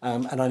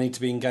 And I need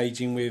to be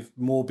engaging with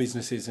more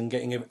businesses and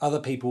getting other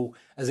people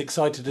as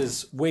excited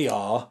as we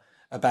are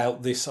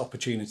about this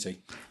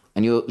opportunity.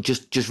 And you're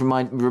just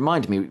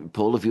remind me,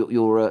 Paul, of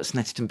your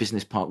Snetterton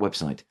Business Park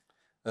website.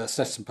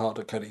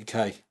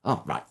 SnettertonPark.co.uk.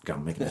 Oh, right. Go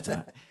on, make a note of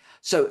that.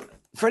 So,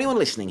 for anyone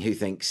listening who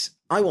thinks,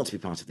 I want to be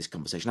part of this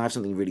conversation, I have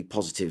something really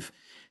positive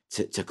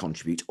to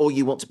contribute, or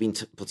you want to be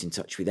put in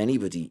touch with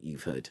anybody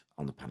you've heard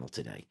on the panel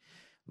today,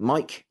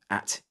 Mike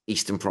at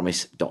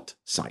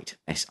easternpromise.site,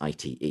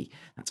 SITE.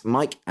 That's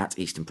Mike at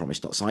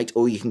easternpromise.site,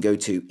 or you can go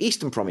to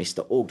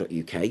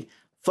easternpromise.org.uk,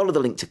 follow the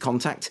link to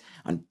contact,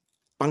 and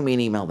bang me an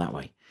email that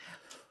way.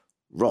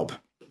 Rob,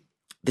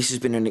 this has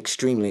been an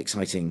extremely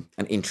exciting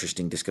and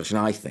interesting discussion,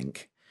 I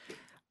think.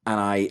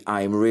 And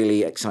I'm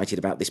really excited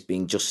about this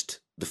being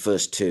just the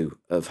first two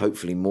of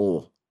hopefully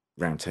more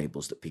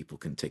roundtables that people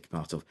can take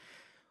part of.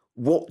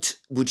 What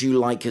would you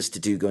like us to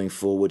do going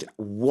forward?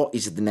 What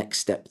is the next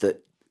step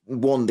that,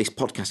 one, this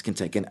podcast can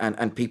take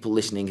and people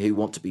listening who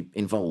want to be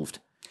involved?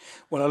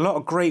 Well, a lot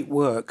of great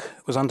work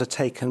was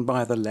undertaken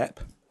by the LEP,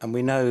 and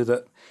we know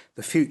that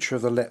the future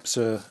of the LEPs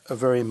are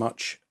very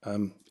much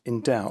in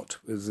doubt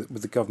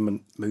with the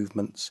government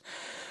movements.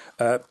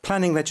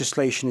 Planning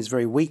legislation is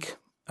very weak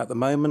at the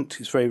moment.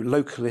 It's very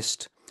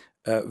localist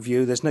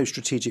view. There's no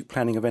strategic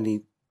planning of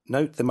any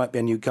note. There might be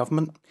a new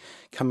government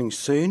coming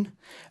soon.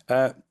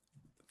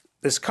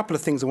 There's a couple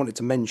of things I wanted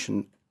to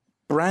mention.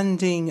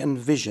 Branding and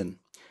vision.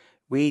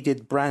 We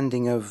did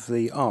branding of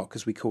the ARC,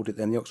 as we called it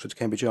then, the Oxford to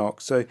Cambridge ARC.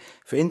 So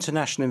for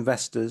international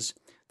investors,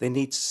 they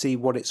need to see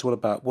what it's all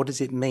about. What does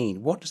it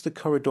mean? What does the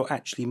corridor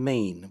actually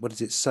mean? What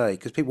does it say?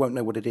 Because people won't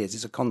know what it is.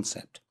 It's a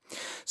concept.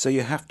 So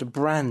you have to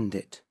brand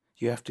it.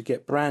 You have to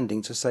get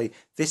branding to say,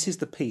 this is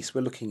the piece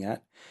we're looking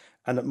at.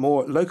 And at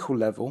more local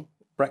level,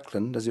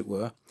 Breckland, as it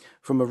were,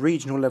 from a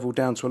regional level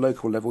down to a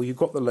local level, you've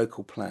got the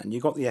local plan.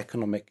 You've got the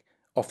economic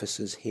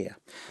officers here.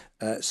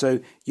 So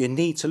you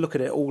need to look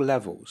at it at all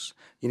levels.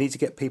 You need to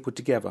get people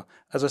together.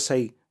 As I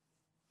say,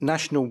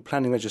 national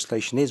planning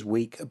legislation is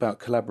weak about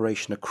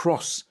collaboration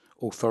across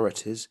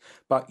authorities,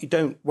 but you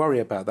don't worry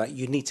about that.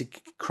 You need to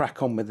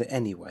crack on with it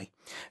anyway.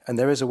 And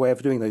there is a way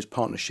of doing those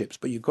partnerships,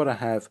 but you've got to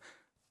have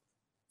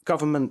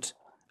government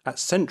at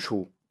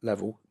central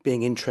level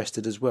being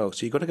interested as well.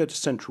 So you've got to go to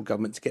central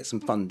government to get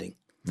some funding,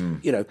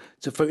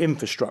 for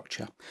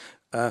infrastructure.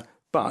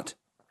 But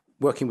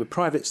working with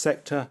private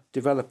sector,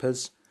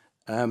 developers,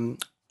 and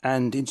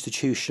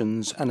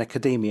institutions and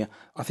academia,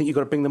 I think you've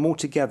got to bring them all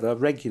together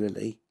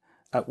regularly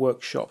at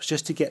workshops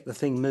just to get the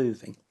thing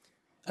moving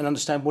and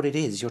understand what it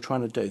is you're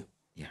trying to do.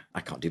 Yeah,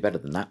 I can't do better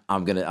than that.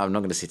 I'm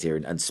not gonna sit here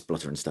and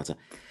splutter and stutter.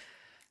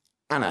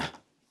 Anna,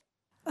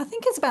 I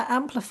think it's about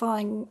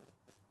amplifying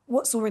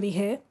what's already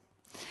here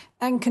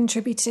and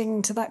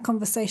contributing to that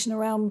conversation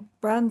around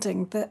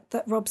branding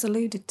that Rob's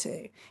alluded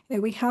to.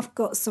 We have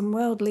got some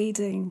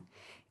world-leading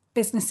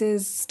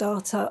businesses,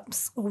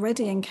 startups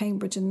already in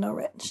Cambridge and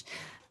Norwich.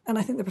 And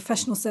I think the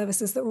professional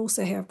services that are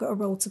also here have got a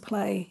role to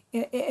play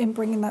in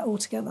bringing that all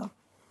together.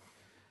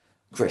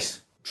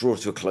 Chris, draw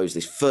to a close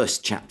this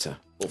first chapter,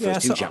 or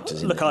first two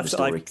chapters in the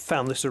story. I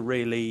found this a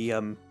really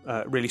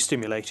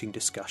stimulating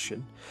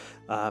discussion.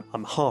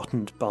 I'm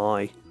heartened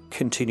by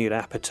continued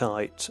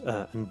appetite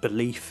and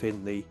belief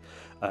in the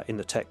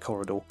tech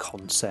corridor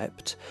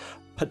concept,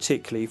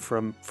 particularly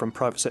from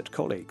private sector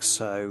colleagues.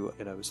 So,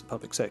 as the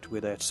public sector,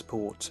 we're there to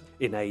support,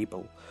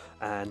 enable,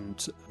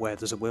 and where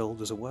there's a will,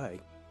 there's a way.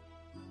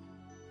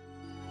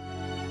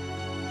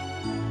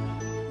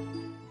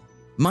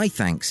 My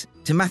thanks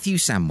to Matthew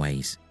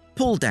Samways,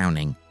 Paul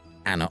Downing,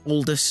 Anna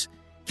Aldous,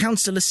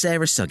 Councillor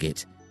Sarah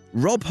Suggett,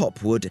 Rob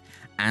Hopwood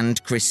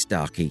and Chris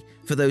Starkey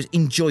for those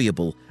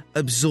enjoyable,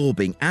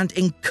 absorbing and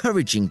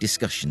encouraging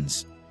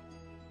discussions.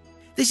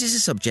 This is a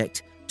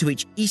subject to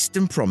which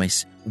Eastern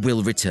Promise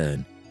will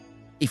return.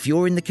 If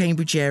you're in the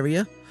Cambridge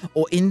area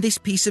or in this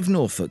piece of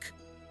Norfolk,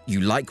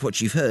 you like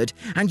what you've heard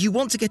and you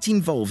want to get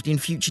involved in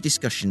future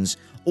discussions,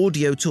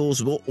 audio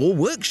tours or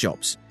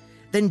workshops,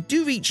 then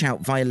do reach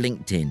out via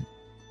LinkedIn.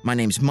 My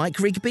name's Mike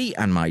Rigby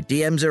and my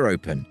DMs are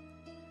open.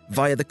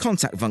 Via the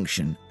contact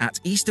function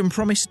at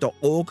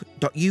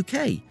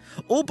easternpromise.org.uk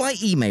or by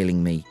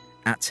emailing me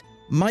at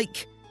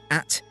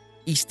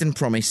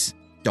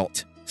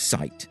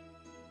mike@easternpromise.site.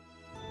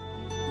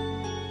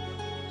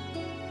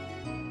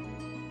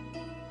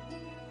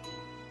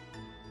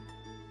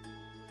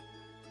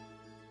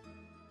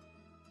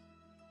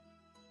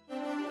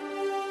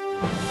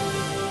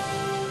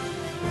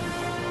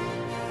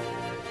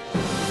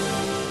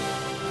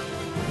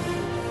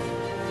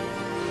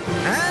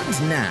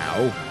 And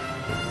now,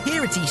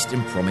 Here at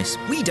Eastern Promise,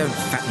 we don't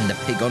fatten the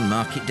pig on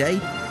market day,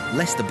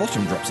 lest the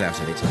bottom drops out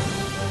of it.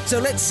 So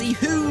let's see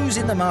who's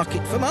in the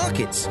market for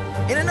markets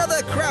in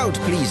another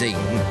crowd-pleasing...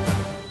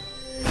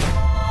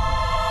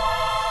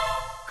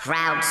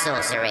 Crowd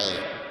sorcery.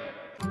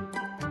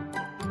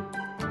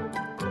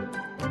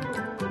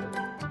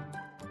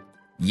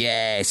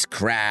 Yes,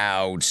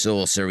 crowd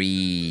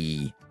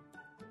sorcery.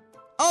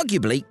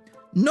 Arguably,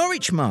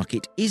 Norwich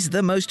Market is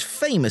the most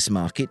famous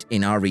market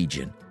in our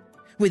region,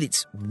 with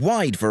its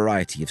wide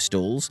variety of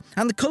stalls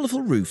and the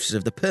colourful roofs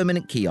of the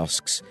permanent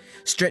kiosks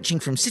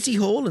stretching from City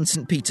Hall and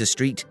St Peter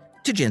Street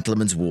to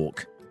Gentleman's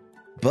Walk.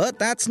 But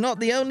that's not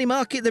the only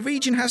market the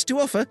region has to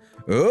offer.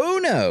 Oh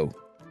no!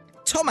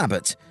 Tom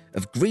Abbott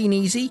of Green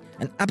Easy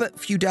and Abbott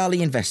Feudali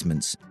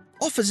Investments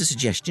offers a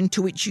suggestion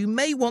to which you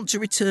may want to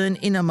return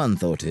in a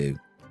month or two.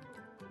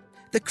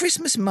 The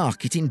Christmas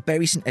market in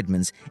Bury St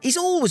Edmunds is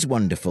always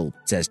wonderful,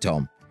 says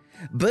Tom.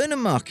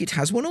 Burnham Market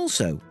has one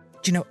also.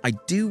 Do you know, I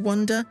do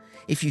wonder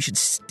if you should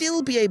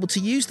still be able to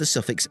use the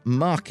suffix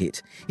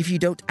market if you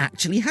don't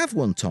actually have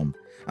one, Tom.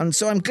 And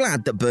so I'm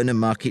glad that Burnham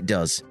Market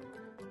does.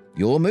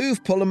 Your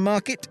move, Pullham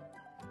Market.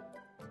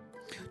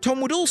 Tom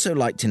would also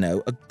like to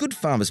know a good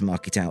farmers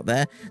market out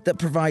there that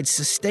provides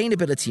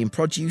sustainability in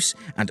produce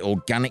and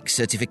organic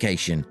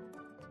certification.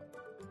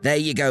 There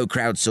you go,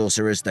 crowd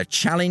sorcerers. The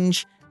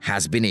challenge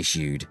has been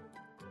issued.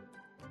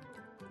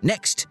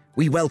 Next,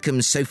 we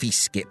welcome Sophie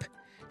Skip,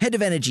 Head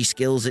of Energy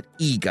Skills at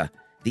EAGER,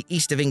 the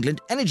East of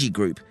England Energy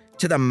Group,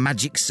 to the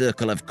magic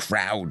circle of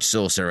crowd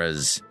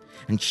sorcerers.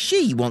 And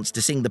she wants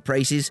to sing the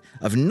praises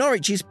of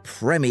Norwich's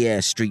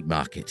premier street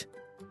market.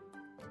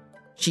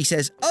 She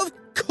says, of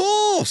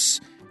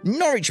course!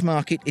 Norwich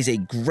Market is a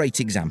great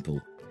example.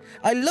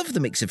 I love the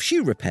mix of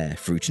shoe repair,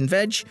 fruit and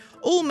veg,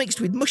 all mixed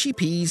with mushy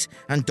peas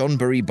and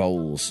Donbury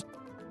bowls.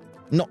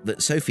 Not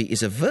that Sophie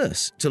is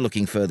averse to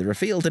looking further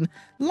afield, and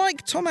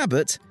like Tom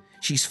Abbott,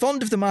 she's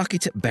fond of the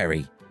market at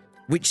Bury,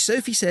 which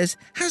Sophie says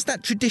has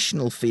that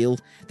traditional feel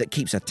that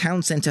keeps a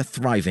town centre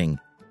thriving,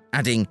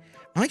 adding,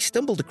 I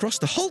stumbled across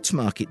the Holt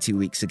Market 2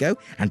 weeks ago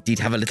and did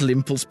have a little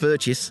impulse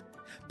purchase.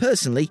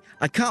 Personally,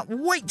 I can't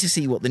wait to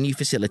see what the new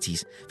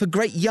facilities for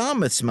Great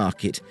Yarmouth's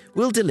Market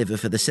will deliver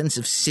for the sense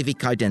of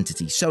civic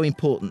identity. So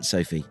important,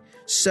 Sophie.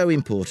 So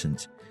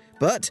important.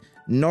 But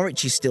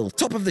Norwich is still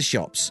top of the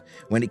shops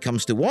when it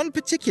comes to one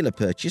particular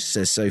purchase,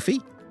 says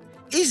Sophie.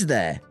 Is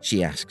there,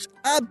 she asks,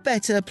 a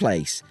better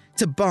place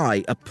to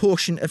buy a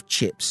portion of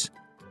chips?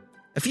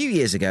 A few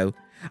years ago,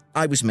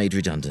 I was made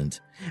redundant,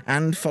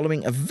 and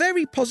following a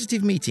very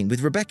positive meeting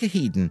with Rebecca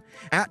Headen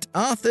at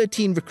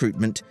R13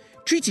 Recruitment,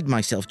 treated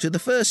myself to the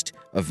first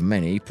of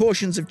many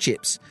portions of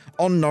chips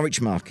on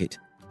Norwich Market.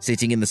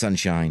 Sitting in the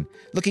sunshine,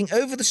 looking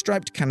over the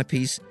striped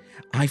canopies,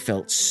 I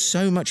felt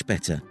so much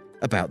better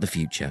about the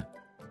future.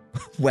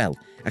 Well,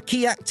 a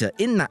key actor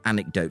in that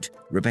anecdote,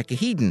 Rebecca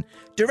Headen,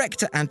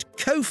 director and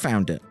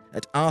co-founder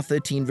at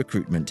R13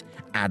 Recruitment,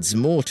 adds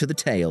more to the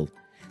tale.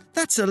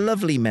 That's a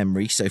lovely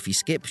memory, Sophie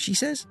Skip, she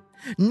says.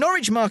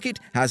 Norwich Market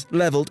has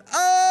levelled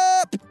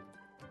up!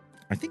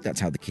 I think that's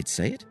how the kids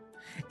say it.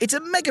 It's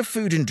a mega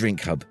food and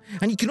drink hub,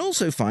 and you can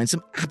also find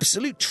some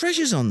absolute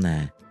treasures on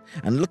there.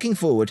 And looking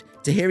forward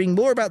to hearing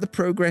more about the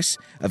progress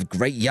of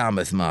Great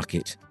Yarmouth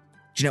Market.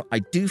 Do you know, I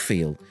do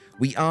feel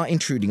we are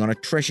intruding on a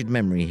treasured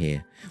memory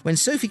here when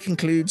Sophie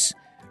concludes,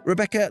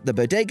 Rebecca, the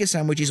bodega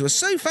sandwiches were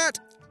so fat,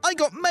 I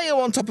got mayo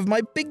on top of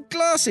my big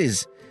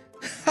glasses.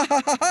 Ha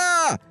ha ha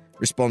ha,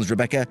 responds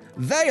Rebecca,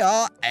 they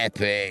are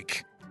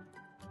epic.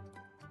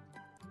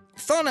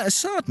 Thana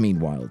Assad,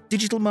 meanwhile,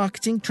 digital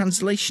marketing,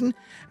 translation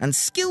and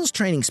skills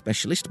training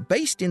specialist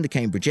based in the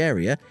Cambridge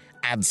area,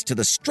 adds to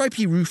the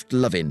stripy-roofed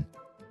love-in.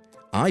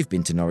 I've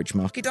been to Norwich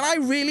Market and I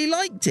really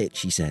liked it,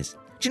 she says.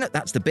 Do you know,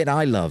 that's the bit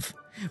I love,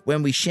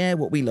 when we share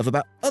what we love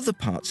about other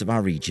parts of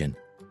our region.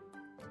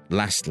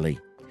 Lastly,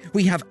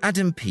 we have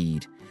Adam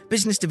Peed,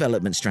 business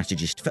development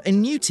strategist for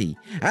Annuity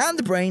and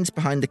the brains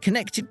behind the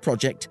Connected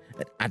project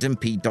at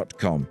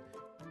adampeed.com.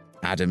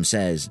 Adam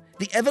says,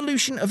 the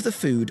evolution of the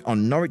food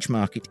on Norwich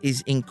Market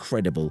is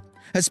incredible,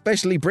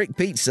 especially brick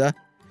pizza.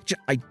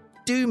 I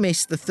do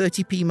miss the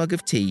 30p mug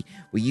of tea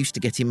we used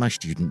to get in my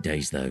student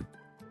days, though.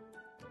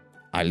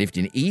 I lived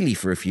in Ely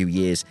for a few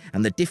years,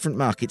 and the different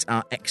markets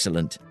are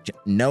excellent.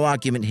 No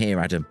argument here,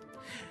 Adam.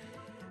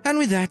 And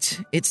with that,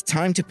 it's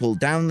time to pull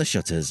down the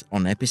shutters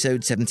on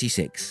episode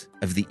 76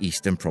 of the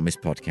Eastern Promise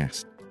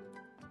podcast.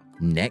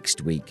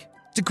 Next week,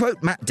 to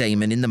quote Matt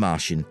Damon in The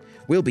Martian,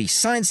 we'll be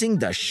sciencing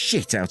the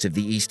shit out of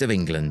the east of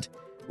England,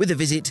 with a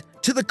visit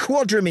to the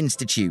Quadram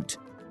Institute.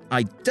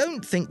 I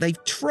don't think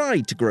they've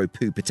tried to grow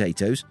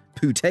potatoes,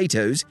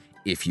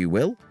 if you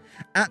will,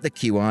 at the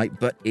QI,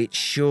 but it's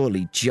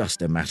surely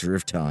just a matter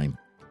of time.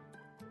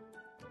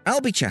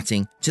 I'll be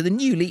chatting to the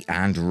newly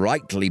and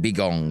rightly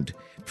begonged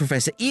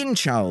Professor Ian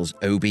Charles,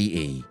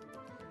 OBE,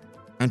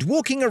 and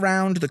walking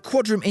around the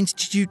Quadram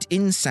Institute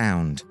in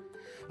sound,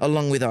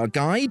 along with our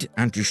guide,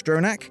 Andrew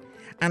Stronach,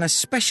 and a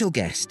special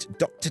guest,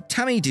 Dr.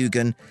 Tammy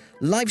Dugan,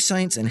 Life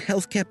Science and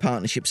Healthcare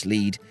Partnerships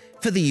Lead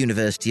for the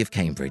University of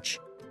Cambridge.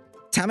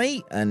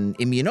 Tammy, an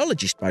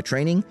immunologist by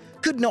training,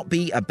 could not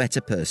be a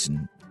better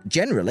person,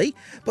 generally,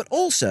 but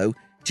also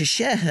to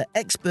share her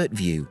expert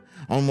view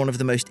on one of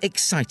the most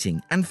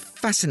exciting and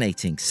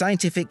fascinating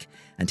scientific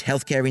and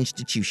healthcare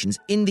institutions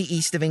in the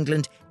east of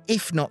England,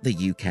 if not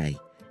the UK,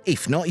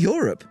 if not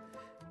Europe,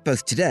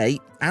 both today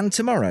and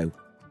tomorrow.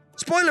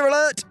 Spoiler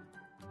alert!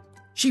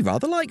 She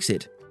rather likes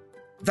it.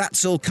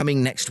 That's all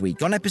coming next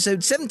week on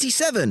episode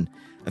 77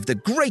 of the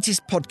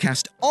greatest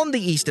podcast on the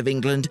east of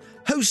England,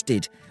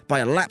 hosted by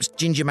a lapsed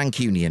ginger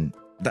Mancunian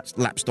that's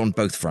lapsed on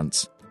both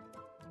fronts.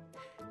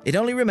 It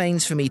only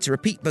remains for me to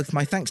repeat both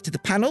my thanks to the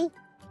panel,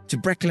 to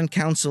Breckland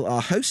Council,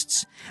 our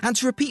hosts, and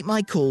to repeat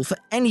my call for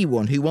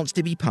anyone who wants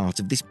to be part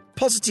of this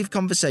positive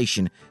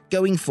conversation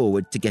going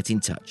forward to get in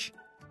touch.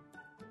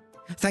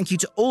 Thank you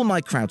to all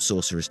my crowd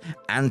sorcerers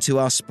and to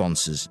our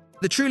sponsors,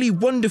 the truly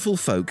wonderful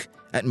folk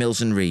at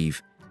Mills and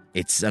Reeve.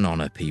 It's an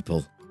honour,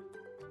 people.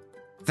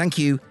 Thank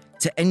you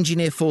to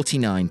Engineer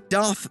 49,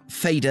 Darth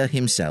Vader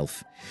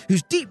himself,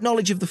 whose deep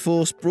knowledge of the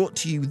Force brought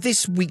to you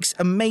this week's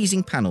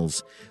amazing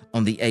panels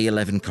on the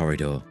A11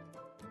 corridor.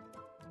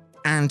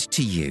 And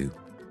to you,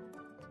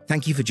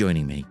 thank you for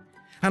joining me,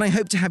 and I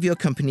hope to have your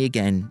company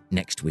again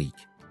next week.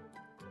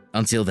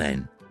 Until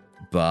then,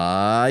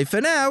 bye for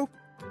now.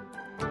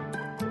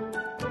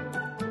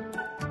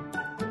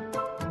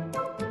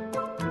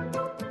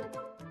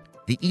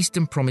 The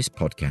Eastern Promise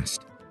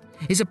podcast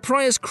is a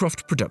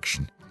Priorscroft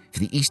production for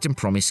the Eastern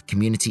Promise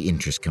Community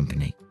Interest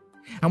Company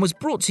and was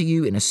brought to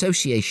you in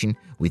association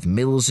with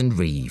Mills and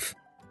Reeve,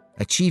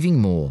 achieving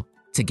more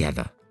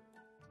together.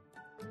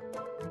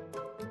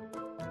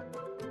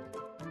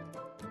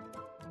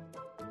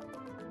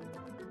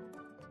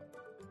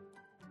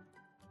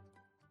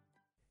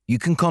 You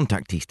can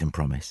contact Eastern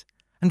Promise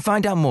and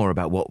find out more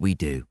about what we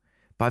do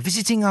by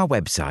visiting our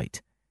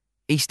website,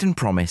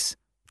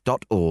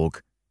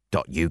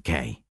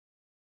 easternpromise.org.uk.